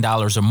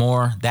 $99 or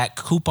more. That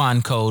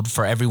coupon code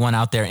for everyone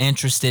out there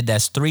interested,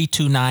 that's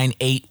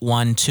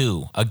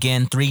 329812.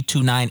 Again,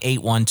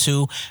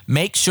 329812.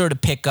 Make sure to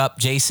pick up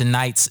Jason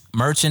Knight's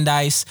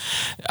merchandise.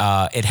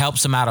 It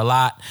helps them out a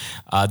lot.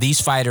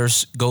 These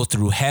fighters go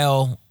through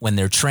hell when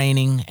they're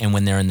training and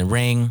when they're in the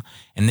ring,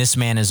 and this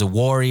man is a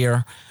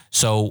warrior.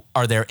 So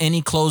are there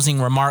any closing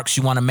remarks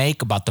you want to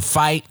make about the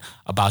fight,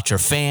 about your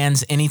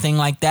fans, anything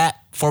like that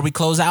before we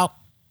close out?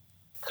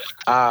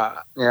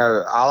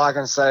 All I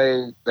can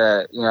say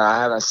that, I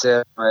haven't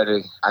said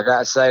already. I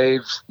got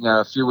saved,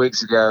 a few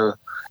weeks ago,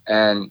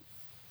 and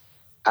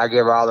I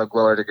give all the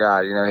glory to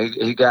God.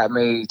 He got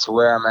me to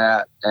where I'm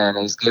at, and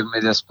he's given me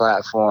this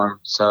platform.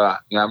 So, I'm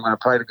going to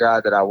pray to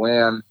God that I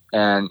win,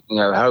 and,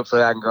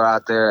 hopefully I can go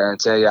out there and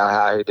tell y'all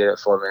how he did it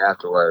for me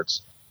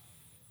afterwards.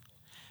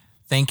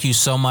 Thank you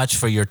so much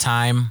for your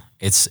time.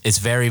 It's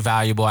very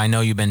valuable. I know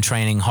you've been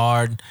training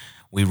hard.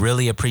 We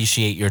really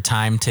appreciate your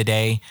time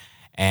today.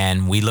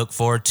 And we look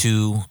forward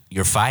to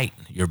your fight,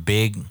 your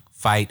big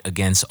fight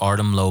against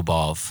Artem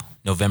Lobov,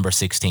 November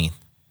 16th.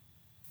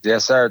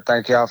 Yes, sir.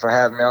 Thank y'all for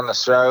having me on the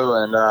show.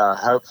 And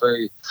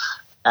hopefully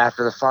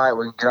after the fight,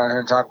 we can get on here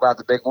and talk about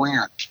the big win.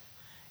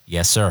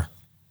 Yes, sir.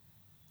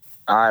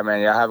 All right,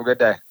 man. Y'all have a good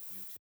day.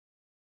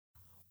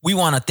 We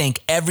want to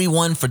thank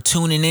everyone for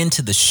tuning in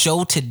to the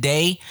show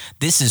today.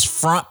 This is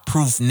Front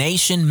Proof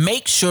Nation.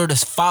 Make sure to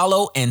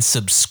follow and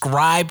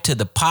subscribe to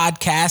the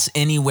podcast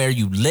anywhere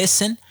you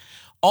listen.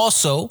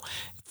 Also,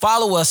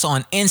 follow us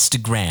on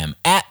Instagram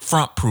at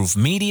Front Proof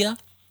Media,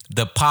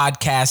 the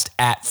podcast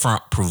at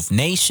Front Proof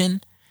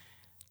Nation.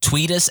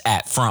 Tweet us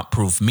at Front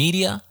Proof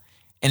Media.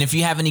 And if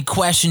you have any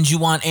questions you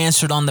want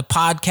answered on the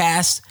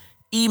podcast,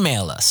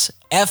 email us,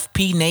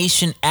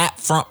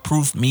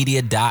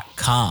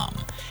 fpnation@frontproofmedia.com.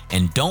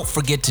 And don't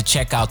forget to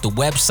check out the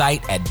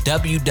website at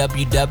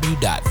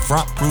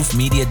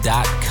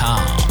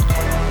www.frontproofmedia.com.